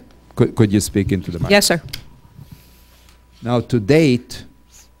 Yes, sir. Could you speak into the mic? Yes, sir. Now, to date,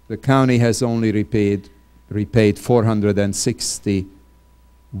 the county has only repaid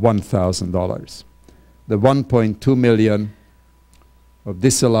 $461,000. The $1.2 million of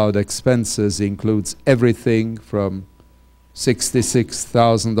disallowed expenses includes everything from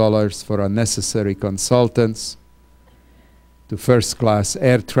 $66,000 for unnecessary consultants, to first-class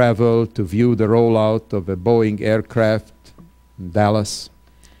air travel, to view the rollout of a Boeing aircraft in Dallas,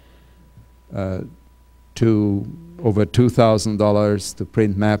 to over $2,000 to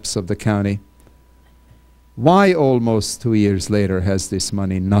print maps of the county. Why almost 2 years later has this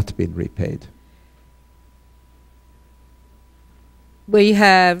money not been repaid? We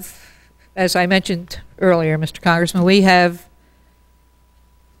have, as I mentioned earlier, Mr. Congressman, we have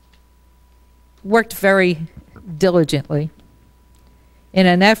worked very diligently in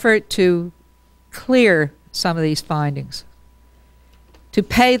an effort to clear some of these findings, to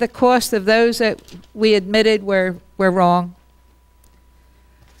pay the cost of those that we admitted were wrong,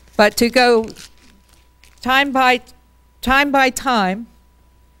 but to go time by time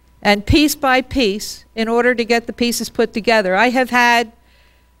and piece by piece in order to get the pieces put together. I have had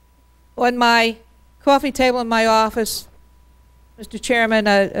on my coffee table in my office, Mr. Chairman,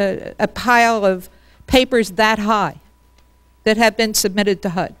 a pile of papers that high that have been submitted to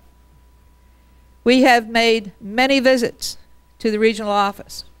HUD. We have made many visits to the regional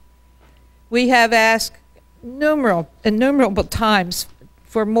office. We have asked innumerable times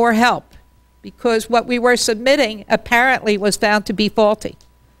for more help because what we were submitting apparently was found to be faulty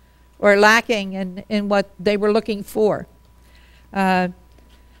or lacking in what they were looking for. I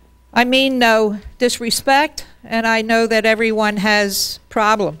mean no disrespect, and I know that everyone has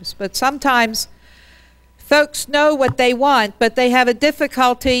problems, but sometimes folks know what they want, but they have a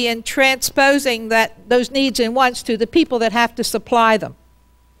difficulty in transposing those needs and wants to the people that have to supply them.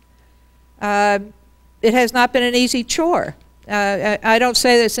 It has not been an easy chore. I don't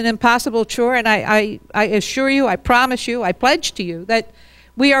say that it's an impossible chore, and I assure you, I promise you, I pledge to you that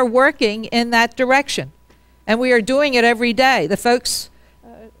we are working in that direction, and we are doing it every day. The folks,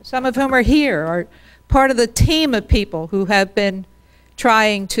 some of whom are here, are part of the team of people who have been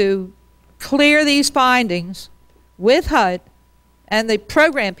trying to clear these findings with HUD and the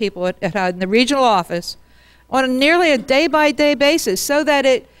program people at HUD in the regional office on nearly a day-by-day basis, so that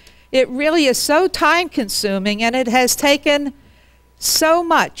it really is so time-consuming, and it has taken so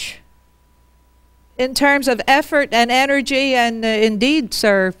much in terms of effort and energy and indeed,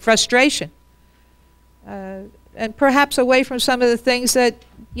 sir, frustration. And perhaps away from some of the things that,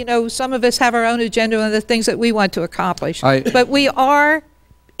 you know, some of us have our own agenda and the things that we want to accomplish. But we are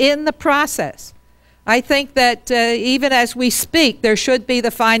in the process. I think that even as we speak, there should be the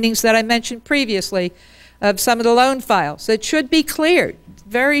findings that I mentioned previously of some of the loan files that should be cleared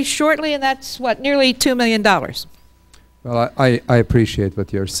very shortly, and that's, what, nearly $2 million. Well, I appreciate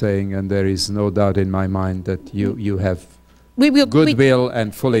what you're saying, and there is no doubt in my mind that you have goodwill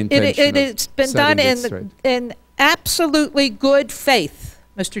and full intention. It's been done in absolutely good faith,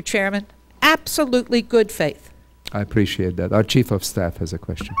 Mr. Chairman, absolutely good faith. I appreciate that. Our Chief of Staff has a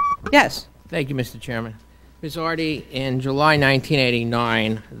question. Yes. Thank you, Mr. Chairman. Ms. Artie, in July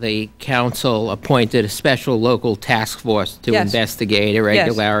 1989, the council appointed a special local task force to investigate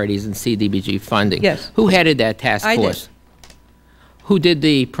irregularities in CDBG funding. Yes. Who headed that task force? I did. Who did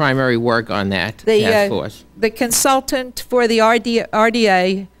the primary work on that task force? The consultant for the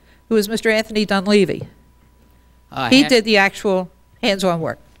RDA, who was Mr. Anthony Dunleavy. He did the actual hands-on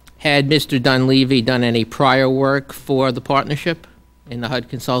work. Had Mr. Dunleavy done any prior work for the partnership in the HUD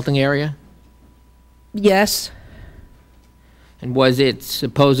consulting area? Yes. And was it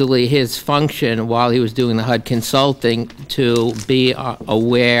supposedly his function while he was doing the HUD consulting to be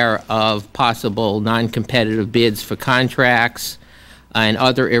aware of possible non-competitive bids for contracts and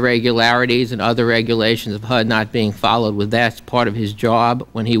other irregularities and other regulations of HUD not being followed? Was that part of his job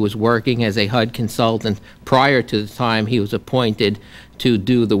when he was working as a HUD consultant prior to the time he was appointed to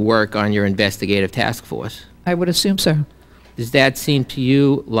do the work on your investigative task force? I would assume so. Does that seem to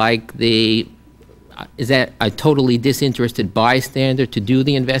you like is that a totally disinterested bystander to do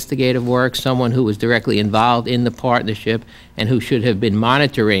the investigative work, someone who was directly involved in the partnership and who should have been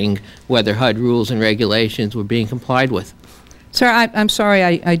monitoring whether HUD rules and regulations were being complied with? Sir, I'm sorry,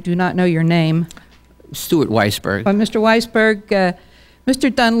 I do not know your name. Stuart Weisberg. Mr. Weisberg,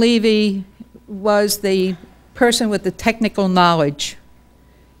 Mr. Dunleavy was the person with the technical knowledge.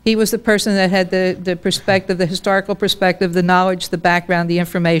 He was the person that had the perspective, the historical perspective, the knowledge, the background, the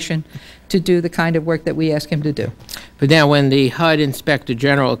information to do the kind of work that we ask him to do. But now when the HUD Inspector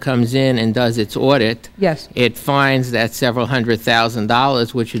General comes in and does its audit, yes, it finds that several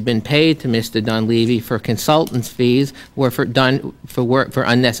 $100,000 which had been paid to Mr. Dunleavy for consultants' fees were for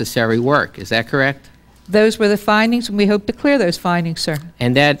unnecessary work. Is that correct? Those were the findings, and we hope to clear those findings, sir.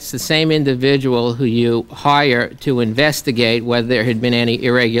 And that's the same individual who you hire to investigate whether there had been any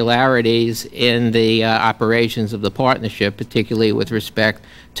irregularities in the operations of the partnership, particularly with respect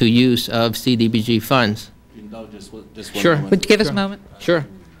to use of CDBG funds. Just one sure. moment. Would you give us a moment? Sure.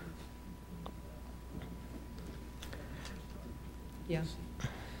 Yes.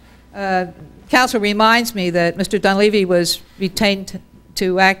 Counsel reminds me that Mr. Dunleavy was retained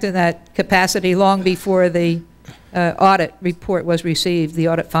to act in that capacity long before the audit report was received, the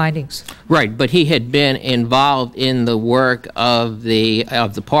audit findings. Right, but he had been involved in the work of the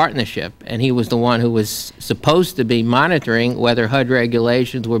partnership, and he was the one who was supposed to be monitoring whether HUD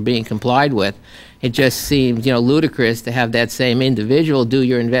regulations were being complied with. It just seems, ludicrous to have that same individual do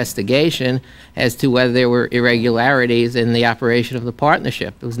your investigation as to whether there were irregularities in the operation of the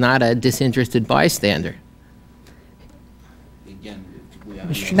partnership. It was not a disinterested bystander.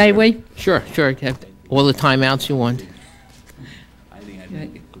 May we? Sure, sure. Have all the timeouts you want. I think I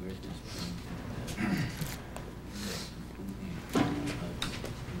make it clear at this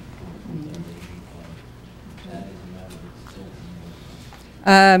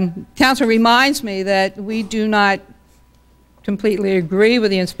point. Counsel reminds me that we do not completely agree with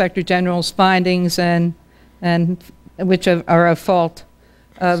the Inspector General's findings and which are a fault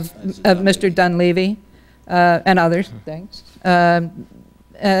of Mr. Dunleavy and others. Thanks.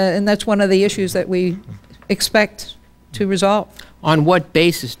 And that's one of the issues that we expect to resolve. On what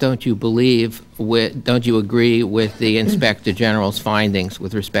basis don't you agree with the Inspector General's findings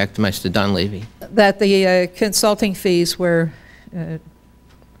with respect to Mr. Dunleavy? That the consulting fees were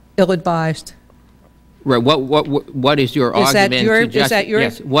ill-advised. Right. What is your argument? Is that your?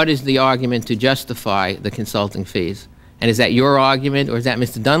 Yes. What is the argument to justify the consulting fees? And is that your argument, or is that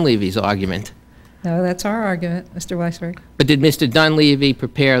Mr. Dunleavy's argument? No, that's our argument, Mr. Weisberg. But did Mr. Dunleavy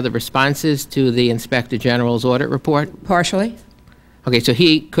prepare the responses to the Inspector General's audit report? Partially. Okay, so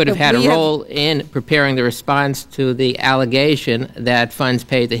he could have had a role in preparing the response to the allegation that funds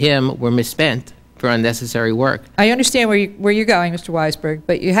paid to him were misspent for unnecessary work. I understand where you're going, Mr. Weisberg,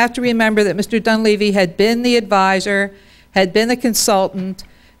 but you have to remember that Mr. Dunleavy had been the advisor, had been the consultant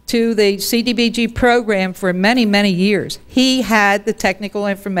to the CDBG program for many, many years. He had the technical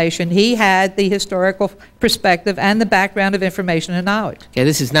information, he had the historical perspective and the background of information and knowledge. Okay,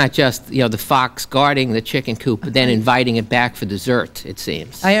 this is not just, the fox guarding the chicken coop, but then inviting it back for dessert, it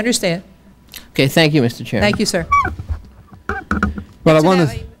seems. I understand. Okay, thank you, Mr. Chairman. Thank you, sir. Well, I want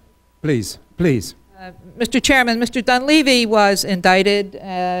to... Please. Mr. Chairman, Mr. Dunleavy was indicted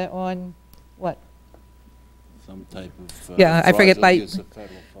on what? Some type of I forget use of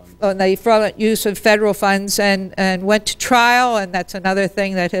federal funds. On the fraudulent use of federal funds and went to trial, and that's another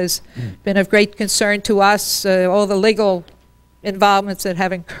thing that has been of great concern to us, all the legal involvements that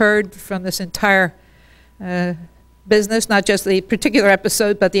have occurred from this entire business, not just the particular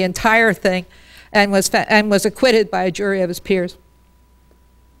episode, but the entire thing, and was acquitted by a jury of his peers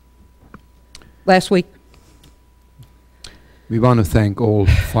last week. We want to thank all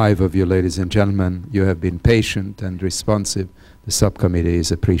 5 of you, ladies and gentlemen. You have been patient and responsive. The subcommittee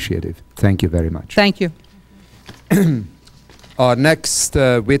is appreciative. Thank you very much. Thank you. Our next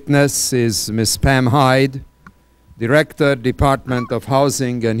witness is Ms. Pam Hyde, Director, Department of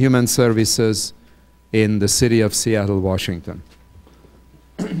Housing and Human Services in the City of Seattle, Washington.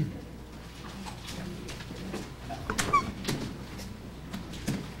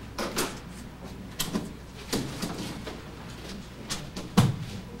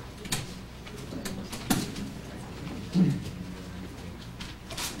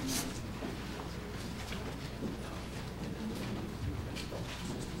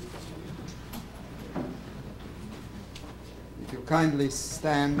 If you kindly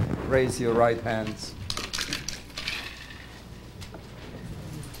stand, raise your right hands.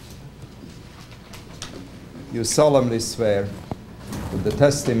 You solemnly swear that the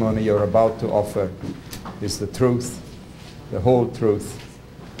testimony you're about to offer is the truth, the whole truth,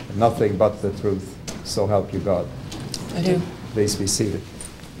 and nothing but the truth. So help you God. I do. Please be seated.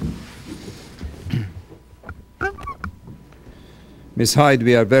 Ms. Hyde,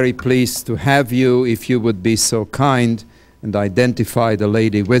 we are very pleased to have you. If you would be so kind and identify the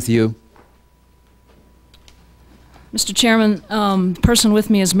lady with you. Mr. Chairman, the person with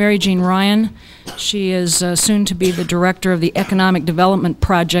me is Mary Jean Ryan. She is soon to be the director of the Economic Development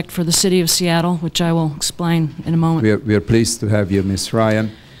Project for the City of Seattle, which I will explain in a moment. We are pleased to have you, Ms.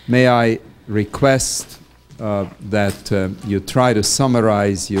 Ryan. May I request that you try to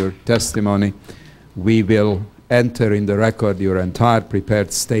summarize your testimony. We will enter in the record your entire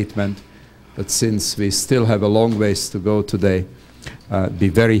prepared statement, but since we still have a long ways to go today, be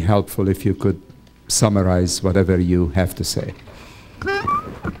very helpful if you could summarize whatever you have to say.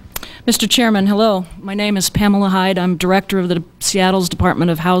 Mr. Chairman, hello. My name is Pamela Hyde. I'm director of the Seattle's Department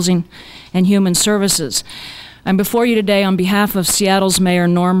of Housing and Human Services. I'm before you today on behalf of Seattle's Mayor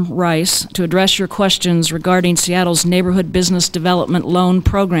Norm Rice to address your questions regarding Seattle's Neighborhood Business Development Loan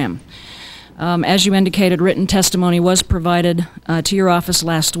Program. As you indicated, written testimony was provided to your office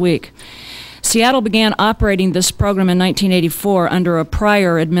last week. Seattle began operating this program in 1984 under a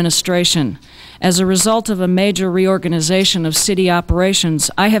prior administration. As a result of a major reorganization of city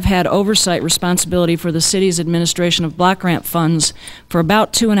operations, I have had oversight responsibility for the city's administration of block grant funds for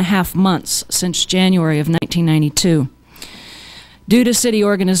about 2.5 months since January of 1992. Due to city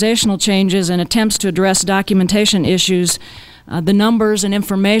organizational changes and attempts to address documentation issues, the numbers and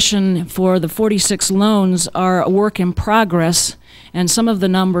information for the 46 loans are a work in progress, and some of the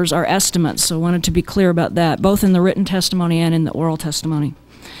numbers are estimates, so I wanted to be clear about that, both in the written testimony and in the oral testimony.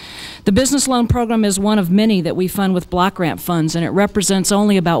 The business loan program is one of many that we fund with block grant funds, and it represents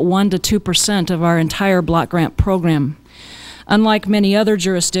only about 1% to 2% of our entire block grant program. Unlike many other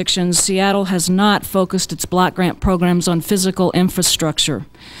jurisdictions, Seattle has not focused its block grant programs on physical infrastructure.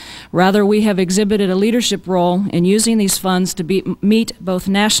 Rather, we have exhibited a leadership role in using these funds to meet both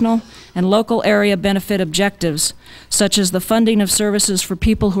national and local area benefit objectives, such as the funding of services for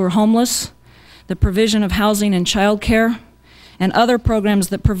people who are homeless, the provision of housing and child care, and other programs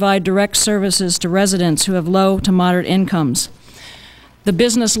that provide direct services to residents who have low to moderate incomes. The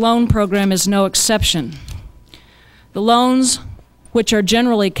business loan program is no exception. The loans, which are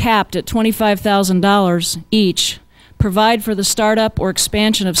generally capped at $25,000 each, provide for the startup or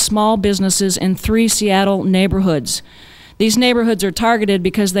expansion of small businesses in 3 Seattle neighborhoods. These neighborhoods are targeted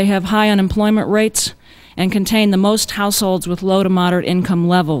because they have high unemployment rates and contain the most households with low to moderate income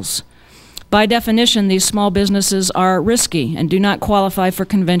levels. By definition, these small businesses are risky and do not qualify for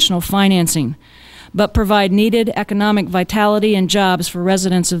conventional financing, but provide needed economic vitality and jobs for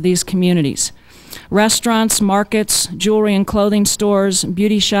residents of these communities. Restaurants, markets, jewelry and clothing stores,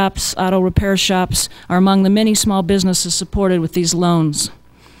 beauty shops, auto repair shops are among the many small businesses supported with these loans.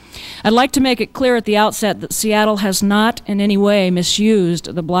 I'd like to make it clear at the outset that Seattle has not in any way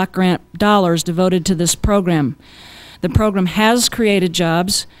misused the block grant dollars devoted to this program. The program has created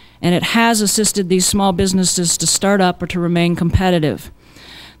jobs, and it has assisted these small businesses to start up or to remain competitive.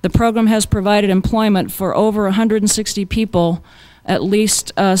 The program has provided employment for over 160 people, at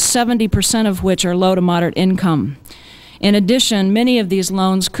least 70% of which are low to moderate income. In addition, many of these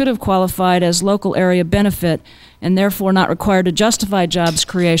loans could have qualified as local area benefit and therefore not required to justify jobs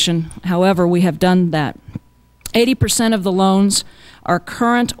creation. However, we have done that. 80% of the loans are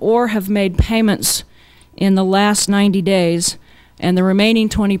current or have made payments in the last 90 days, and the remaining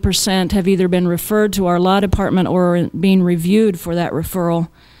 20% have either been referred to our law department or are being reviewed for that referral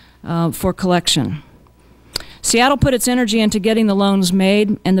for collection. Seattle put its energy into getting the loans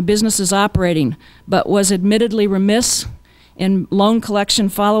made and the businesses operating, but was admittedly remiss in loan collection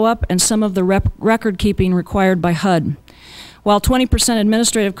follow-up and some of the record-keeping required by HUD. While 20%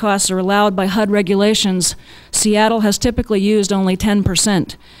 administrative costs are allowed by HUD regulations, Seattle has typically used only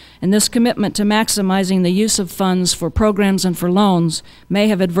 10%. And this commitment to maximizing the use of funds for programs and for loans may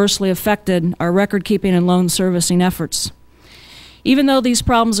have adversely affected our record-keeping and loan servicing efforts. Even though these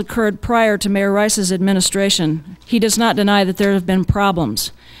problems occurred prior to Mayor Rice's administration, he does not deny that there have been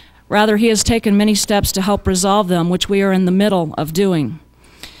problems. Rather, he has taken many steps to help resolve them, which we are in the middle of doing.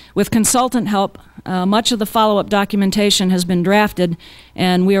 With consultant help, much of the follow-up documentation has been drafted,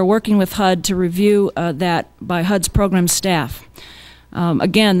 and we are working with HUD to review that by HUD's program staff.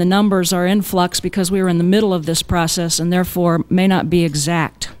 Again, the numbers are in flux because we are in the middle of this process and therefore may not be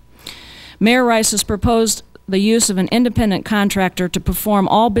exact. Mayor Rice's proposed the use of an independent contractor to perform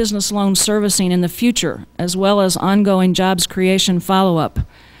all business loan servicing in the future, as well as ongoing jobs creation follow-up.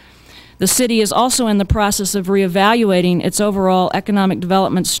 The city is also in the process of reevaluating its overall economic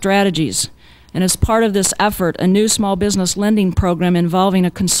development strategies. And as part of this effort, a new small business lending program involving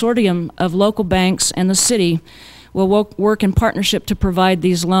a consortium of local banks and the city will work in partnership to provide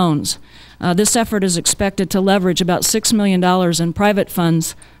these loans. This effort is expected to leverage about $6 million in private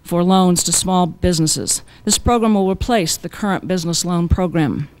funds for loans to small businesses. This program will replace the current business loan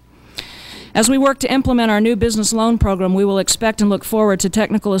program. As we work to implement our new business loan program, we will expect and look forward to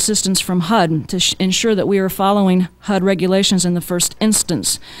technical assistance from HUD to ensure that we are following HUD regulations in the first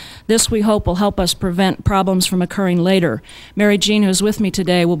instance. This, we hope, will help us prevent problems from occurring later. Mary Jean, who is with me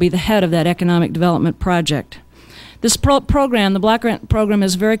today, will be the head of that economic development project. This program, the Block Grant program,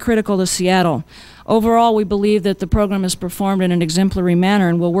 is very critical to Seattle. Overall, we believe that the program is performed in an exemplary manner,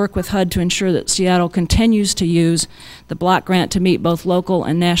 and we'll work with HUD to ensure that Seattle continues to use the Block Grant to meet both local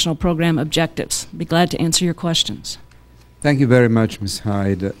and national program objectives. I'd be glad to answer your questions. Thank you very much, Ms.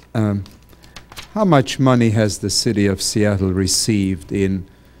 Hyde. How much money has the City of Seattle received in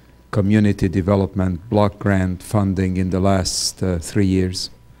community development block grant funding in the last 3 years?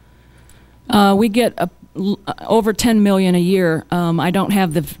 We get over $10 million a year. I don't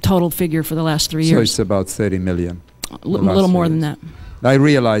have the total figure for the last 3 years. So it's about $30 million. A little more than that. I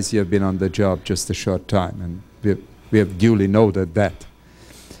realize you've been on the job just a short time, and we have duly noted that.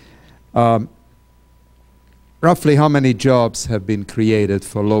 Roughly how many jobs have been created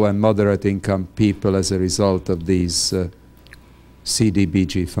for low and moderate income people as a result of these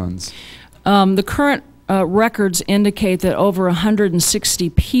CDBG funds? The current records indicate that over 160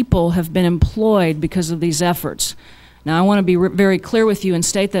 people have been employed because of these efforts. Now, I want to be very clear with you and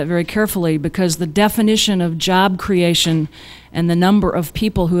state that very carefully, because the definition of job creation and the number of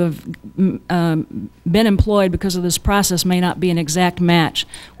people who have been employed because of this process may not be an exact match.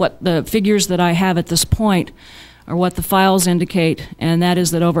 What the figures that I have at this point are what the files indicate, and that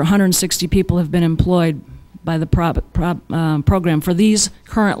is that over 160 people have been employed by the program for these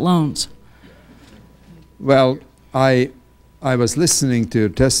current loans. Well, I was listening to your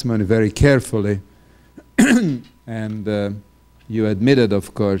testimony very carefully, and you admitted,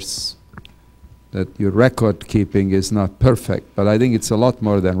 of course, that your record keeping is not perfect, but I think it's a lot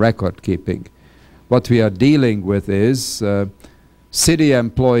more than record keeping. What we are dealing with is city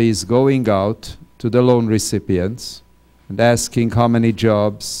employees going out to the loan recipients and asking how many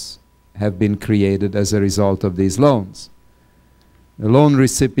jobs have been created as a result of these loans. The loan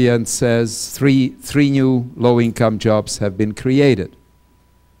recipient says three new low-income jobs have been created.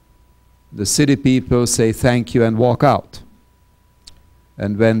 The city people say thank you and walk out.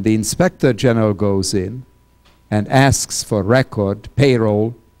 And when the Inspector General goes in and asks for record,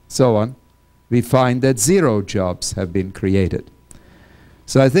 payroll, so on, we find that 0 jobs have been created.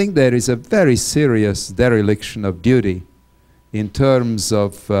 So I think there is a very serious dereliction of duty in terms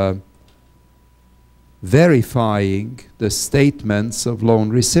of verifying the statements of loan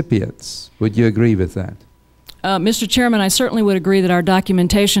recipients. Would you agree with that? Mr. Chairman, I certainly would agree that our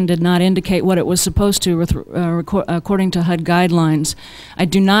documentation did not indicate what it was supposed to according to HUD guidelines. I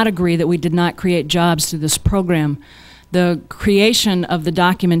do not agree that we did not create jobs through this program. The creation of the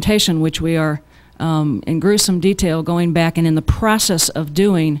documentation, which we are in gruesome detail going back and in the process of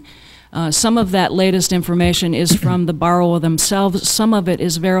doing, some of that latest information is from the borrower themselves. Some of it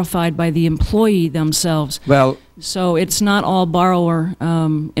is verified by the employee themselves. Well, so it's not all borrower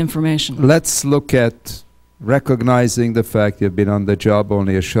information. Let's look at recognizing the fact you've been on the job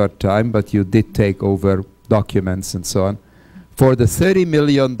only a short time, but you did take over documents and so on. For the $30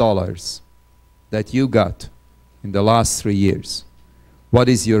 million that you got in the last 3 years, what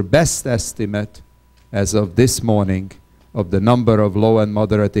is your best estimate as of this morning of the number of low and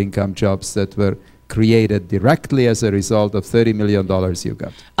moderate income jobs that were created directly as a result of $30 million you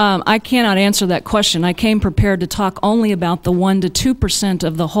got? I cannot answer that question. I came prepared to talk only about the 1% to 2%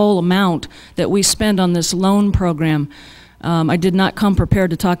 of the whole amount that we spend on this loan program. I did not come prepared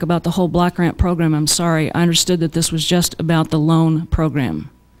to talk about the whole block grant program. I'm sorry. I understood that this was just about the loan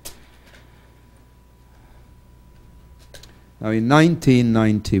program. Now, in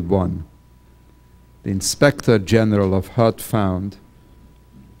 1991, the Inspector General of HUD found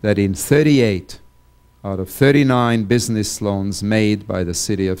that in 38 out of 39 business loans made by the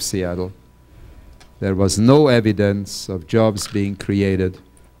City of Seattle, there was no evidence of jobs being created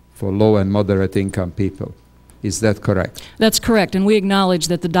for low and moderate income people. Is that correct? That's correct, and we acknowledge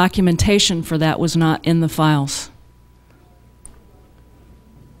that the documentation for that was not in the files.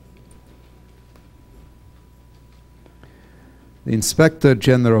 The Inspector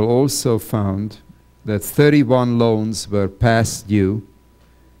General also found that 31 loans were past due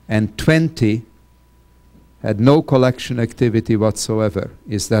and 20 had no collection activity whatsoever.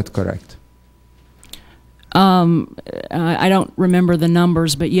 Is that correct? I don't remember the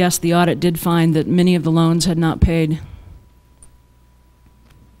numbers, but yes, the audit did find that many of the loans had not paid.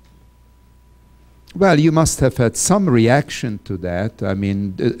 Well, you must have had some reaction to that. I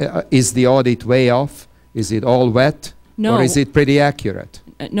mean, is the audit way off? Is it all wet? No. Or is it pretty accurate?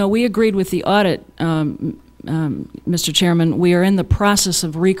 No, we agreed with the audit, Mr. Chairman. We are in the process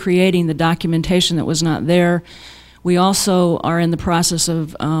of recreating the documentation that was not there. We also are in the process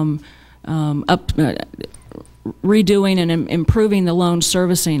of redoing and improving the loan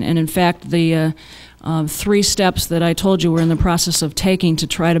servicing. And in fact, the 3 steps that I told you we're in the process of taking to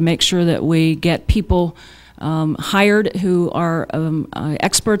try to make sure that we get people hired who are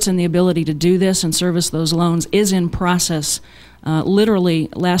experts in the ability to do this and service those loans is in process. Literally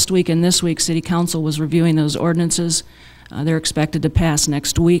last week and this week, City Council was reviewing those ordinances. They're expected to pass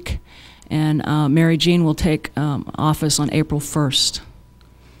next week, and Mary Jean will take office on April 1st.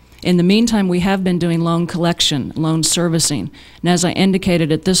 In the meantime, we have been doing loan collection, loan servicing, and as I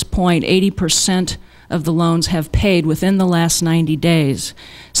indicated, at this point, 80% of the loans have paid within the last 90 days.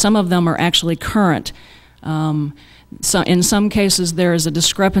 Some of them are actually current. So in some cases, there is a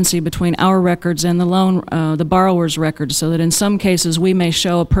discrepancy between our records and the borrower's records, so that in some cases we may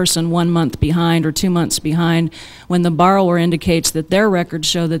show a person 1 month behind or 2 months behind when the borrower indicates that their records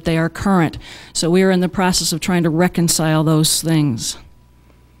show that they are current. So we are in the process of trying to reconcile those things.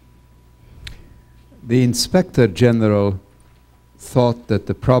 The Inspector General thought that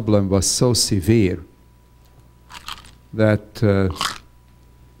the problem was so severe that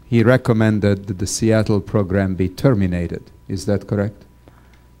he recommended that the Seattle program be terminated. Is that correct?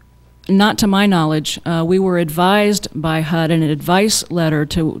 Not to my knowledge. We were advised by HUD in an advice letter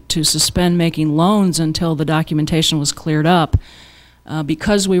to suspend making loans until the documentation was cleared up.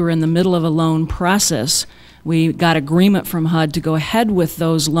 Because we were in the middle of a loan process, we got agreement from HUD to go ahead with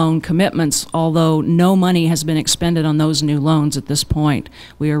those loan commitments, although no money has been expended on those new loans at this point.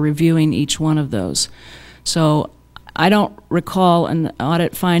 We are reviewing each one of those. So I don't recall an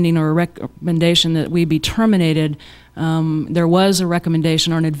audit finding or a recommendation that we be terminated. There was a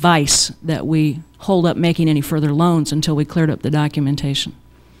recommendation or an advice that we hold up making any further loans until we cleared up the documentation.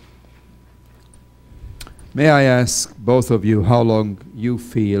 May I ask both of you how long you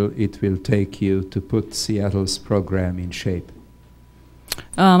feel it will take you to put Seattle's program in shape?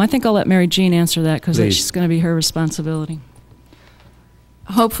 I think I'll let Mary Jean answer that because Please. it's going to be her responsibility.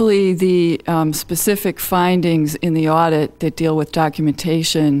 Hopefully the specific findings in the audit that deal with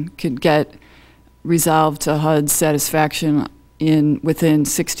documentation could get resolved to HUD's satisfaction within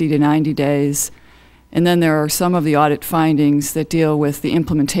 60 to 90 days. And then there are some of the audit findings that deal with the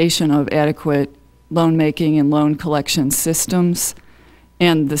implementation of adequate loan making and loan collection systems.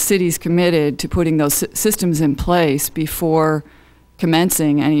 And the city's committed to putting those systems in place before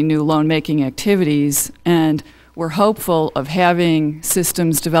commencing any new loan making activities. And we're hopeful of having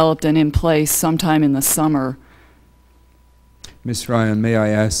systems developed and in place sometime in the summer. Ms. Ryan, may I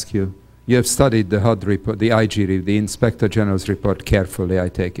ask you, you have studied the HUD report, the IG, the Inspector General's report carefully, I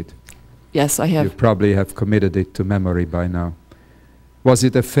take it. Yes, I have. You probably have committed it to memory by now. Was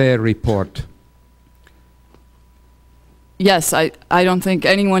it a fair report? Yes, I don't think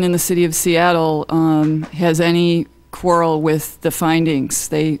anyone in the city of Seattle has any quarrel with the findings.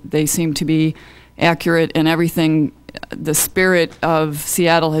 They seem to be accurate, and everything, the spirit of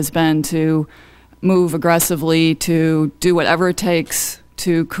Seattle has been to move aggressively, to do whatever it takes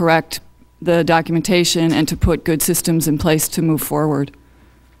to correct the documentation and to put good systems in place to move forward.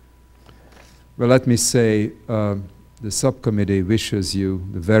 Well, let me say the subcommittee wishes you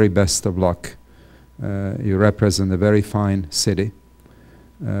the very best of luck. You represent a very fine city,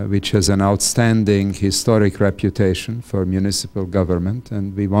 which has an outstanding historic reputation for municipal government,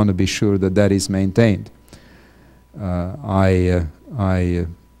 and we want to be sure that that is maintained. I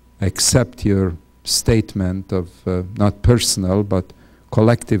accept your statement of not personal but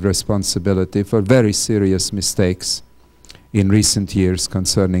collective responsibility for very serious mistakes in recent years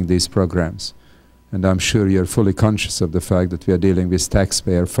concerning these programs. And I'm sure you're fully conscious of the fact that we are dealing with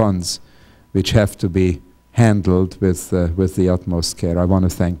taxpayer funds which have to be handled with the utmost care. I want to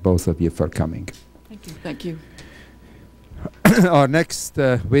thank both of you for coming. Thank you. Thank you. Our next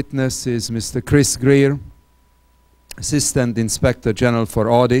witness is Mr. Chris Greer, Assistant Inspector General for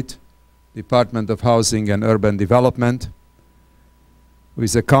Audit, Department of Housing and Urban Development, who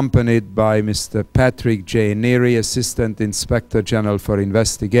is accompanied by Mr. Patrick J. Neary, Assistant Inspector General for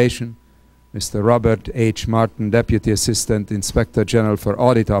Investigation, Mr. Robert H. Martin, Deputy Assistant Inspector General for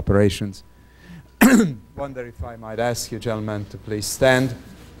Audit Operations, wonder if I might ask you, gentlemen, to please stand.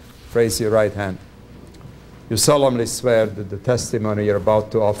 Raise your right hand. You solemnly swear that the testimony you're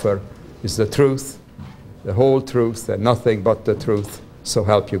about to offer is the truth, the whole truth, and nothing but the truth, so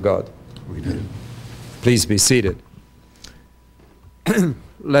help you God. We do. Please be seated.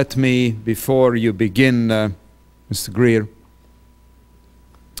 Let me, before you begin, Mr. Greer,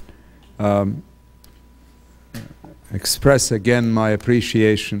 express again my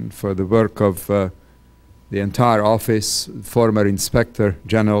appreciation for the work of the entire office, former Inspector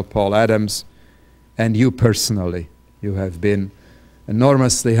General Paul Adams, and you personally. You have been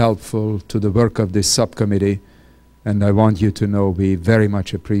enormously helpful to the work of this subcommittee, and I want you to know we very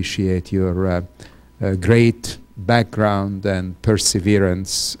much appreciate your great background and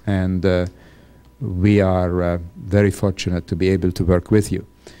perseverance, and we are very fortunate to be able to work with you.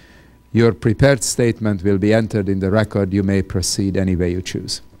 Your prepared statement will be entered in the record. You may proceed any way you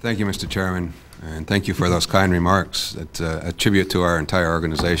choose. Thank you, Mr. Chairman, and thank you for those kind remarks that attribute to our entire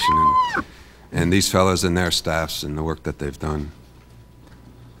organization and these fellows and their staffs and the work that they've done.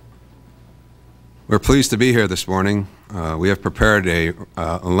 We're pleased to be here this morning. We have prepared a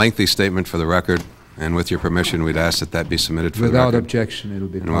lengthy statement for the record, and with your permission, we'd ask that that be submitted for the record. Without objection, it'll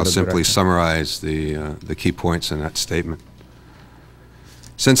be part of the record. And we'll simply summarize the key points in that statement.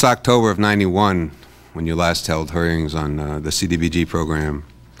 Since October of '91, when you last held hearings on the CDBG program,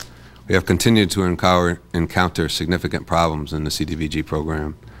 we have continued to encounter significant problems in the CDBG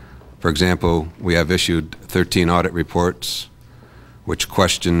program. For example, we have issued 13 audit reports which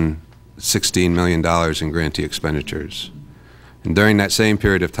question $16 million in grantee expenditures. And during that same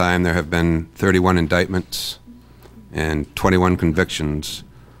period of time, there have been 31 indictments and 21 convictions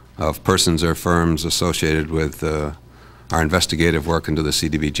of persons or firms associated with our investigative work into the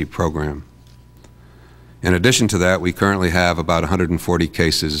CDBG program. In addition to that, we currently have about 140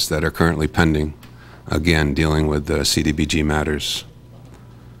 cases that are currently pending, again, dealing with CDBG matters.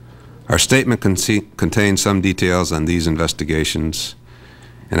 Our statement contains some details on these investigations,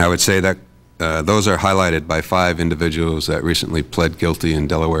 and I would say that those are highlighted by 5 individuals that recently pled guilty in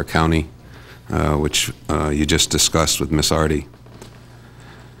Delaware County, which you just discussed with Ms. Arty.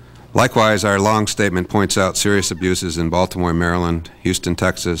 Likewise, our long statement points out serious abuses in Baltimore, Maryland, Houston,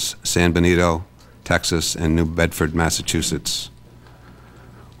 Texas, San Benito, Texas, and New Bedford, Massachusetts.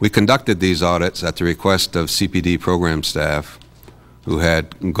 We conducted these audits at the request of CPD program staff who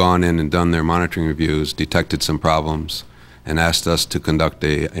had gone in and done their monitoring reviews, detected some problems, and asked us to conduct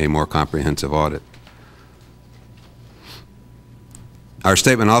a more comprehensive audit. Our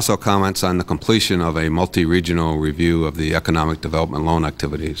statement also comments on the completion of a multi-regional review of the economic development loan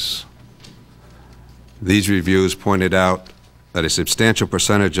activities. These reviews pointed out that a substantial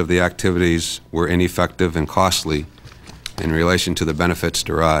percentage of the activities were ineffective and costly in relation to the benefits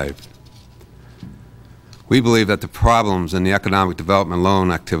derived. We believe that the problems in the economic development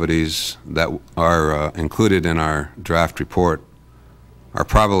loan activities that are included in our draft report are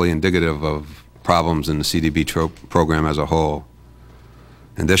probably indicative of problems in the CDB program as a whole.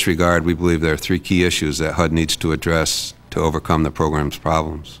 In this regard, we believe there are 3 key issues that HUD needs to address to overcome the program's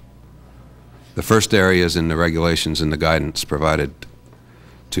problems. The first area is in the regulations and the guidance provided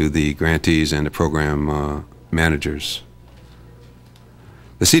to the grantees and the program managers.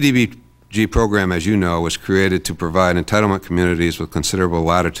 The CDBG program, as you know, was created to provide entitlement communities with considerable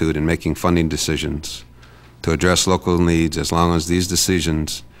latitude in making funding decisions to address local needs as long as these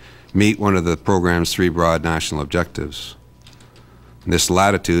decisions meet one of the program's 3 broad national objectives. This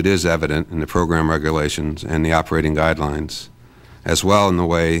latitude is evident in the program regulations and the operating guidelines, as well in the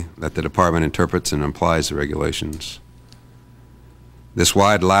way that the Department interprets and applies the regulations. This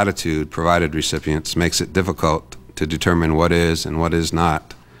wide latitude provided recipients makes it difficult to determine what is and what is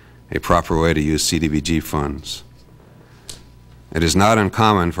not a proper way to use CDBG funds. It is not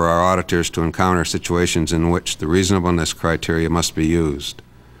uncommon for our auditors to encounter situations in which the reasonableness criteria must be used.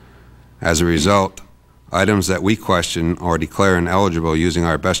 As a result, items that we question or declare ineligible using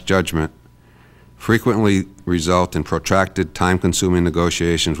our best judgment frequently result in protracted, time-consuming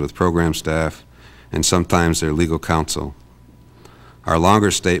negotiations with program staff and sometimes their legal counsel. Our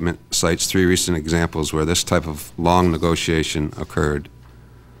longer statement cites 3 recent examples where this type of long negotiation occurred.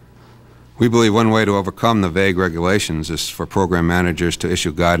 We believe one way to overcome the vague regulations is for program managers to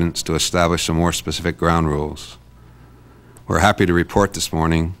issue guidance to establish some more specific ground rules. We're happy to report this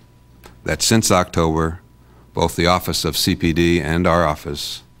morning that since October, both the Office of CPD and our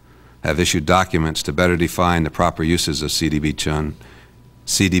office have issued documents to better define the proper uses of CDBG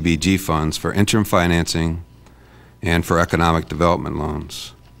funds for interim financing and for economic development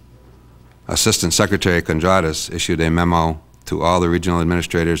loans. Assistant Secretary Kondratis issued a memo to all the regional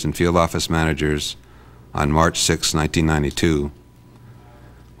administrators and field office managers on March 6, 1992.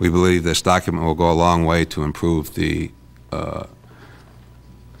 We believe this document will go a long way to improve the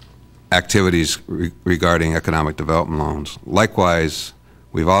activities regarding economic development loans. Likewise,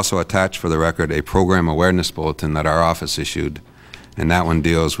 we've also attached for the record a program awareness bulletin that our office issued, and that one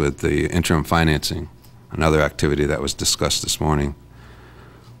deals with the interim financing, another activity that was discussed this morning.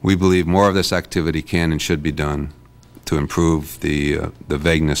 We believe more of this activity can and should be done to improve the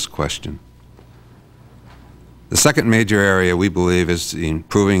vagueness question. The second major area we believe is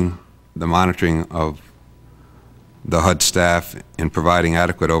improving the monitoring of the HUD staff in providing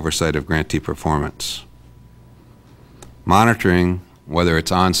adequate oversight of grantee performance. Monitoring, whether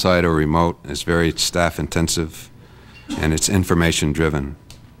it's on-site or remote, is very staff-intensive and it's information-driven.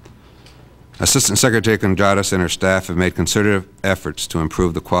 Assistant Secretary Kondratis and her staff have made concerted efforts to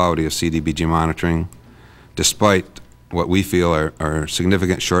improve the quality of CDBG monitoring, despite what we feel are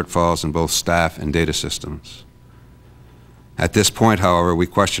significant shortfalls in both staff and data systems. At this point, however, we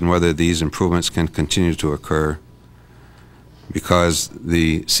question whether these improvements can continue to occur because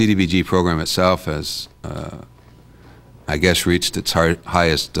the CDBG program itself has, I guess, reached its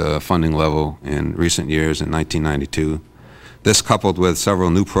highest funding level in recent years in 1992. This, coupled with several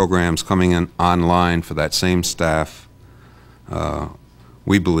new programs coming in online for that same staff,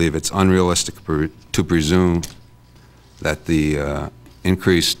 we believe it's unrealistic to presume that the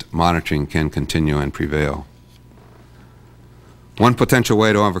increased monitoring can continue and prevail. One potential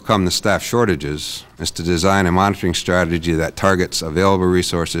way to overcome the staff shortages is to design a monitoring strategy that targets available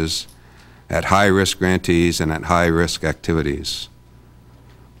resources at high-risk grantees and at high-risk activities.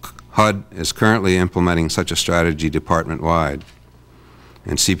 HUD is currently implementing such a strategy department-wide,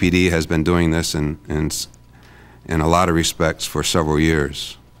 and CPD has been doing this in a lot of respects for several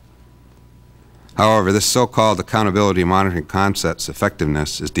years. However, this so-called accountability monitoring concept's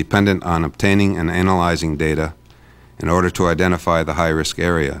effectiveness is dependent on obtaining and analyzing data in order to identify the high-risk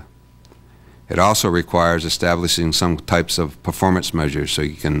area. It also requires establishing some types of performance measures so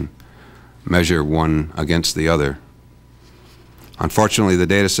you can measure one against the other. Unfortunately, the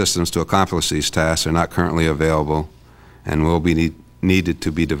data systems to accomplish these tasks are not currently available and will be needed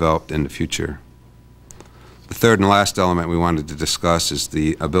to be developed in the future. The third and last element we wanted to discuss is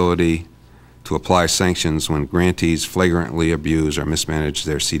the ability to apply sanctions when grantees flagrantly abuse or mismanage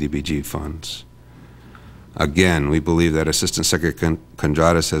their CDBG funds. Again, we believe that Assistant Secretary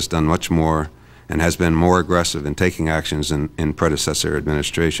Kondratis has done much more and has been more aggressive in taking actions in predecessor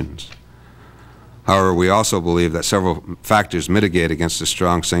administrations. However, we also believe that several factors mitigate against a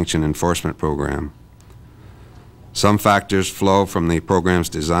strong sanction enforcement program. Some factors flow from the program's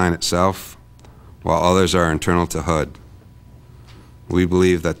design itself, while others are internal to HUD. We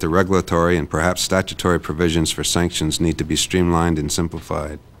believe that the regulatory and perhaps statutory provisions for sanctions need to be streamlined and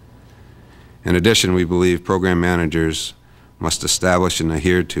simplified. In addition, we believe program managers must establish and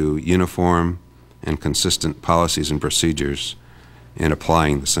adhere to uniform and consistent policies and procedures in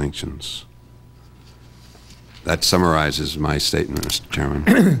applying the sanctions. That summarizes my statement, Mr.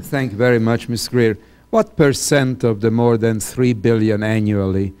 Chairman. Thank you very much, Ms. Greer. What % of the more than $3 billion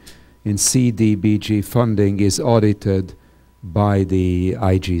annually in CDBG funding is audited by the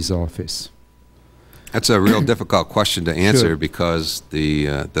IG's office? That's a real difficult question to answer. Sure. Because the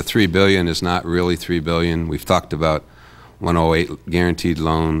 $3 billion is not really $3 billion. We've talked about 108 guaranteed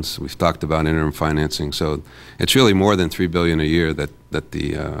loans. We've talked about interim financing. So it's really more than $3 billion a year that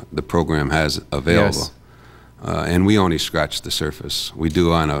the program has available. Yes. And we only scratch the surface. We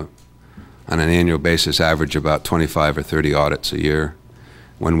do on an annual basis average about 25 or 30 audits a year.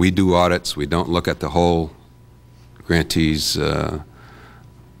 When we do audits, we don't look at the whole grantees'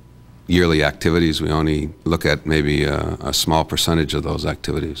 yearly activities. We only look at maybe a small percentage of those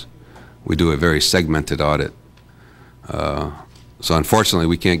activities. We do a very segmented audit. So unfortunately,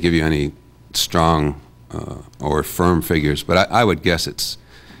 we can't give you any strong or firm figures, but I would guess it's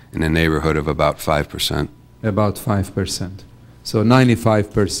in the neighborhood of about 5%. About 5%. So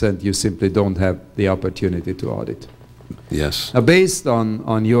 95% you simply don't have the opportunity to audit. Yes. Now, based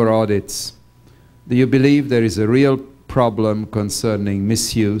on your audits, do you believe there is a real problem concerning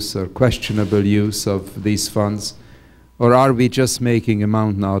misuse or questionable use of these funds, or are we just making a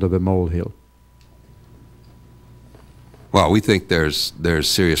mountain out of a molehill? Well, we think there's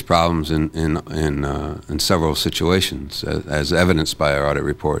serious problems in several situations, as evidenced by our audit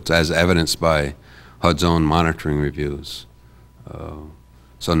reports, as evidenced by HUD's own monitoring reviews.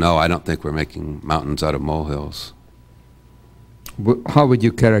 So no, I don't think we're making mountains out of molehills. How would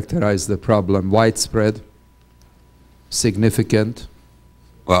you characterize the problem? Widespread? Significant?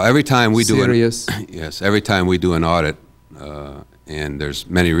 Well, every time we serious? yes, every time we do an audit And there's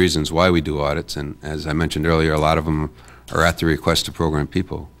many reasons why we do audits, and as I mentioned earlier, a lot of them are at the request of program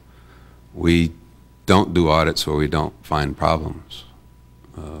people. We don't do audits where we don't find problems.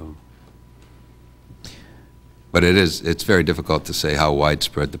 But it's very difficult to say how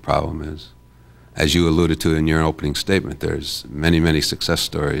widespread the problem is. As you alluded to in your opening statement, there's many, many success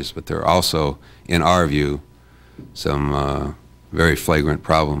stories, but there are also, in our view, some very flagrant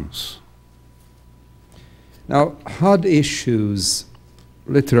problems. Now, HUD issues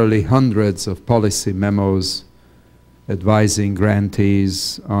literally hundreds of policy memos advising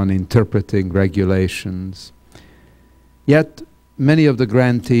grantees on interpreting regulations. Yet, many of the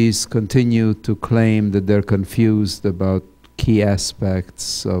grantees continue to claim that they're confused about key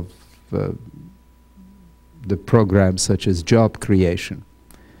aspects of the program, such as job creation.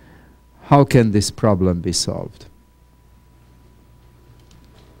 How can this problem be solved?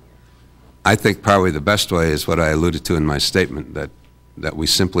 I think probably the best way is what I alluded to in my statement, that we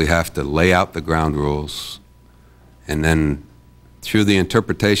simply have to lay out the ground rules, and then through the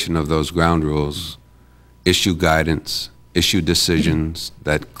interpretation of those ground rules, issue guidance, issue decisions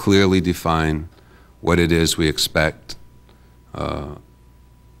that clearly define what it is we expect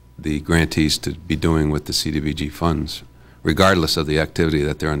the grantees to be doing with the CDBG funds, regardless of the activity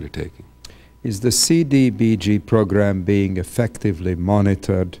that they're undertaking. Is the CDBG program being effectively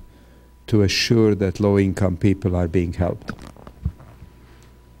monitored to assure that low-income people are being helped?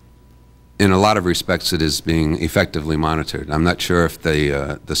 In a lot of respects, it is being effectively monitored. I'm not sure if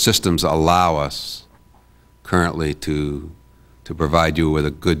the systems allow us currently to provide you with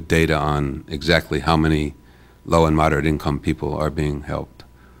a good data on exactly how many low and moderate income people are being helped.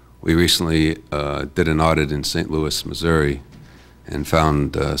 We recently did an audit in St. Louis, Missouri, and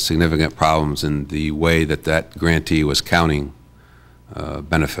found significant problems in the way that that grantee was counting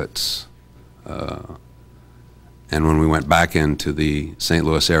benefits. And when we went back into the St.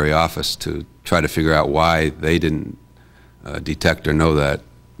 Louis area office to try to figure out why they didn't detect or know that,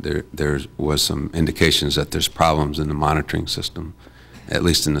 there was some indications that there's problems in the monitoring system, at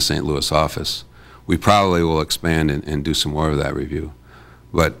least in the St. Louis office. We probably will expand and do some more of that review.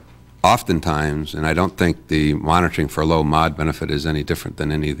 But oftentimes, and I don't think the monitoring for low mod benefit is any different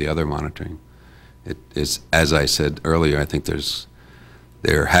than any of the other monitoring. It is, as I said earlier, I think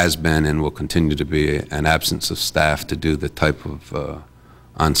there has been and will continue to be an absence of staff to do the type of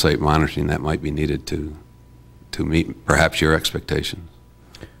on-site monitoring that might be needed to meet perhaps your expectations.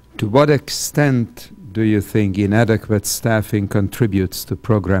 To what extent do you think inadequate staffing contributes to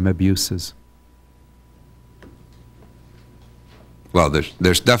program abuses? Well,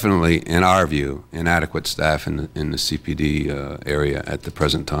 there's definitely, in our view, inadequate staff in the CPD area at the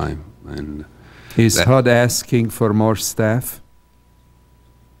present time. And is HUD asking for more staff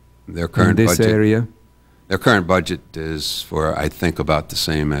their current in this budget, area? Their current budget is for, I think, about the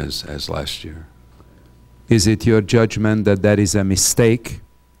same as last year. Is it your judgment that that is a mistake,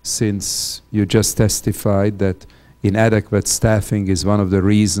 since you just testified that inadequate staffing is one of the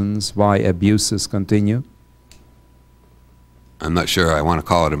reasons why abuses continue? I'm not sure I want to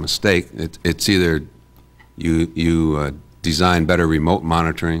call it a mistake. It's either you design better remote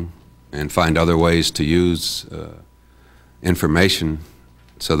monitoring and find other ways to use information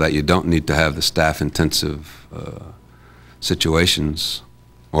so that you don't need to have the staff-intensive situations,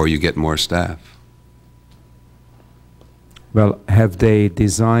 or you get more staff. Well, have they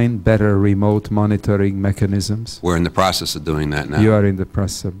designed better remote monitoring mechanisms? We're in the process of doing that now. You are in the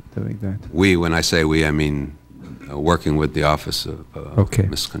process of doing that? We, when I say we, I mean working with the office of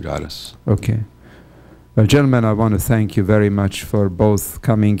Ms. Kondratis. Okay. Well, gentlemen, I want to thank you very much for both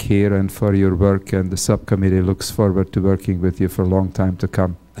coming here and for your work, and the subcommittee looks forward to working with you for a long time to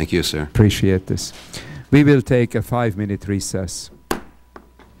come. Thank you, sir. Appreciate this. We will take a 5-minute recess.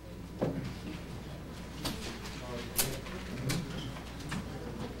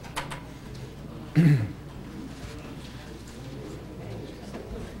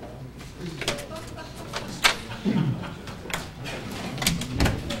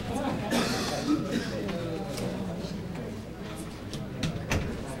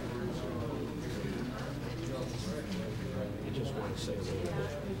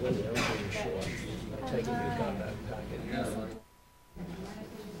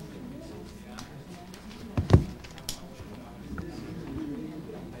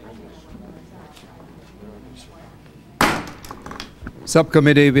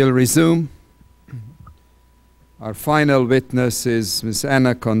 Subcommittee will resume. Our final witness is Ms.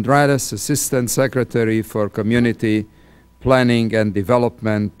 Anna Kondratis, Assistant Secretary for Community Planning and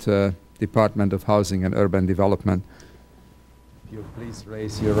Development, Department of Housing and Urban Development. If you please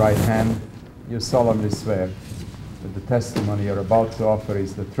raise your right hand, you solemnly swear. that the testimony you're about to offer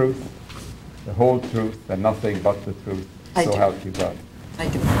is the truth, the whole truth, and nothing but the truth. So help you God. I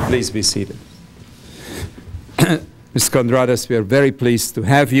do. Please be seated. Ms. Kondrades, we are very pleased to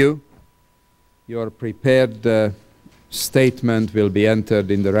have you. Your prepared statement will be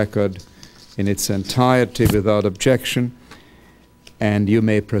entered in the record in its entirety without objection, and you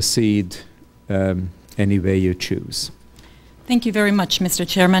may proceed any way you choose. Thank you very much, Mr.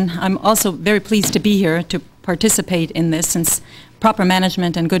 Chairman. I'm also very pleased to be here to participate in this, since proper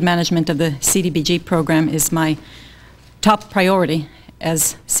management and good management of the CDBG program is my top priority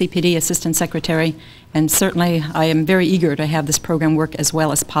as CPD Assistant Secretary, and certainly I am very eager to have this program work as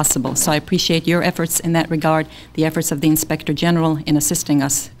well as possible. So I appreciate your efforts in that regard, the efforts of the Inspector General in assisting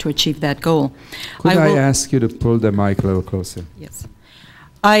us to achieve that goal. Could I ask you to pull the mic a little closer? Yes.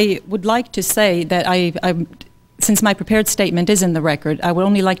 I would like to say that since my prepared statement is in the record, I would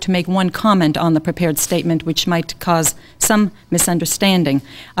only like to make one comment on the prepared statement which might cause some misunderstanding.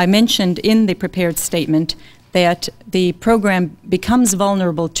 I mentioned in the prepared statement that the program becomes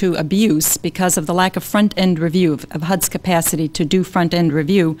vulnerable to abuse because of the lack of front-end review of HUD's capacity to do front-end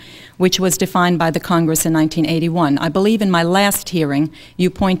review, which was defined by the Congress in 1981. I believe in my last hearing you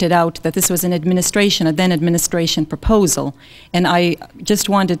pointed out that this was an administration, a then administration proposal, and I just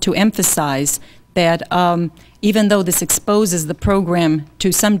wanted to emphasize that even though this exposes the program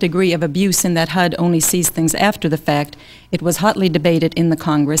to some degree of abuse in that HUD only sees things after the fact, it was hotly debated in the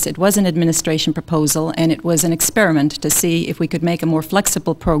Congress, it was an administration proposal, and it was an experiment to see if we could make a more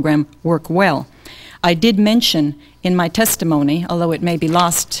flexible program work well. I did mention in my testimony, although it may be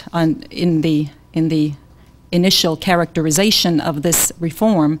lost in the initial characterization of this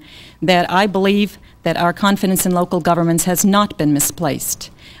reform, that I believe that our confidence in local governments has not been misplaced.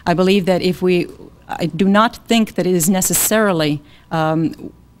 I believe that I do not think that it is necessarily, I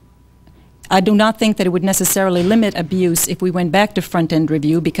do not think that it would necessarily limit abuse if we went back to front-end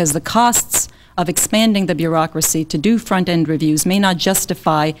review, because the costs of expanding the bureaucracy to do front-end reviews may not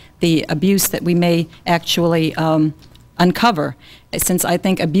justify the abuse that we may actually uncover, since I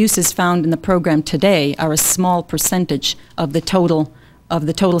think abuses found in the program today are a small percentage of the total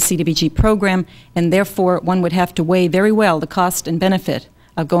CDBG program, and therefore one would have to weigh very well the cost and benefit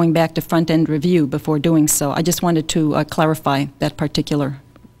of going back to front-end review before doing so. I just wanted to clarify that particular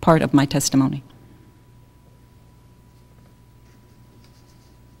part of my testimony.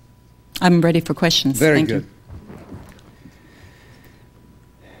 I'm ready for questions. Very good.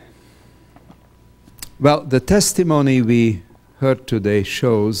 Well, the testimony we heard today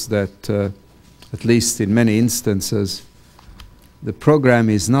shows that, at least in many instances, the program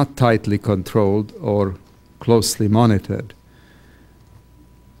is not tightly controlled or closely monitored.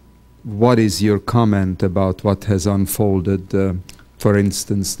 What is your comment about what has unfolded, for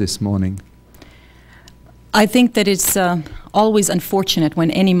instance, this morning? I think that it's always unfortunate when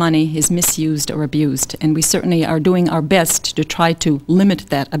any money is misused or abused, and we certainly are doing our best to try to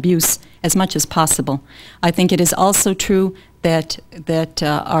limit that abuse as much as possible. I think it is also true that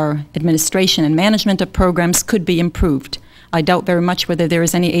our administration and management of programs could be improved. I doubt very much whether there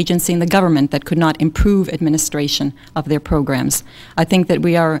is any agency in the government that could not improve administration of their programs. I think that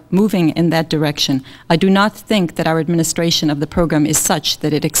we are moving in that direction. I do not think that our administration of the program is such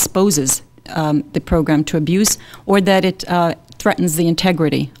that it exposes the program to abuse, or that it threatens the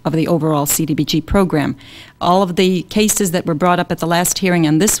integrity of the overall CDBG program. All of the cases that were brought up at the last hearing,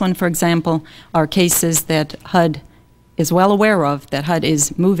 and this one, for example, are cases that HUD is well aware of, that HUD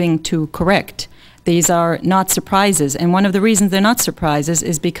is moving to correct. These are not surprises, and one of the reasons they're not surprises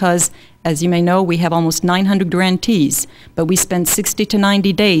is because, as you may know, we have almost 900 grantees, but we spend 60 to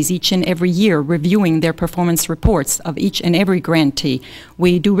 90 days each and every year reviewing their performance reports of each and every grantee.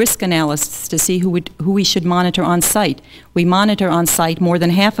 We do risk analysis to see who we should monitor on site. We monitor on site more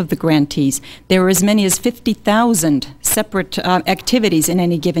than half of the grantees. There are as many as 50,000 separate activities in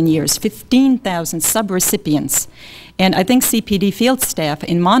any given year, 15,000 subrecipients. And I think CPD field staff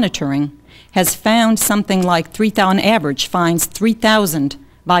in monitoring has found something like 3,000, on average, finds 3,000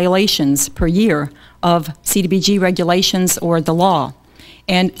 violations per year of CDBG regulations or the law.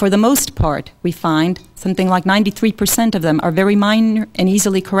 And for the most part, we find something like 93% of them are very minor and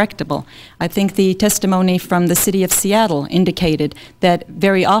easily correctable. I think the testimony from the City of Seattle indicated that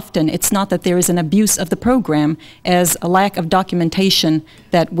very often it's not that there is an abuse of the program as a lack of documentation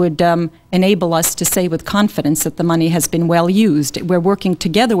that would enable us to say with confidence that the money has been well used. We're working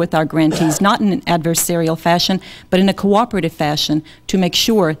together with our grantees, not in an adversarial fashion, but in a cooperative fashion to make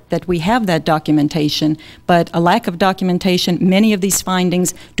sure that we have that documentation. But a lack of documentation, many of these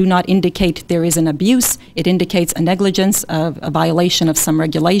findings do not indicate there is an abuse, abuse, it indicates a negligence, a violation of some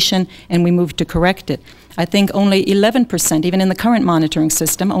regulation, and we move to correct it. I think only 11%, even in the current monitoring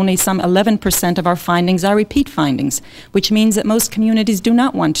system, only some 11% of our findings are repeat findings, which means that most communities do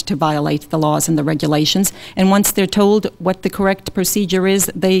not want to violate the laws and the regulations, and once they're told what the correct procedure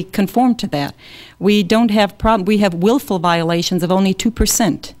is, they conform to that. We don't have we have willful violations of only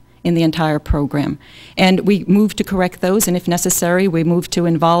 2% in the entire program. And we move to correct those, and if necessary, we move to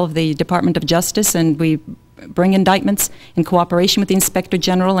involve the Department of Justice, and we bring indictments in cooperation with the Inspector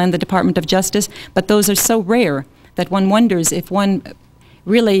General and the Department of Justice, but those are so rare that one wonders if one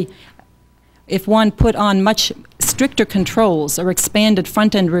put on much stricter controls or expanded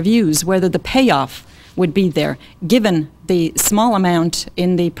front-end reviews, whether the payoff would be there, given the small amount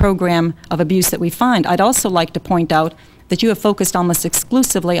in the program of abuse that we find. I'd also like to point out that you have focused almost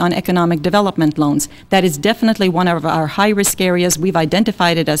exclusively on economic development loans. That is definitely one of our high-risk areas. We've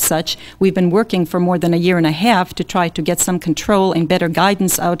identified it as such. We've been working for more than a year and a half to try to get some control and better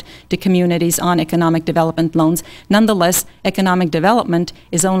guidance out to communities on economic development loans. Nonetheless, economic development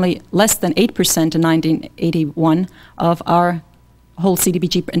is only less than 8% in 1981 of our whole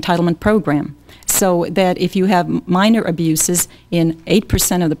CDBG entitlement program. So that if you have minor abuses in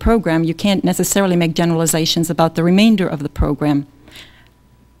 8% of the program, you can't necessarily make generalizations about the remainder of the program.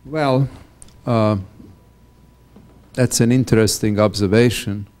 Well, that's an interesting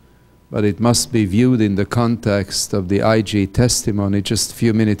observation, but it must be viewed in the context of the IG testimony just a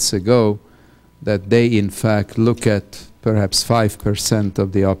few minutes ago, that they in fact look at perhaps 5%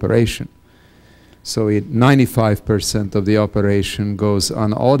 of the operation. So 95% of the operation goes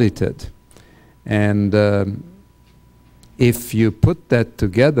unaudited. And if you put that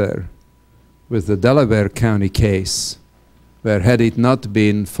together with the Delaware County case, where had it not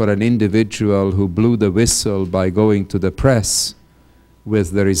been for an individual who blew the whistle by going to the press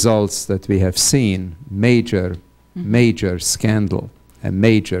with the results that we have seen, major scandal,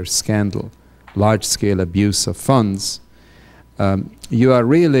 large-scale abuse of funds, you are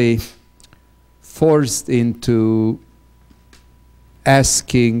really forced into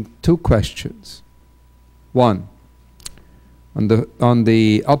asking two questions. One, on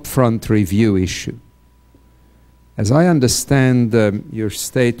the upfront review issue. As I understand your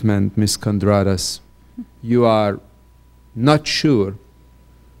statement, Ms. Kondradas, you are not sure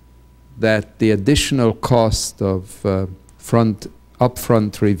that the additional cost of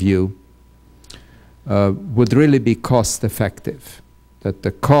upfront review would really be cost effective, that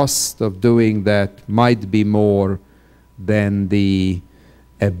the cost of doing that might be more than the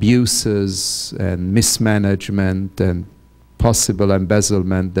abuses and mismanagement and possible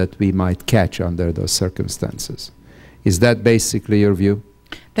embezzlement that we might catch under those circumstances. Is that basically your view?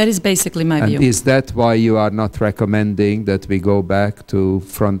 That is basically my view. And is that why you are not recommending that we go back to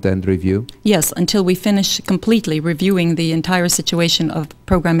front-end review? Yes, until we finish completely reviewing the entire situation of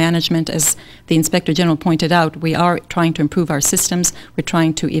program management. As the Inspector General pointed out, we are trying to improve our systems. We're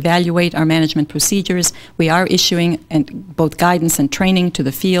trying to evaluate our management procedures. We are issuing both guidance and training to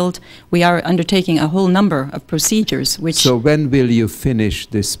the field. We are undertaking a whole number of procedures which... So when will you finish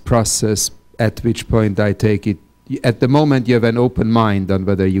this process, at which point I take it? At the moment, you have an open mind on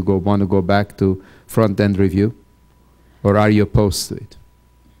whether you want to go back to front-end review, or are you opposed to it?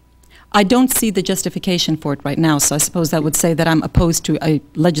 I don't see the justification for it right now, so I suppose that would say that I'm opposed to a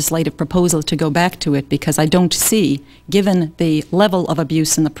legislative proposal to go back to it, because I don't see, given the level of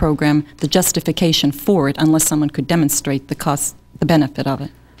abuse in the program, the justification for it, unless someone could demonstrate the cost, the benefit of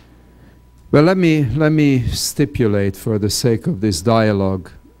it. Well, let me stipulate, for the sake of this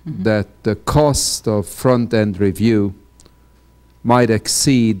dialogue, that the cost of front-end review might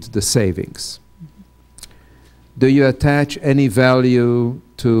exceed the savings. Do you attach any value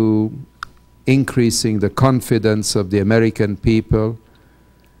to increasing the confidence of the American people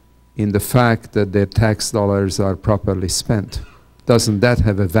in the fact that their tax dollars are properly spent? Doesn't that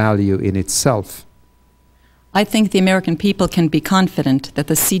have a value in itself? I think the American people can be confident that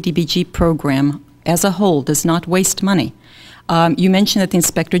the CDBG program as a whole does not waste money. You mentioned that the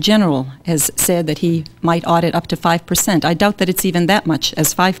Inspector General has said that he might audit up to 5%. I doubt that it's even that much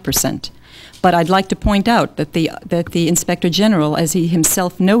as 5%. But I'd like to point out that the Inspector General, as he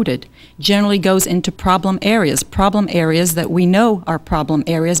himself noted, generally goes into problem areas that we know are problem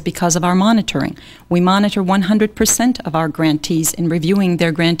areas because of our monitoring. We monitor 100% of our grantees in reviewing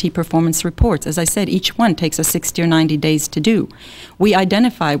their grantee performance reports. As I said, each one takes us 60 or 90 days to do. We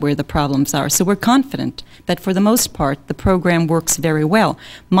identify where the problems are, so we're confident that for the most part the program works very well.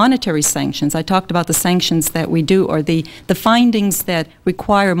 Monetary sanctions, I talked about the sanctions that we do, or the findings that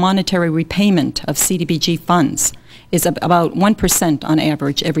require monetary repayment of CDBG funds. is about 1% on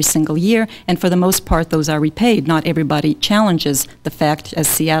average every single year, and for the most part those are repaid. Not everybody challenges the fact, as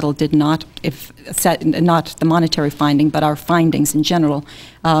Seattle did not, not the monetary finding, but our findings in general,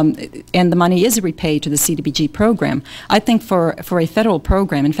 and the money is repaid to the CDBG program. I think for a federal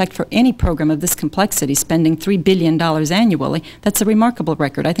program, in fact for any program of this complexity, spending $3 billion annually, that's a remarkable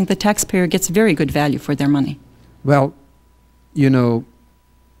record. I think the taxpayer gets very good value for their money. Well, you know,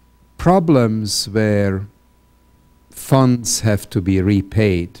 problems where funds have to be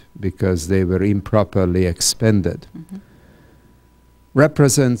repaid because they were improperly expended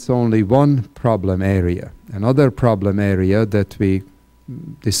represents only one problem area. Another problem area that we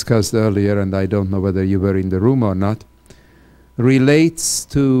discussed earlier, and I don't know whether you were in the room or not, relates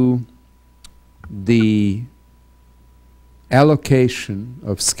to the allocation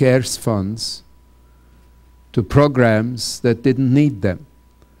of scarce funds to programs that didn't need them.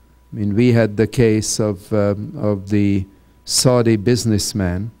 I mean, we had the case of the Saudi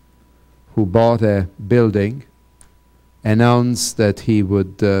businessman who bought a building, announced that he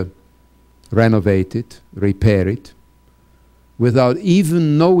would renovate it, repair it, without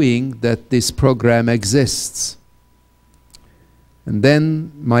even knowing that this program exists. And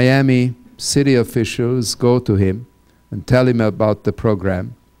then Miami city officials go to him and tell him about the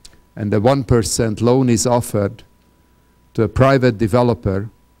program, and the 1% loan is offered to a private developer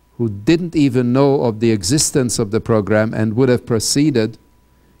who didn't even know of the existence of the program and would have proceeded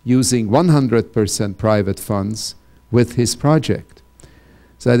using 100% private funds with his project.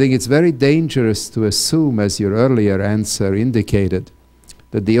 So I think it's very dangerous to assume, as your earlier answer indicated,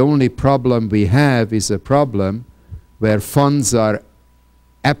 that the only problem we have is a problem where funds are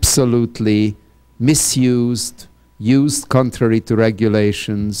absolutely misused, used contrary to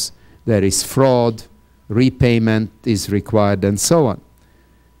regulations, there is fraud, repayment is required, and so on.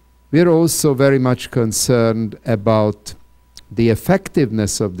 We are also very much concerned about the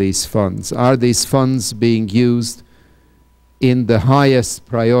effectiveness of these funds. Are these funds being used in the highest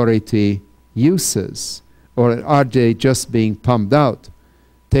priority uses, or are they just being pumped out?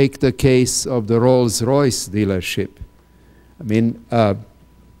 Take the case of the Rolls-Royce dealership. I mean,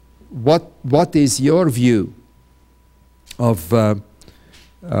 what is your view of the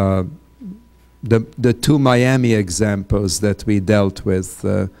two Miami examples that we dealt with?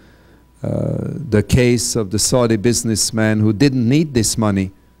 The case of the Saudi businessman who didn't need this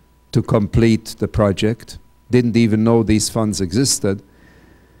money to complete the project, didn't even know these funds existed,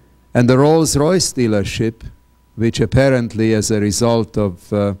 and the Rolls-Royce dealership, which apparently as a result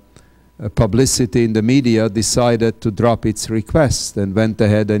of publicity in the media decided to drop its request and went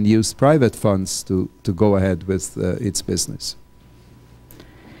ahead and used private funds to go ahead with its business.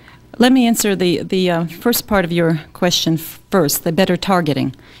 Let me answer the first part of your question first, the better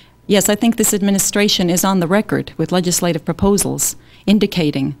targeting. Yes, I think this administration is on the record with legislative proposals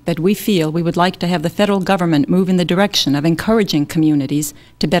indicating that we feel we would like to have the federal government move in the direction of encouraging communities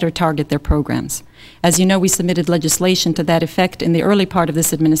to better target their programs. As you know, we submitted legislation to that effect in the early part of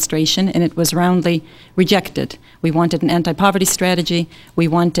this administration, and it was roundly rejected. We wanted an anti-poverty strategy. We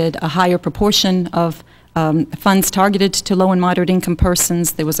wanted a higher proportion of funds targeted to low and moderate income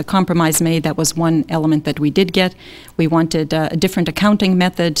persons. There was a compromise made. That was one element that we did get. We wanted a different accounting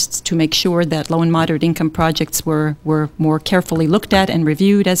methods to make sure that low and moderate income projects were more carefully looked at and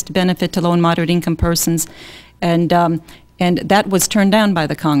reviewed as to benefit to low and moderate income persons. And that was turned down by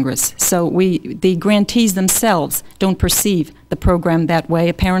the Congress. So the grantees themselves don't perceive the program that way,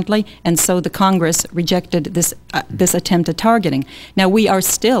 apparently, and so the Congress rejected this attempt at targeting. Now, we are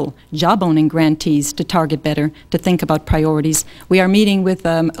still job-owning grantees to target better, to think about priorities. We are meeting with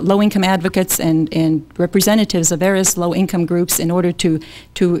low-income advocates and representatives of various low-income groups in order to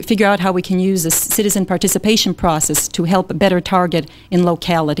figure out how we can use a citizen participation process to help better target in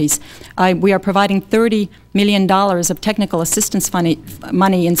localities. We are providing $30 million of technical assistance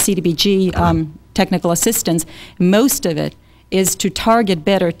money in CDBG technical assistance. Most of it is to target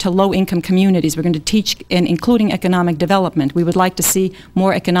better to low-income communities. We're going to teach, including economic development. We would like to see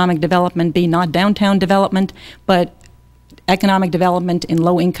more economic development be not downtown development, but economic development in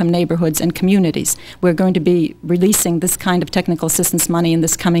low-income neighborhoods and communities. We're going to be releasing this kind of technical assistance money in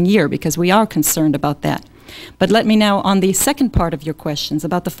this coming year because we are concerned about that. But let me now, on the second part of your questions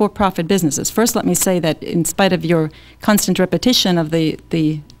about the for-profit businesses, first let me say that in spite of your constant repetition of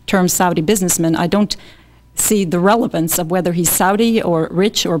the term Saudi businessman, I don't see the relevance of whether he's Saudi or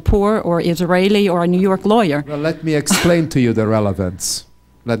rich or poor or Israeli or a New York lawyer. Well, let me explain to you the relevance.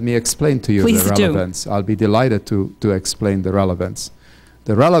 Let me explain to you Please the relevance. I'll be delighted to explain the relevance.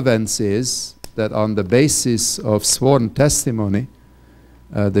 The relevance is that on the basis of sworn testimony,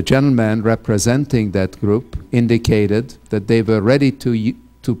 The gentleman representing that group indicated that they were ready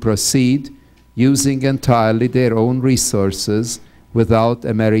to proceed using entirely their own resources without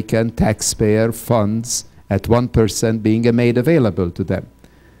American taxpayer funds at 1% being made available to them.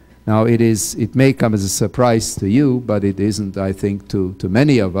 Now, it may come as a surprise to you, but it isn't, I think, to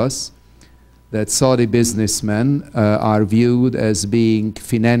many of us, that Saudi businessmen are viewed as being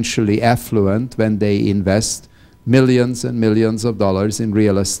financially affluent when they invest millions and millions of dollars in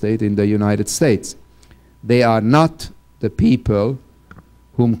real estate in the United States. They are not the people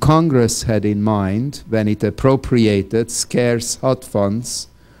whom Congress had in mind when it appropriated scarce HUD funds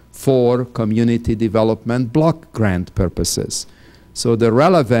for community development block grant purposes. So the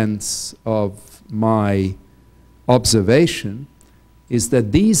relevance of my observation is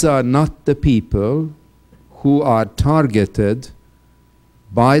that these are not the people who are targeted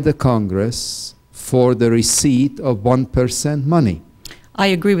by the Congress for the receipt of 1% money. I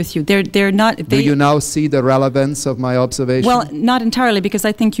agree with you. They're not. Do you now see the relevance of my observation? Well, not entirely, because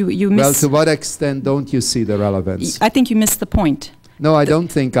I think you miss. Well, to what extent don't you see the relevance? I think you missed the point. No, I don't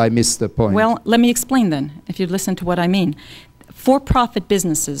think I missed the point. Well, let me explain then, if you listen to what I mean. For-profit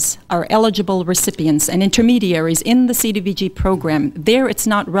businesses are eligible recipients and intermediaries in the CDBG program. There, it's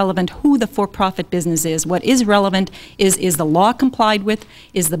not relevant who the for-profit business is. What is relevant is the law complied with,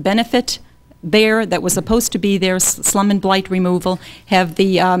 is the benefit there that was supposed to be there, slum and blight removal, has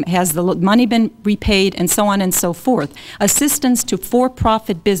the money been repaid, and so on and so forth. Assistance to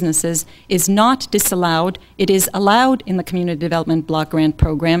for-profit businesses is not disallowed. It is allowed in the Community Development Block Grant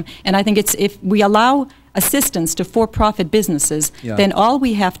Program, and I think if we allow assistance to for-profit businesses, then all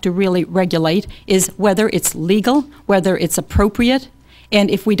we have to really regulate is whether it's legal, whether it's appropriate. And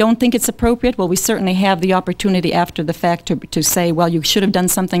if we don't think it's appropriate, well, we certainly have the opportunity after the fact to say, well, you should have done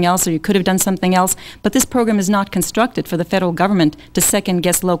something else or you could have done something else. But this program is not constructed for the federal government to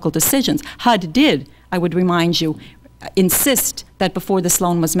second-guess local decisions. HUD did, I would remind you, insist that before this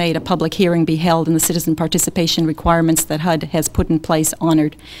loan was made, a public hearing be held and the citizen participation requirements that HUD has put in place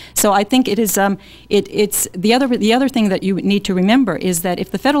honored. So I think it is, it's the other thing that you need to remember is that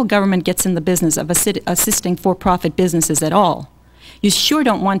if the federal government gets in the business of assisting for-profit businesses at all, you sure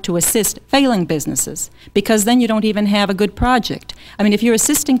don't want to assist failing businesses, because then you don't even have a good project. I mean, if you're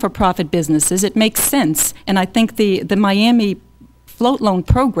assisting for-profit businesses, it makes sense, and I think the Miami float loan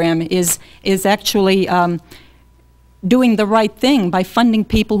program is actually doing the right thing by funding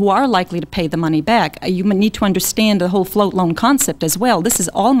people who are likely to pay the money back. You need to understand the whole float loan concept as well. This is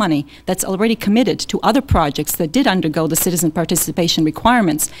all money that's already committed to other projects that did undergo the citizen participation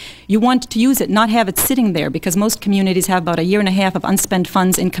requirements. You want to use it, not have it sitting there, because most communities have about 1.5 years of unspent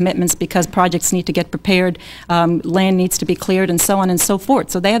funds in commitments because projects need to get prepared, land needs to be cleared, and so on and so forth.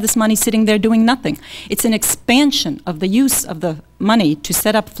 So they have this money sitting there doing nothing. It's an expansion of the use of the money to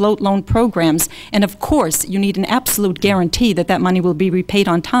set up float loan programs, and of course you need an absolute guarantee that that money will be repaid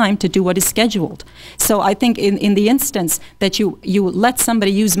on time to do what is scheduled. So I think in the instance that you let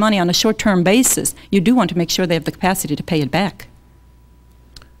somebody use money on a short-term basis, you do want to make sure they have the capacity to pay it back.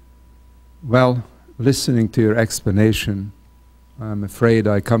 Well, listening to your explanation, I'm afraid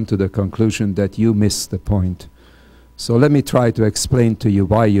I come to the conclusion that you missed the point. So let me try to explain to you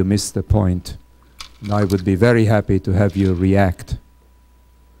why you missed the point. And I would be very happy to have you react.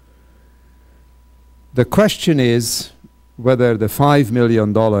 The question is whether the $5 million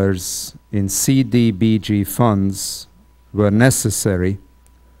in CDBG funds were necessary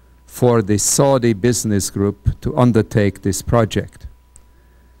for the Saudi business group to undertake this project.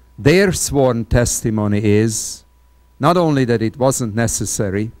 Their sworn testimony is not only that it wasn't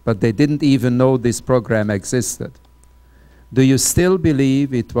necessary, but they didn't even know this program existed. Do you still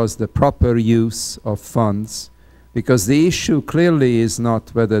believe it was the proper use of funds? Because the issue clearly is not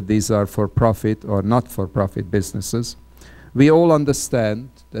whether these are for-profit or not-for-profit businesses. We all understand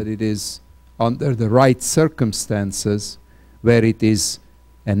that it is under the right circumstances where it is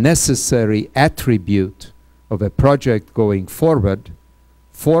a necessary attribute of a project going forward,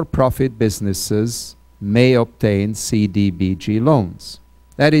 for-profit businesses may obtain CDBG loans.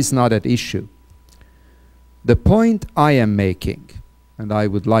 That is not at issue. The point I am making, and I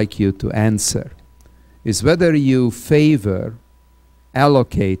would like you to answer, is whether you favor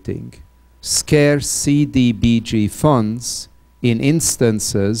allocating scarce CDBG funds in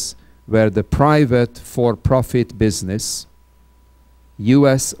instances where the private for-profit business,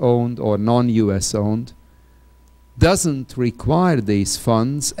 US owned or non-US owned, doesn't require these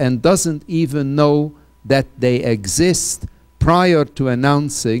funds and doesn't even know that they exist prior to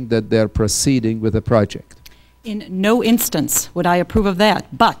announcing that they're proceeding with a project. In no instance would I approve of that,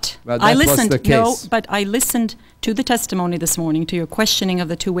 but Well, that I was listened. the case. No, but I listened to the testimony this morning, to your questioning of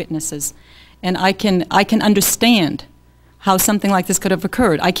the two witnesses, and I can understand how something like this could have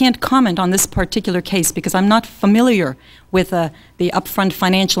occurred. I can't comment on this particular case because I'm not familiar with the upfront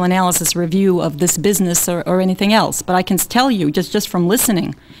financial analysis review of this business or anything else. But I can tell you, just from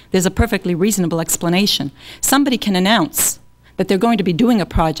listening, there's a perfectly reasonable explanation. Somebody can announce that they're going to be doing a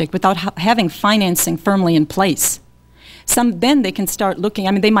project without having financing firmly in place. Then they can start looking.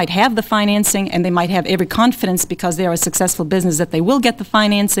 I mean, they might have the financing and they might have every confidence because they are a successful business that they will get the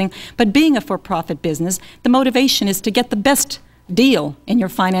financing. But being a for-profit business, the motivation is to get the best deal in your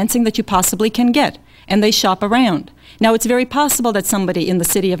financing that you possibly can get. And they shop around. Now, it's very possible that somebody in the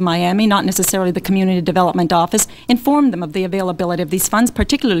city of Miami, not necessarily the Community Development Office, informed them of the availability of these funds,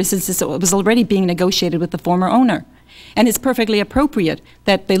 particularly since it was already being negotiated with the former owner. And it's perfectly appropriate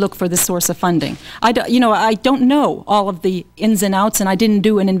that they look for this source of funding. I don't know all of the ins and outs, and I didn't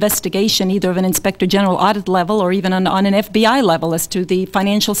do an investigation either of an Inspector General audit level or even on an FBI level as to the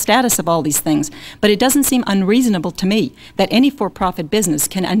financial status of all these things. But it doesn't seem unreasonable to me that any for-profit business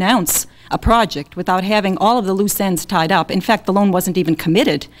can announce a project without having all of the loose ends tied up. In fact, the loan wasn't even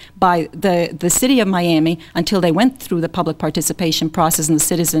committed by the city of Miami until they went through the public participation process and the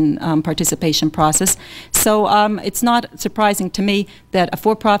citizen participation process. So it's not surprising to me that a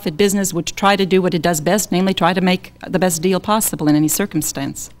for-profit business would try to do what it does best, namely try to make the best deal possible in any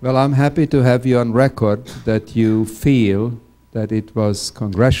circumstance. Well, I'm happy to have you on record that you feel that it was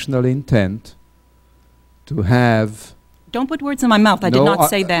congressional intent to have... Don't put words in my mouth. I did not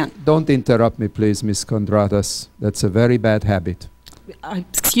say that. Don't interrupt me, please, Ms. Kondratas. That's a very bad habit.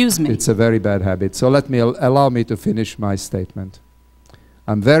 Excuse me. It's a very bad habit. So allow me to finish my statement.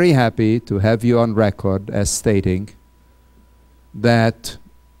 I'm very happy to have you on record as stating that,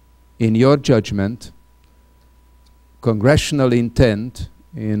 in your judgment, congressional intent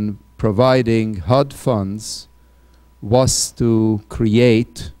in providing HUD funds was to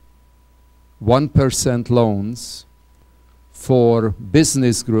create 1% loans for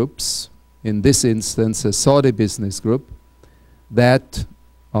business groups, in this instance a Saudi business group, that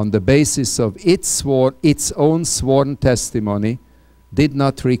on the basis of its own sworn testimony did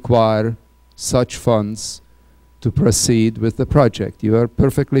not require such funds to proceed with the project. You are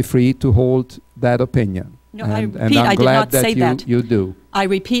perfectly free to hold that opinion. No, I repeat, I did not say that. You do. I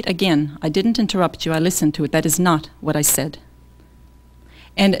repeat again, I didn't interrupt you, I listened to it. That is not what I said.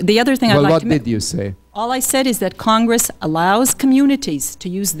 And the other thing I'd like to... Well, what did you say? All I said is that Congress allows communities to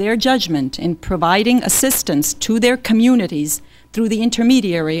use their judgment in providing assistance to their communities through the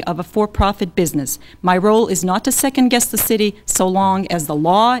intermediary of a for-profit business. My role is not to second-guess the city so long as the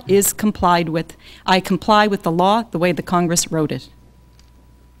law is complied with. I comply with the law the way the Congress wrote it.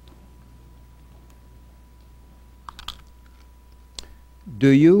 Do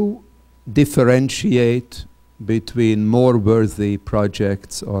you differentiate between more worthy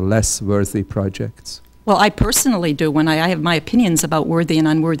projects or less worthy projects? Well, I personally do when I have my opinions about worthy and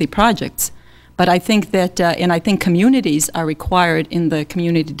unworthy projects. But I think that, and I think communities are required in the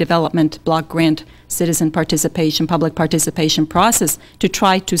community development block grant citizen participation, public participation process to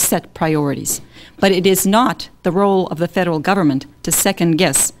try to set priorities. But it is not the role of the federal government to second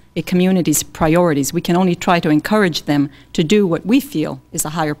guess a community's priorities. We can only try to encourage them to do what we feel is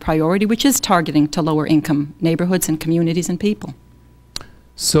a higher priority, which is targeting to lower income neighborhoods and communities and people.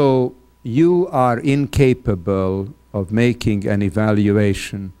 So you are incapable of making an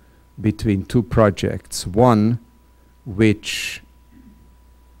evaluation between two projects, one which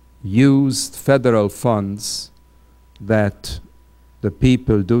used federal funds that the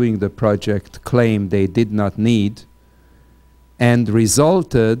people doing the project claimed they did not need, and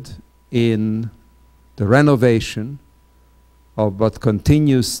resulted in the renovation of what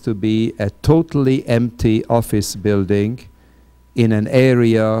continues to be a totally empty office building in an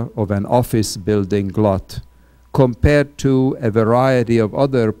area of an office building lot, compared to a variety of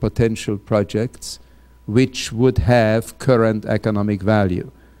other potential projects which would have current economic value.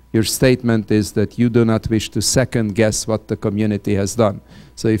 Your statement is that you do not wish to second guess what the community has done.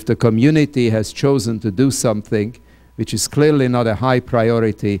 So if the community has chosen to do something which is clearly not a high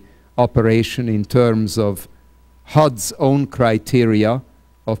priority operation in terms of HUD's own criteria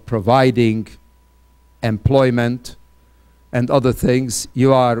of providing employment and other things,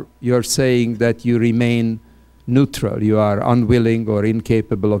 you're saying that you remain neutral. You are unwilling or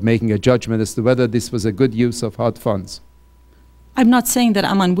incapable of making a judgment as to whether this was a good use of HUD funds. I'm not saying that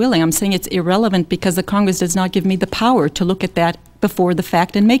I'm unwilling. I'm saying it's irrelevant because the Congress does not give me the power to look at that before the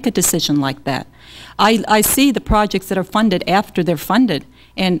fact and make a decision like that. I see the projects that are funded after they're funded,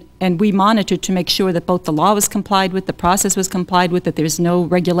 and we monitor to make sure that both the law was complied with, the process was complied with, that there's no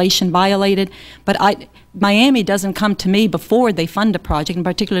regulation violated. But Miami doesn't come to me before they fund a project, and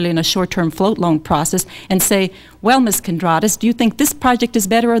particularly in a short-term float loan process, and say, well, Ms. Kondratis, do you think this project is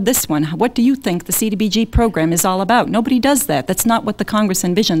better or this one? What do you think the CDBG program is all about? Nobody does that. That's not what the Congress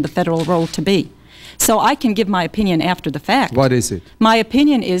envisioned the federal role to be. So I can give my opinion after the fact. What is it? My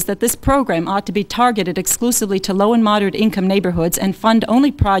opinion is that this program ought to be targeted exclusively to low and moderate income neighborhoods and fund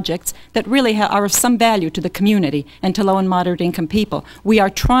only projects that really are of some value to the community and to low and moderate income people. We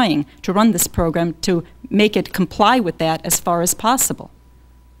are trying to run this program to make it comply with that as far as possible.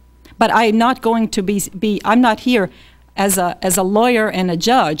 But I'm not going to I'm not here as a lawyer and a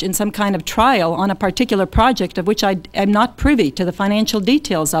judge in some kind of trial on a particular project of which I am not privy to the financial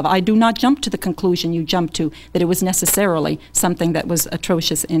details of. I do not jump to the conclusion you jump to that it was necessarily something that was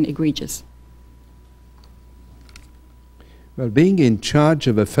atrocious and egregious. Well, being in charge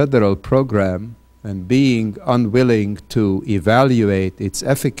of a federal program and being unwilling to evaluate its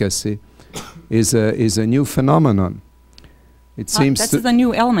efficacy is a new phenomenon. It seems that's the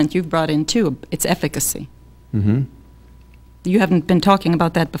new element you've brought in too, its efficacy. Mm-hmm. You haven't been talking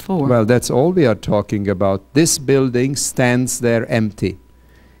about that before. Well, that's all we are talking about. This building stands there empty.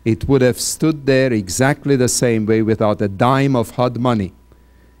 It would have stood there exactly the same way without a dime of HUD money.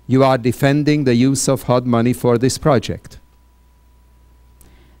 You are defending the use of HUD money for this project.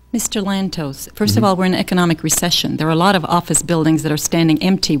 Mr. Lantos, first of all, we're in an economic recession. There are a lot of office buildings that are standing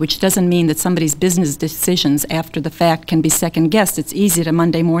empty, which doesn't mean that somebody's business decisions after the fact can be second-guessed. It's easy to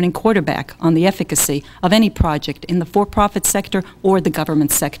Monday morning quarterback on the efficacy of any project in the for-profit sector or the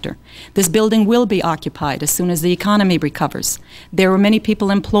government sector. This building will be occupied as soon as the economy recovers. There were many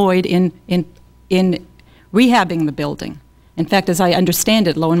people employed in rehabbing the building. In fact, as I understand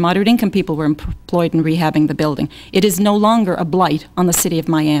it, low and moderate income people were employed in rehabbing the building. It is no longer a blight on the city of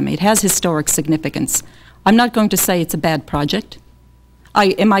Miami. It has historic significance. I'm not going to say it's a bad project.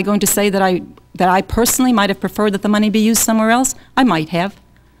 Am I going to say that I personally might have preferred that the money be used somewhere else? I might have.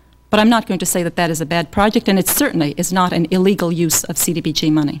 But I'm not going to say that that is a bad project, and it certainly is not an illegal use of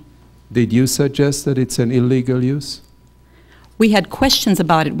CDBG money. Did you suggest that it's an illegal use? We had questions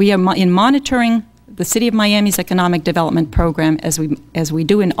about it. We are in monitoring the City of Miami's economic development program, as we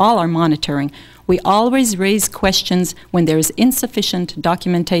do in all our monitoring. We always raise questions when there is insufficient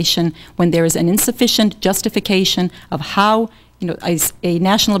documentation, when there is an insufficient justification of how a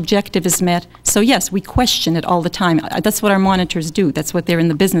national objective is met. So yes, we question it all the time. That's what our monitors do. That's what they're in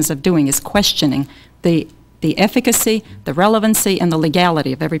the business of doing, is questioning the efficacy, the relevancy, and the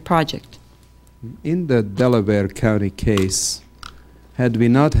legality of every project. In the Delaware County case, had we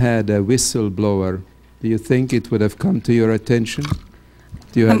not had a whistleblower, do you think it would have come to your attention?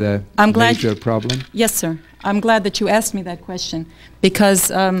 Do you have a major problem? Yes, sir. I'm glad that you asked me that question,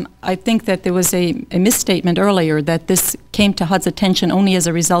 because I think that there was a misstatement earlier that this came to HUD's attention only as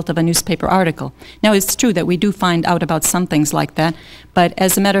a result of a newspaper article. Now, it's true that we do find out about some things like that, but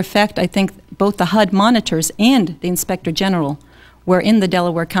as a matter of fact, I think both the HUD monitors and the Inspector General were in the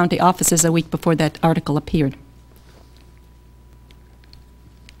Delaware County offices a week before that article appeared.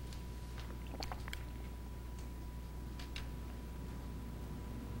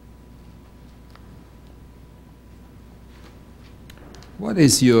 What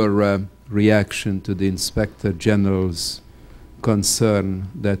is your reaction to the Inspector General's concern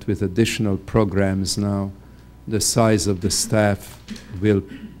that with additional programs now, the size of the staff will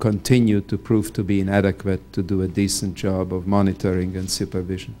continue to prove to be inadequate to do a decent job of monitoring and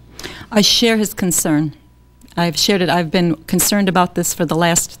supervision? I share his concern. I've shared it. I've been concerned about this for the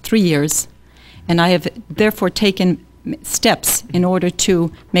last 3 years, and I have therefore taken steps in order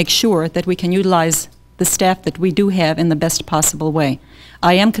to make sure that we can utilize the staff that we do have in the best possible way.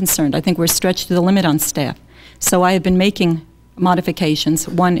 I am concerned. I think we're stretched to the limit on staff. So I have been making modifications.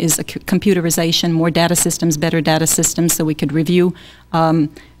 One is a computerization, more data systems, better data systems, so we could review our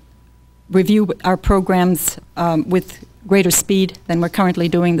programs with greater speed than we're currently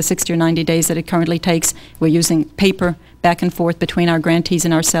doing, the 60 or 90 days that it currently takes. We're using paper back and forth between our grantees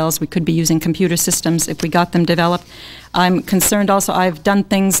and ourselves. We could be using computer systems if we got them developed. I'm concerned also, I've done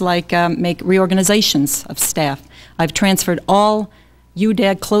things like make reorganizations of staff. I've transferred all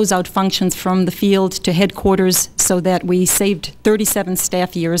UDAG closeout functions from the field to headquarters so that we saved 37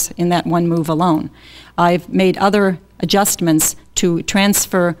 staff years in that one move alone. I've made other adjustments to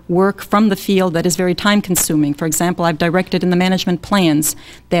transfer work from the field that is very time-consuming. For example, I've directed in the management plans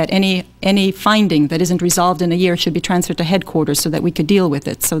that any finding that isn't resolved in a year should be transferred to headquarters so that we could deal with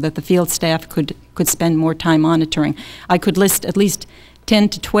it, so that the field staff could spend more time monitoring. I could list at least 10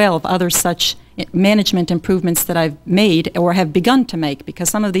 to 12 other such management improvements that I've made or have begun to make, because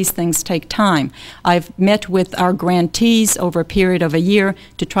some of these things take time. I've met with our grantees over a period of a year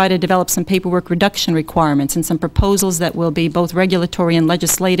to try to develop some paperwork reduction requirements and some proposals that will be both regulatory and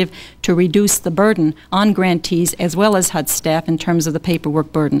legislative to reduce the burden on grantees as well as HUD staff in terms of the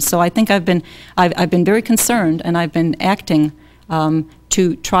paperwork burden. So I think I've been very concerned, and I've been acting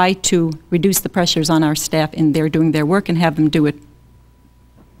to try to reduce the pressures on our staff in their doing their work and have them do it.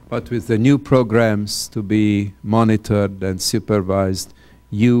 But with the new programs to be monitored and supervised,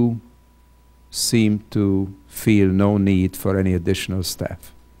 you seem to feel no need for any additional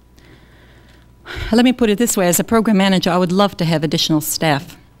staff. Let me put it this way. As a program manager, I would love to have additional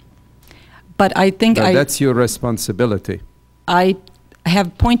staff. But I think that's your responsibility. I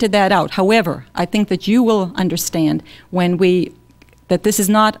have pointed that out. However, I think that you will understand that this is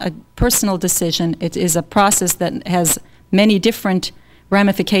not a personal decision. It is a process that has many different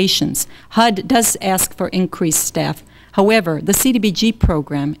ramifications. HUD does ask for increased staff. However, the CDBG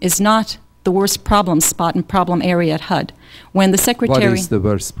program is not the worst problem spot and problem area at HUD. When the Secretary... What is the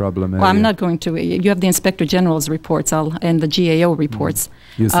worst problem area? Well, I'm not going to. You have the Inspector General's reports and the GAO reports.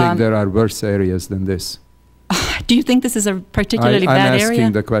 You think there are worse areas than this? Do you think this is a particularly bad area? I'm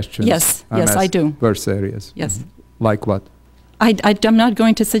asking the question. Yes, yes, I do. Worse areas? Yes. Like what? I'm not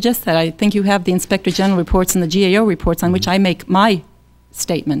going to suggest that. I think you have the Inspector General reports and the GAO reports on which I make my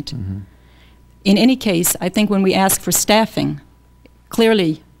statement. In any case, I think when we ask for staffing,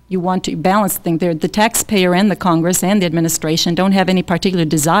 clearly you want to balance things there. The taxpayer and the Congress and the administration don't have any particular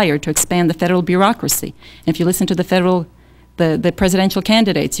desire to expand the federal bureaucracy. And if you listen to the presidential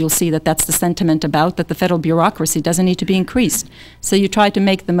candidates, you'll see that that's the sentiment about that the federal bureaucracy doesn't need to be increased. So you try to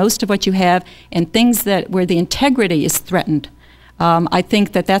make the most of what you have, and things where the integrity is threatened, I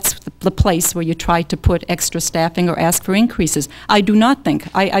think that that's the place where you try to put extra staffing or ask for increases. I do not think,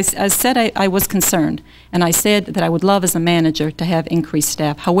 I said I was concerned, and I said that I would love as a manager to have increased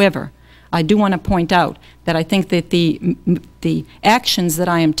staff. However, I do want to point out that I think that the actions that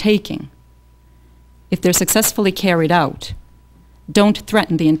I am taking, if they're successfully carried out, don't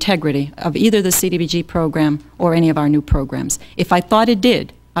threaten the integrity of either the CDBG program or any of our new programs. If I thought it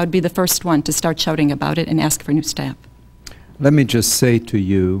did, I would be the first one to start shouting about it and ask for new staff. Let me just say to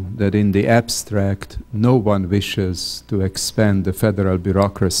you that in the abstract, no one wishes to expand the federal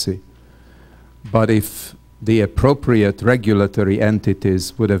bureaucracy. But if the appropriate regulatory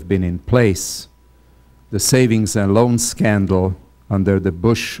entities would have been in place, the savings and loan scandal under the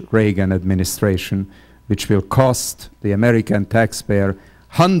Bush-Reagan administration, which will cost the American taxpayer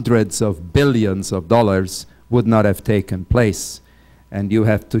hundreds of billions of dollars, would not have taken place. And you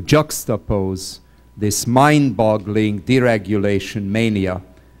have to juxtapose this mind-boggling deregulation mania,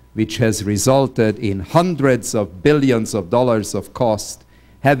 which has resulted in hundreds of billions of dollars of cost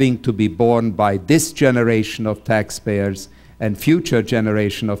having to be borne by this generation of taxpayers and future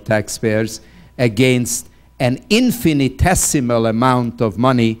generation of taxpayers, against an infinitesimal amount of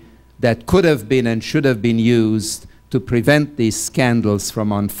money that could have been and should have been used to prevent these scandals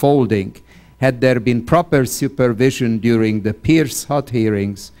from unfolding. Had there been proper supervision during the Pierce-Hutt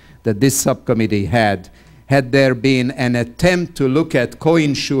hearings that this subcommittee had there been an attempt to look at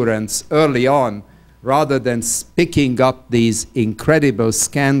coinsurance early on, rather than picking up these incredible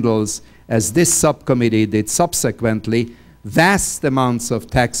scandals as this subcommittee did subsequently, vast amounts of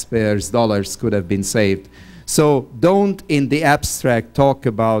taxpayers' dollars could have been saved. So don't in the abstract talk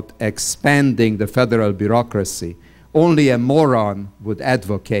about expanding the federal bureaucracy. Only a moron would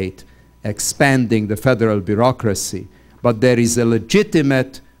advocate expanding the federal bureaucracy. But there is a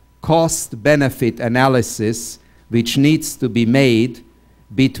legitimate cost-benefit analysis which needs to be made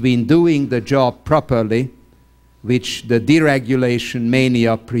between doing the job properly, which the deregulation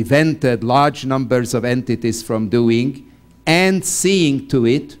mania prevented large numbers of entities from doing, and seeing to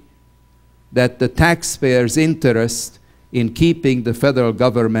it that the taxpayers' interest in keeping the federal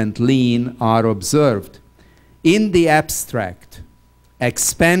government lean are observed. In the abstract,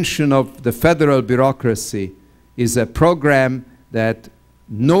 expansion of the federal bureaucracy is a program that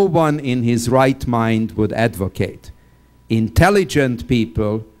no one in his right mind would advocate. Intelligent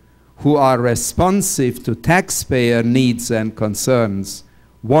people who are responsive to taxpayer needs and concerns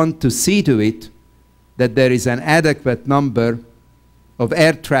want to see to it that there is an adequate number of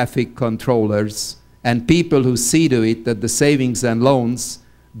air traffic controllers and people who see to it that the savings and loans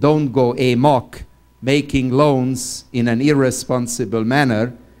don't go amok making loans in an irresponsible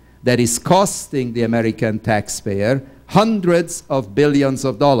manner that is costing the American taxpayer hundreds of billions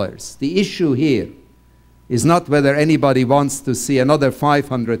of dollars. The issue here is not whether anybody wants to see another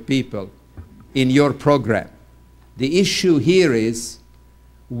 500 people in your program. The issue here is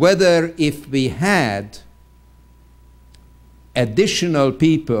whether if we had additional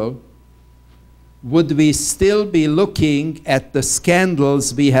people, would we still be looking at the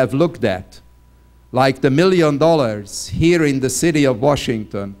scandals we have looked at, like the $1 million here in the city of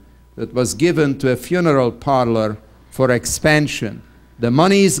Washington that was given to a funeral parlor for expansion. The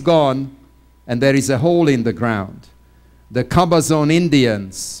money is gone and there is a hole in the ground. The Cabazon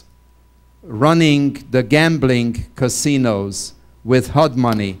Indians running the gambling casinos with HUD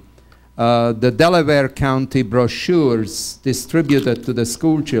money. The Delaware County brochures distributed to the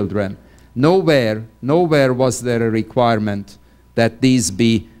school children. Nowhere was there a requirement that these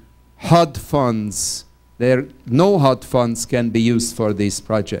be HUD funds. No HUD funds can be used for these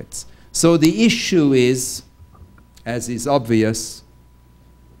projects. So the issue is, as is obvious,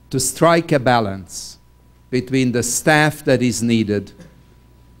 to strike a balance between the staff that is needed,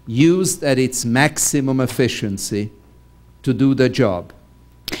 used at its maximum efficiency to do the job.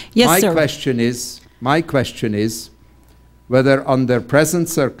 Yes, sir. My question is whether under present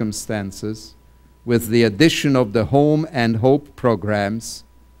circumstances, with the addition of the Home and Hope programs,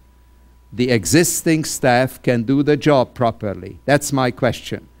 the existing staff can do the job properly. That's my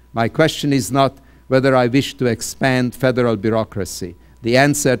question. My question is not whether I wish to expand federal bureaucracy. The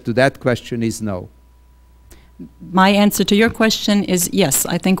answer to that question is no. My answer to your question is yes.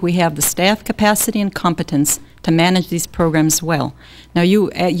 I think we have the staff capacity and competence to manage these programs well. Now,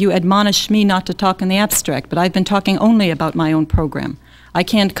 you admonish me not to talk in the abstract, but I've been talking only about my own program. I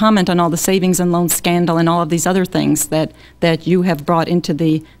can't comment on all the savings and loan scandal and all of these other things that you have brought into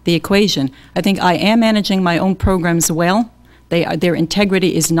the equation. I think I am managing my own programs well. Their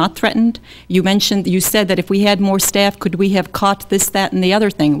integrity is not threatened. You said that if we had more staff, could we have caught this, that, and the other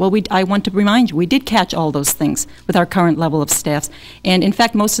thing? Well, I want to remind you, we did catch all those things with our current level of staffs. And in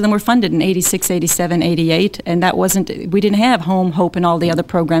fact, most of them were funded in 86, 87, 88, and we didn't have Home, Hope, and all the other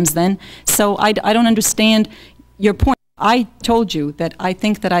programs then. So I don't understand your point. I told you that I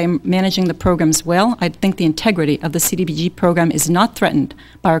think that I am managing the programs well. I think the integrity of the CDBG program is not threatened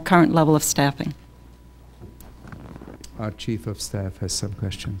by our current level of staffing. Our Chief of Staff has some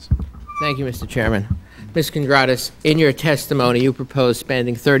questions. Thank you, Mr. Chairman. Ms. Kondratis, in your testimony, you proposed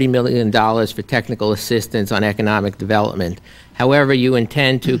spending $30 million for technical assistance on economic development. However, you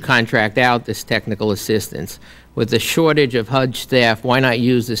intend to contract out this technical assistance. With the shortage of HUD staff, why not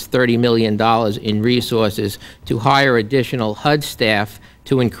use this $30 million in resources to hire additional HUD staff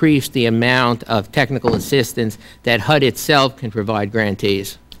to increase the amount of technical assistance that HUD itself can provide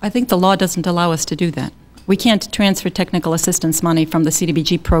grantees? I think the law doesn't allow us to do that. We can't transfer technical assistance money from the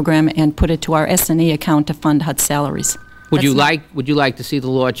CDBG program and put it to our S&E account to fund HUD salaries. Would you like to see the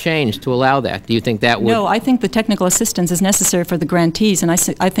law changed to allow that? Do you think that would? No, I think the technical assistance is necessary for the grantees, and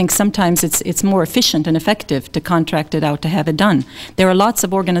I think sometimes it's more efficient and effective to contract it out to have it done. There are lots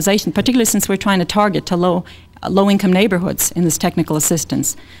of organizations, particularly since we're trying to target to low-income neighborhoods in this technical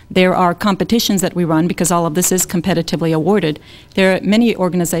assistance. There are competitions that we run because all of this is competitively awarded. There are many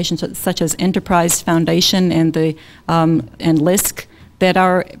organizations such as Enterprise Foundation and LISC that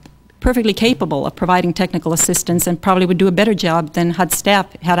are perfectly capable of providing technical assistance and probably would do a better job than HUD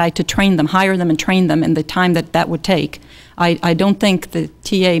staff had I to train them, hire them and train them in the time that would take. I don't think the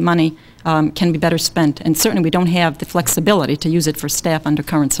TA money can be better spent, and certainly we don't have the flexibility to use it for staff under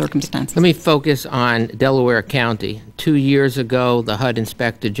current circumstances. Let me focus on Delaware County. 2 years ago, the HUD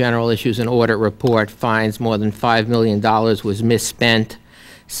Inspector General issues an audit report, finds more than $5 million was misspent,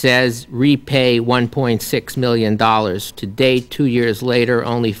 says repay $1.6 million. To date, 2 years later,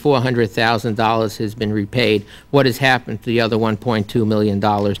 only $400,000 has been repaid. What has happened to the other $1.2 million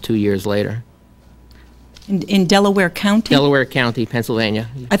 2 years later? In Delaware County? Delaware County, Pennsylvania.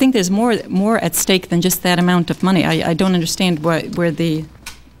 I think there's more at stake than just that amount of money. I don't understand where the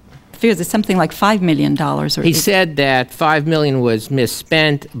figures. It's something like $5 million. He said that $5 million was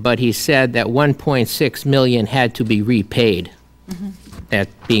misspent, but he said that $1.6 million had to be repaid. Mm-hmm. That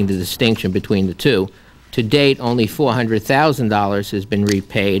being the distinction between the two. To date, only $400,000 has been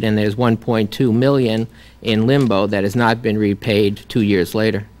repaid, and there's $1.2 million in limbo that has not been repaid 2 years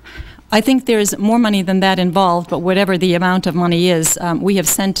later. I think there's more money than that involved, but whatever the amount of money is, we have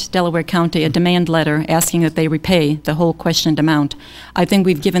sent Delaware County a demand letter asking that they repay the whole questioned amount. I think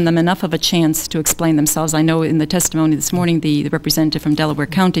we've given them enough of a chance to explain themselves. I know in the testimony this morning, the representative from Delaware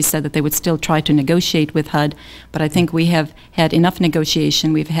County said that they would still try to negotiate with HUD, but I think we have had enough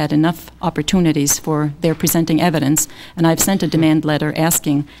negotiation, we've had enough opportunities for their presenting evidence, and I've sent a demand letter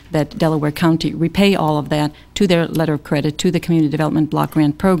asking that Delaware County repay all of that to their letter of credit, to the Community Development Block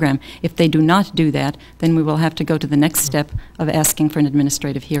Grant Program. If they do not do that, then we will have to go to the next step of asking for an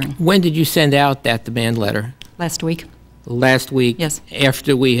administrative hearing. When did you send out that demand letter? Last week. Last week? Yes.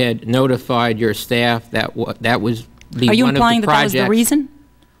 After we had notified your staff that that was the Are you one implying of the that projects? that was the reason?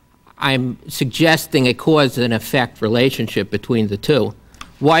 I'm suggesting a cause and effect relationship between the two.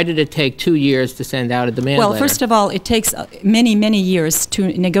 Why did it take 2 years to send out a demand letter? Well, first of all, it takes many, many years to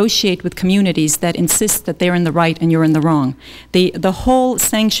negotiate with communities that insist that they're in the right and you're in the wrong. The whole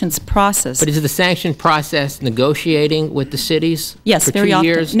sanctions process. But is the sanction process negotiating with the cities? Yes, for very 2 often.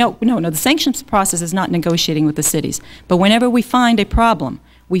 years? No. The sanctions process is not negotiating with the cities. But whenever we find a problem,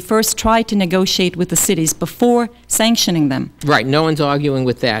 we first try to negotiate with the cities before sanctioning them. Right. No one's arguing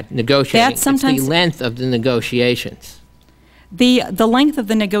with that. Negotiating. That sometimes, it's the length of the negotiations. The length of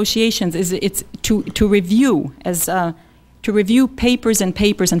the negotiations is to review papers and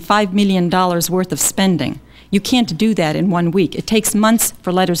papers and $5 million worth of spending. You can't do that in 1 week. It takes months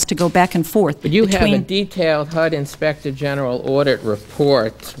for letters to go back and forth. But you have a detailed HUD Inspector General audit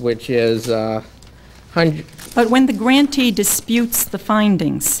report, which is But when the grantee disputes the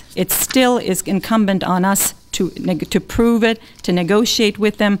findings, it still is incumbent on us to prove it, to negotiate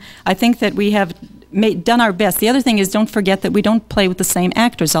with them. I think that we have done our best. The other thing is, don't forget that we don't play with the same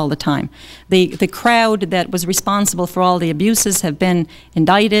actors all the time. The crowd that was responsible for all the abuses have been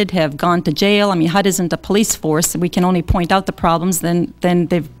indicted, have gone to jail. I mean, HUD isn't a police force. We can only point out the problems. Then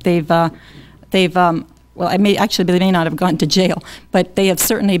well, they may not have gone to jail, but they have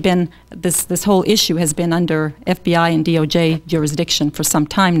certainly been, this whole issue has been under FBI and DOJ jurisdiction for some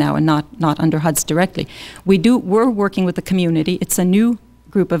time now, and not under HUD's directly. We're working with the community. It's a new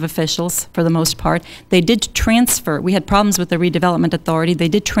group of officials, for the most part. They did transfer, we had problems with the redevelopment authority, they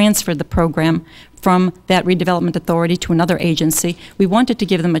did transfer the program from that redevelopment authority to another agency. We wanted to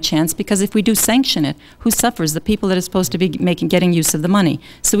give them a chance, because if we do sanction it, who suffers? The people that are supposed to be getting use of the money.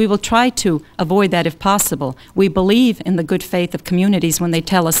 So we will try to avoid that if possible. We believe in the good faith of communities when they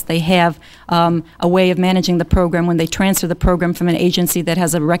tell us they have a way of managing the program, when they transfer the program from an agency that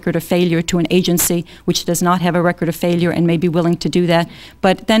has a record of failure to an agency which does not have a record of failure and may be willing to do that.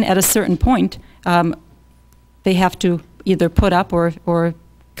 But then at a certain point, they have to either put up or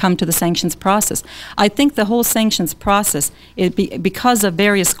come to the sanctions process. I think the whole sanctions process, because of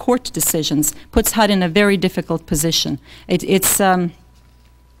various court decisions, puts HUD in a very difficult position. It's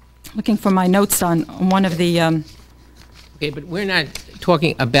looking for my notes on one of the... Okay, but we're not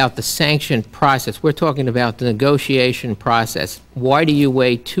talking about the sanction process. We're talking about the negotiation process. Why do you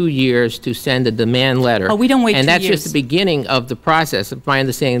wait 2 years to send a demand letter? Oh, we don't wait 2 years. And that's just the beginning of the process. If my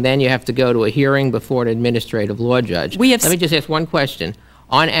understanding, then you have to go to a hearing before an administrative law judge. Let me just ask one question.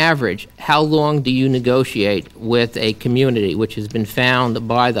 On average, how long do you negotiate with a community which has been found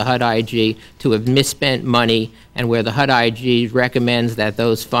by the HUD IG to have misspent money, and where the HUD IG recommends that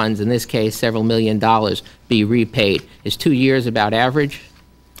those funds, in this case several $1 million, be repaid? Is 2 years about average?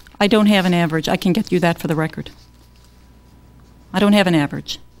 I don't have an average. I can get you that for the record. I don't have an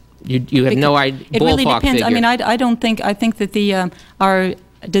average. You have no idea? It really depends. Figure. I mean, I think that our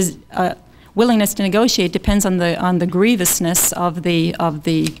willingness to negotiate depends on the grievousness of the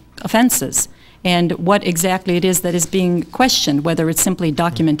offenses and what exactly it is that is being questioned, whether it's simply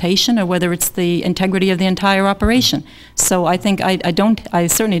documentation or whether it's the integrity of the entire operation. So I think I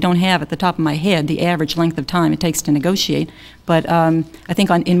certainly don't have at the top of my head the average length of time it takes to negotiate, but I think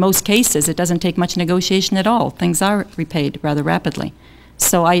in most cases it doesn't take much negotiation at all. Things are repaid rather rapidly.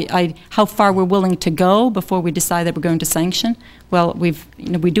 So how far we're willing to go before we decide that we're going to sanction? Well, we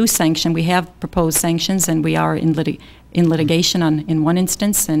do sanction. We have proposed sanctions, and we are in litigation in one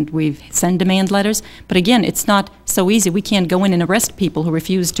instance, and we've sent demand letters. But again, it's not so easy. We can't go in and arrest people who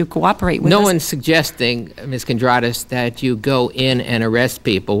refuse to cooperate with us. No one's suggesting, Ms. Kondratis, that you go in and arrest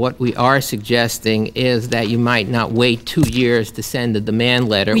people. What we are suggesting is that you might not wait 2 years to send a demand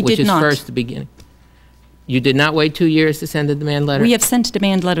letter, which is first the beginning. You did not wait 2 years to send a demand letter? We have sent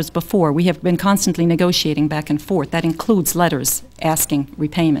demand letters before. We have been constantly negotiating back and forth. That includes letters asking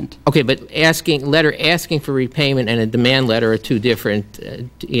repayment. Okay, but letter asking for repayment and a demand letter are two different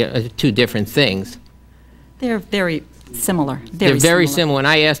things. They're very Similar, They're very similar. When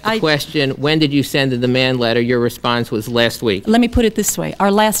I asked the I- question, when did you send the demand letter, your response was last week. Let me put it this way.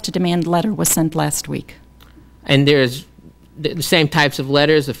 Our last demand letter was sent last week. And there's the same types of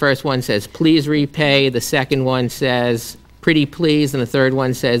letters. The first one says, please repay. The second one says, pretty please. And the third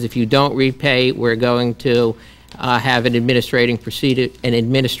one says, if you don't repay, we're going to have an administrative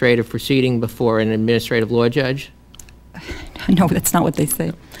proceeding before an administrative law judge. No, that's not what they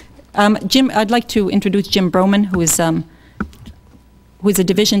say. Jim, I'd like to introduce Jim Broman, who is a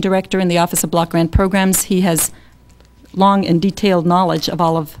division director in the Office of Block Grant Programs. He has long and detailed knowledge of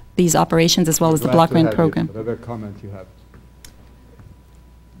all of these operations as well as the block grant program. Whatever comment you have.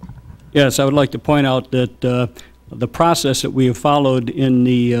 Yes, I would like to point out that the process that we have followed in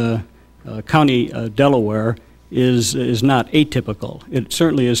the county Delaware is not atypical. It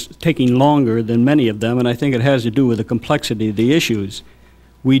certainly is taking longer than many of them, and I think it has to do with the complexity of the issues.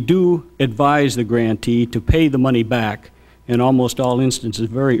 We do advise the grantee to pay the money back in almost all instances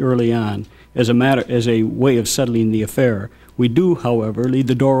very early on as a way of settling the affair. We do, however, leave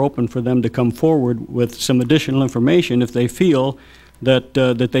the door open for them to come forward with some additional information if they feel that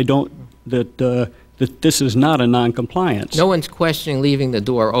that this is not a non-compliance. No one's questioning leaving the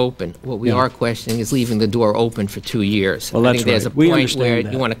door open. What we are questioning is leaving the door open for 2 years. Well, I that's think there's right. a We point understand where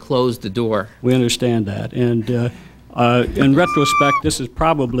that. you want to close the door. We understand that. And in retrospect, this has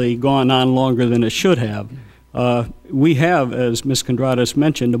probably gone on longer than it should have. We have, as Ms. Kondratis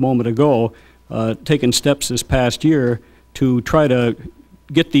mentioned a moment ago, taken steps this past year to try to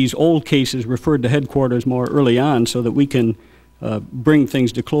get these old cases referred to headquarters more early on so that we can bring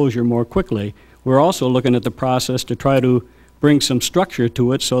things to closure more quickly. We're also looking at the process to try to bring some structure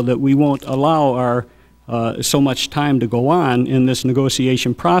to it so that we won't allow our so much time to go on in this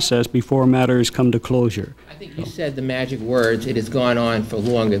negotiation process before matters come to closure. I think you said the magic words, it has gone on for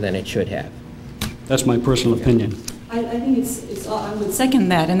longer than it should have. That's my personal opinion. I think I would second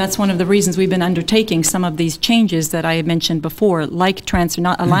that, and that's one of the reasons we've been undertaking some of these changes that I had mentioned before, like transfer,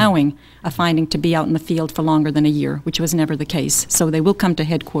 not allowing a finding to be out in the field for longer than a year, which was never the case. So they will come to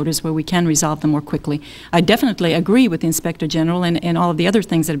headquarters where we can resolve them more quickly. I definitely agree with the Inspector General and all of the other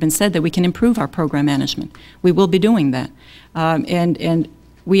things that have been said that we can improve our program management. We will be doing that. And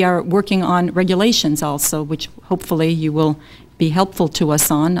we are working on regulations also, which hopefully you will be helpful to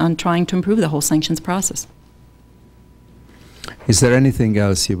us on trying to improve the whole sanctions process. Is there anything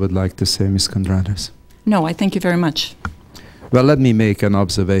else you would like to say, Ms. Kondratis? No, I thank you very much. Well, let me make an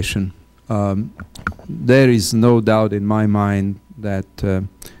observation. There is no doubt in my mind that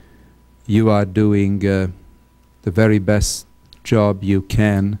you are doing the very best job you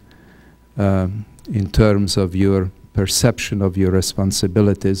can in terms of your perception of your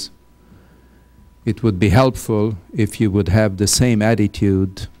responsibilities. It would be helpful if you would have the same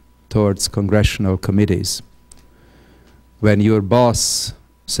attitude towards congressional committees. When your boss,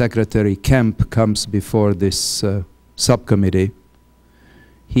 Secretary Kemp, comes before this subcommittee,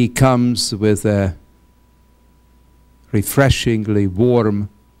 he comes with a refreshingly warm,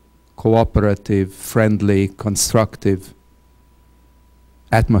 cooperative, friendly, constructive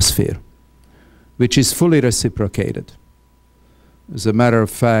atmosphere, which is fully reciprocated. As a matter of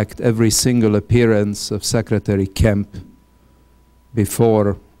fact, every single appearance of Secretary Kemp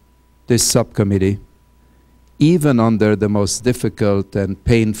before this subcommittee, even under the most difficult and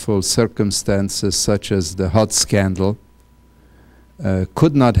painful circumstances such as the HUD scandal,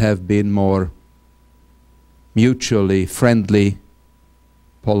 could not have been more mutually friendly,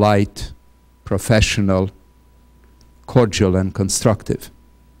 polite, professional, cordial, and constructive.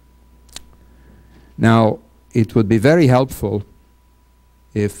 Now, it would be very helpful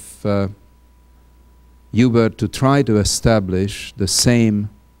if you were to try to establish the same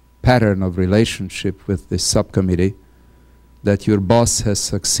pattern of relationship with this subcommittee that your boss has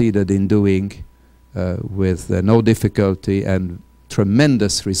succeeded in doing with no difficulty and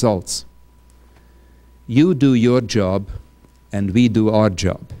tremendous results. You do your job and we do our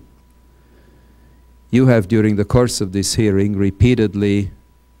job. You have, during the course of this hearing, repeatedly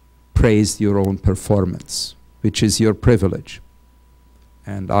praised your own performance, which is your privilege.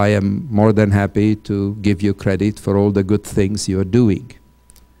 And I am more than happy to give you credit for all the good things you are doing.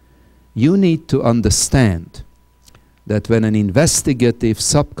 You need to understand that when an investigative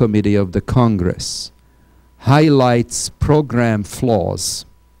subcommittee of the Congress highlights program flaws,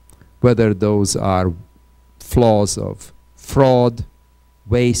 whether those are flaws of fraud,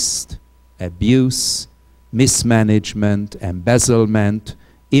 waste, abuse, mismanagement, embezzlement,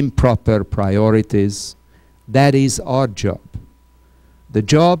 improper priorities, that is our job. The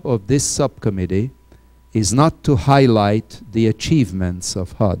job of this subcommittee is not to highlight the achievements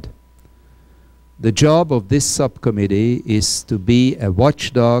of HUD. The job of this subcommittee is to be a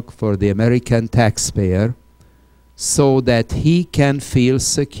watchdog for the American taxpayer so that he can feel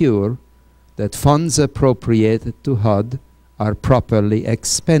secure that funds appropriated to HUD are properly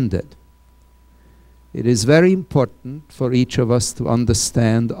expended. It is very important for each of us to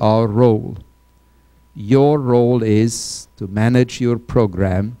understand our role. Your role is to manage your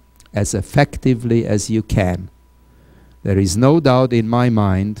program as effectively as you can. There is no doubt in my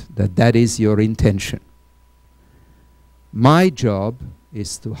mind that that is your intention. My job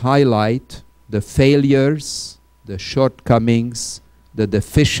is to highlight the failures, the shortcomings, the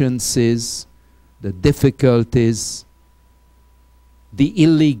deficiencies, the difficulties, the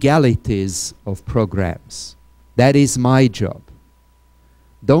illegalities of programs. That is my job.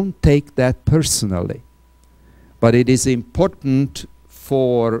 Don't take that personally. But it is important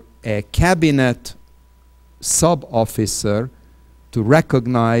for a cabinet sub-officer to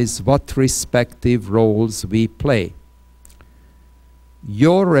recognize what respective roles we play.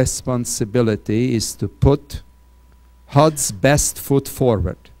 Your responsibility is to put HUD's best foot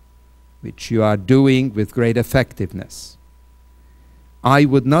forward, which you are doing with great effectiveness. I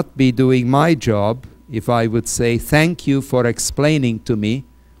would not be doing my job if I would say thank you for explaining to me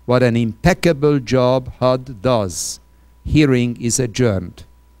what an impeccable job HUD does. Hearing is adjourned.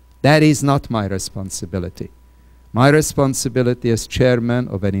 That is not my responsibility. My responsibility as chairman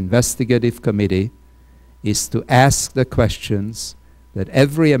of an investigative committee is to ask the questions that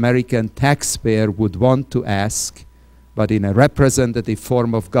every American taxpayer would want to ask, but in a representative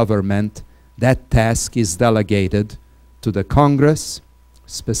form of government, that task is delegated to the Congress,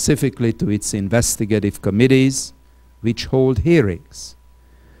 specifically to its investigative committees, which hold hearings.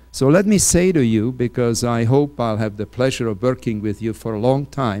 So let me say to you, because I hope I'll have the pleasure of working with you for a long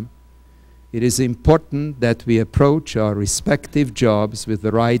time, it is important that we approach our respective jobs with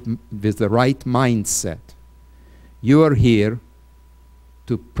the right mindset. You are here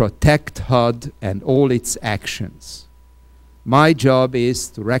to protect HUD and all its actions. My job is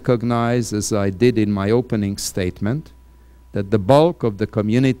to recognize, as I did in my opening statement, that the bulk of the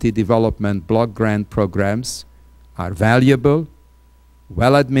community development block grant programs are valuable,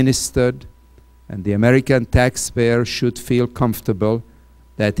 well administered, and the American taxpayer should feel comfortable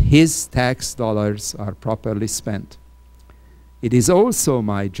that his tax dollars are properly spent. It is also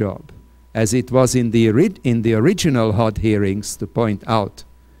my job, as it was in the original HUD hearings, to point out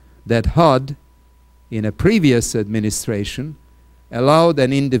that HUD, in a previous administration, allowed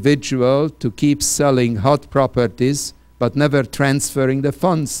an individual to keep selling HUD properties but never transferring the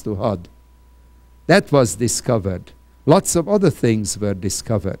funds to HUD. That was discovered. Lots of other things were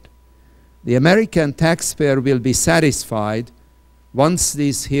discovered. The American taxpayer will be satisfied once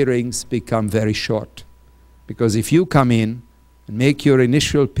these hearings become very short. Because if you come in and make your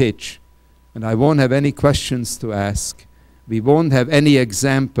initial pitch, and I won't have any questions to ask, we won't have any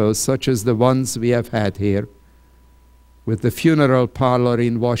examples such as the ones we have had here, with the funeral parlor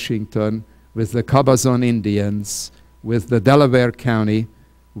in Washington, with the Cabazon Indians, with the Delaware County,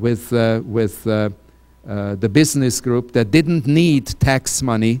 with the business group that didn't need tax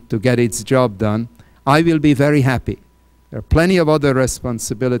money to get its job done, I will be very happy. There are plenty of other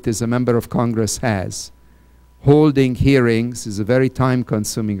responsibilities a member of Congress has. Holding hearings is a very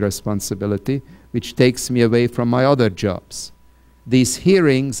time-consuming responsibility, which takes me away from my other jobs. These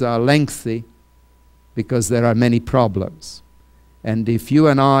hearings are lengthy because there are many problems. And if you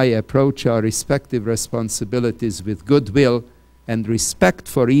and I approach our respective responsibilities with goodwill and respect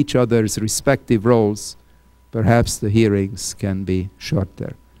for each other's respective roles, perhaps the hearings can be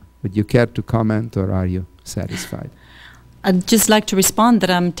shorter. Would you care to comment, or are you satisfied? I'd just like to respond that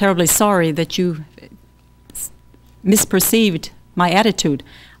I'm terribly sorry that you misperceived my attitude.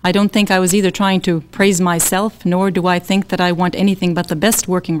 I don't think I was either trying to praise myself, nor do I think that I want anything but the best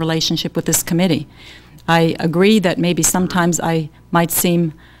working relationship with this committee. I agree that maybe sometimes I might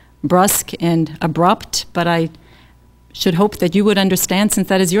seem brusque and abrupt, but I should hope that you would understand, since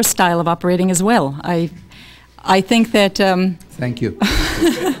that is your style of operating as well. I think that... Thank you.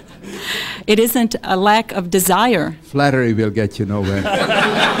 It isn't a lack of desire. Flattery will get you nowhere.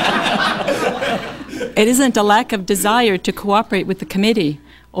 It isn't a lack of desire to cooperate with the committee,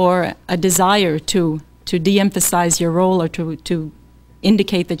 or a desire to de-emphasize your role, or to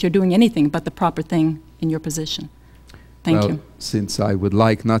indicate that you're doing anything but the proper thing in your position. Thank you. Since I would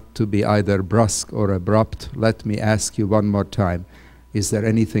like not to be either brusque or abrupt, let me ask you one more time. Is there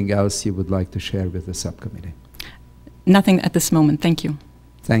anything else you would like to share with the subcommittee? Nothing at this moment. Thank you.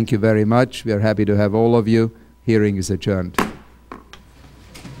 Thank you very much. We are happy to have all of you. Hearing is adjourned.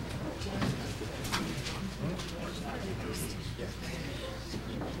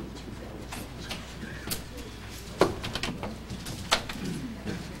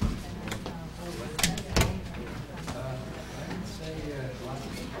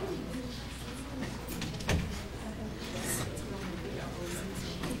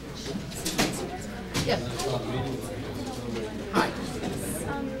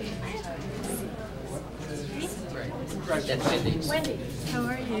 Wendy, how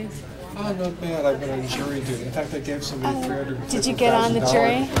are you? Oh, not bad. I've been on jury duty. In fact, I gave somebody $350,000. Did you get on the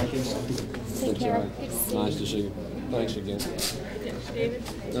jury? Take care. Nice to see you. Thanks again. David?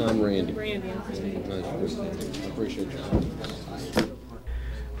 I'm Randy. Randy. Nice. I appreciate you.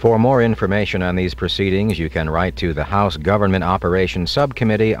 For more information on these proceedings, you can write to the House Government Operations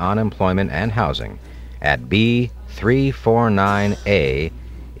Subcommittee on Employment and Housing at B349A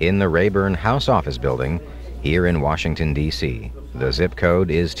in the Rayburn House Office Building here in Washington, D.C. The zip code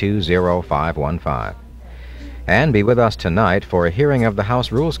is 20515. And be with us tonight for a hearing of the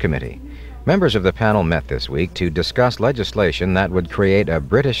House Rules Committee. Members of the panel met this week to discuss legislation that would create a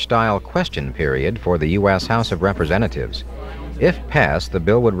British-style question period for the U.S. House of Representatives. If passed, the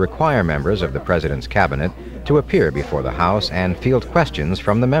bill would require members of the President's Cabinet to appear before the House and field questions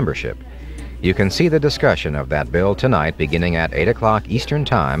from the membership. You can see the discussion of that bill tonight beginning at 8 o'clock Eastern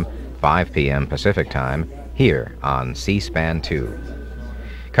Time, 5 p.m. Pacific Time, here on C-SPAN 2.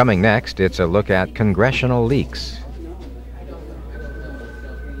 Coming next, it's a look at congressional leaks.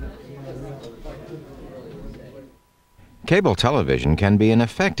 Cable television can be an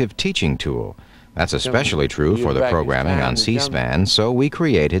effective teaching tool. That's especially true for the programming on C-SPAN, so we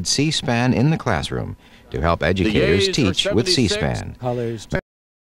created C-SPAN in the Classroom to help educators teach with C-SPAN.